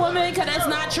young woman? Because that's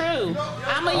not true.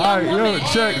 I'm a young woman.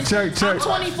 Check. I'm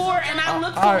 24 and I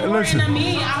look for more in a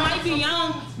man. I might be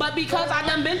young, but because I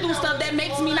done been through stuff that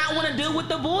makes me not want to deal with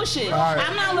the bullshit.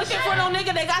 I'm not looking for no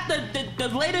nigga that got the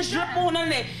latest drip on in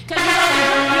there. Because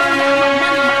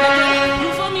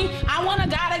you feel me? I want a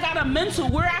guy that got a mental,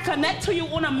 where I connect to you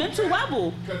on a mental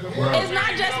level. It's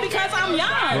not just because I'm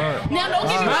young. Now don't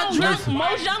get me wrong,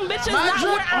 most young bitches not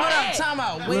where I'm Hold at. up, time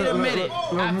out. Wait a minute.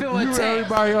 I feel attacked.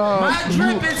 My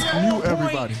drip is mute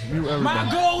everybody. My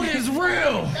gold is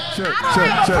real. Check.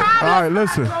 All right,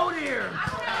 listen.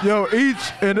 Yo,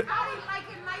 each and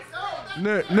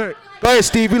Nick. Go ahead,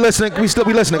 Steve. We listening. We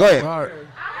listening. Go ahead. All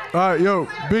right. Yo,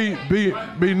 be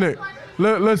Nick.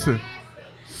 Listen,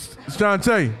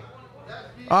 Shantae.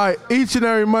 All right, each and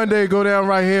every Monday, go down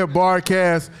right here,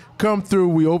 BarKast. Come through.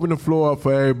 We open the floor up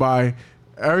for everybody.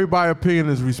 Everybody's opinion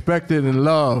is respected and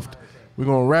loved. We're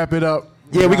gonna wrap it up.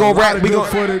 Yeah, we're gonna wrap.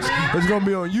 Footage. It's gonna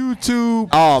be on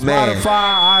YouTube, man.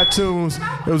 Spotify,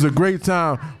 iTunes. It was a great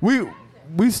time.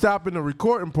 We stopping the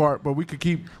recording part, but we could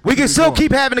keep. We can still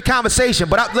keep having the conversation.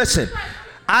 But listen,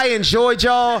 I enjoyed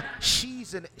y'all.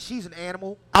 She's an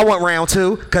animal. I want round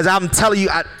 2 because I'm telling you,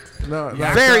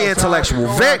 very intellectual.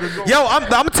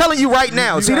 I'm telling you right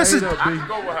now. See, this is. We'll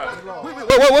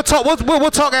talk.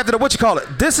 We'll talk after the what you call it.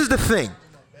 This is the thing.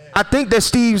 I think that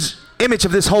Steve's image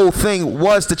of this whole thing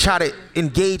was to try to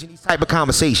engage in these type of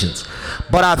conversations,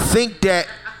 but I think that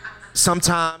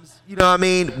sometimes, you know what I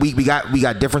mean, we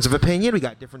got difference of opinion, we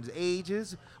got different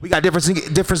ages, we got difference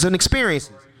in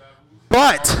experiences,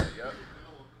 but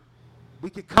we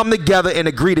can come together and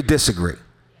agree to disagree.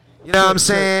 You know what I'm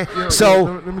saying?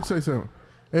 Let me say something.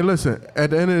 Hey, listen, at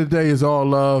the end of the day, it's all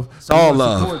love. It's all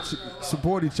love.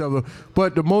 Support each other.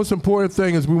 But the most important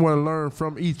thing is we want to learn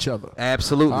from each other.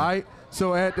 Absolutely. All right?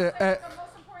 So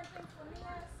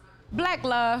Black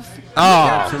love. Oh,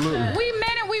 absolutely. We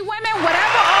men and we women,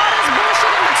 whatever all this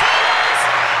bullshit in between us,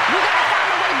 we gotta find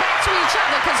a way back to each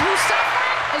other, because who's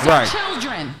suffering is our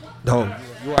children. No,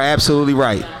 you are absolutely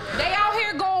right. They out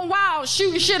here going wild,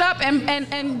 shooting shit up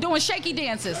and doing shaky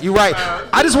dances. You're right.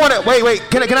 I just want to wait.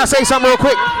 Can I say something real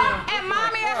quick? And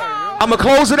mommy at home. I'm gonna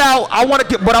close it out. I want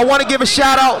to give a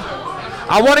shout out.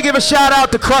 I want to give a shout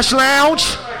out to Crush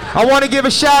Lounge. I want to give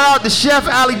a shout out to Chef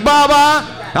Alibaba.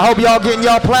 I hope y'all getting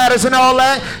y'all platters and all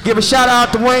that. Give a shout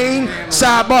out to Wayne,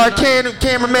 sidebar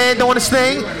cameraman doing his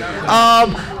thing.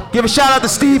 Give a shout out to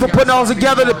Steve for putting all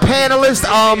together, the panelists.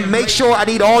 Make sure I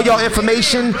need all y'all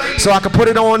information so I can put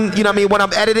it on, you know what I mean, when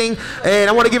I'm editing. And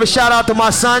I want to give a shout out to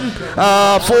my son,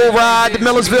 full ride, the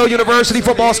Millersville University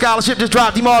football scholarship. Just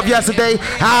dropped him off yesterday.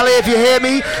 Holla if you hear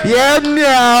me. Yeah,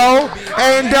 no.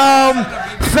 And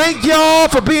thank y'all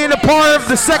for being a part of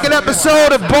the second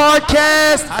episode of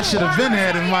BarKast. I should have been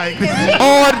had it, Mike.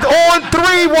 on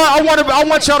 3, I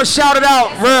want y'all to shout it out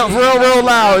real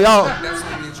loud, y'all.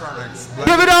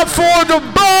 Give it up for the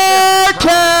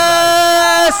BarKast.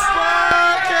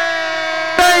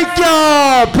 Thank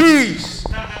y'all. Peace.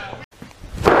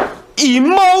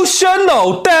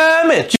 Emotional damage.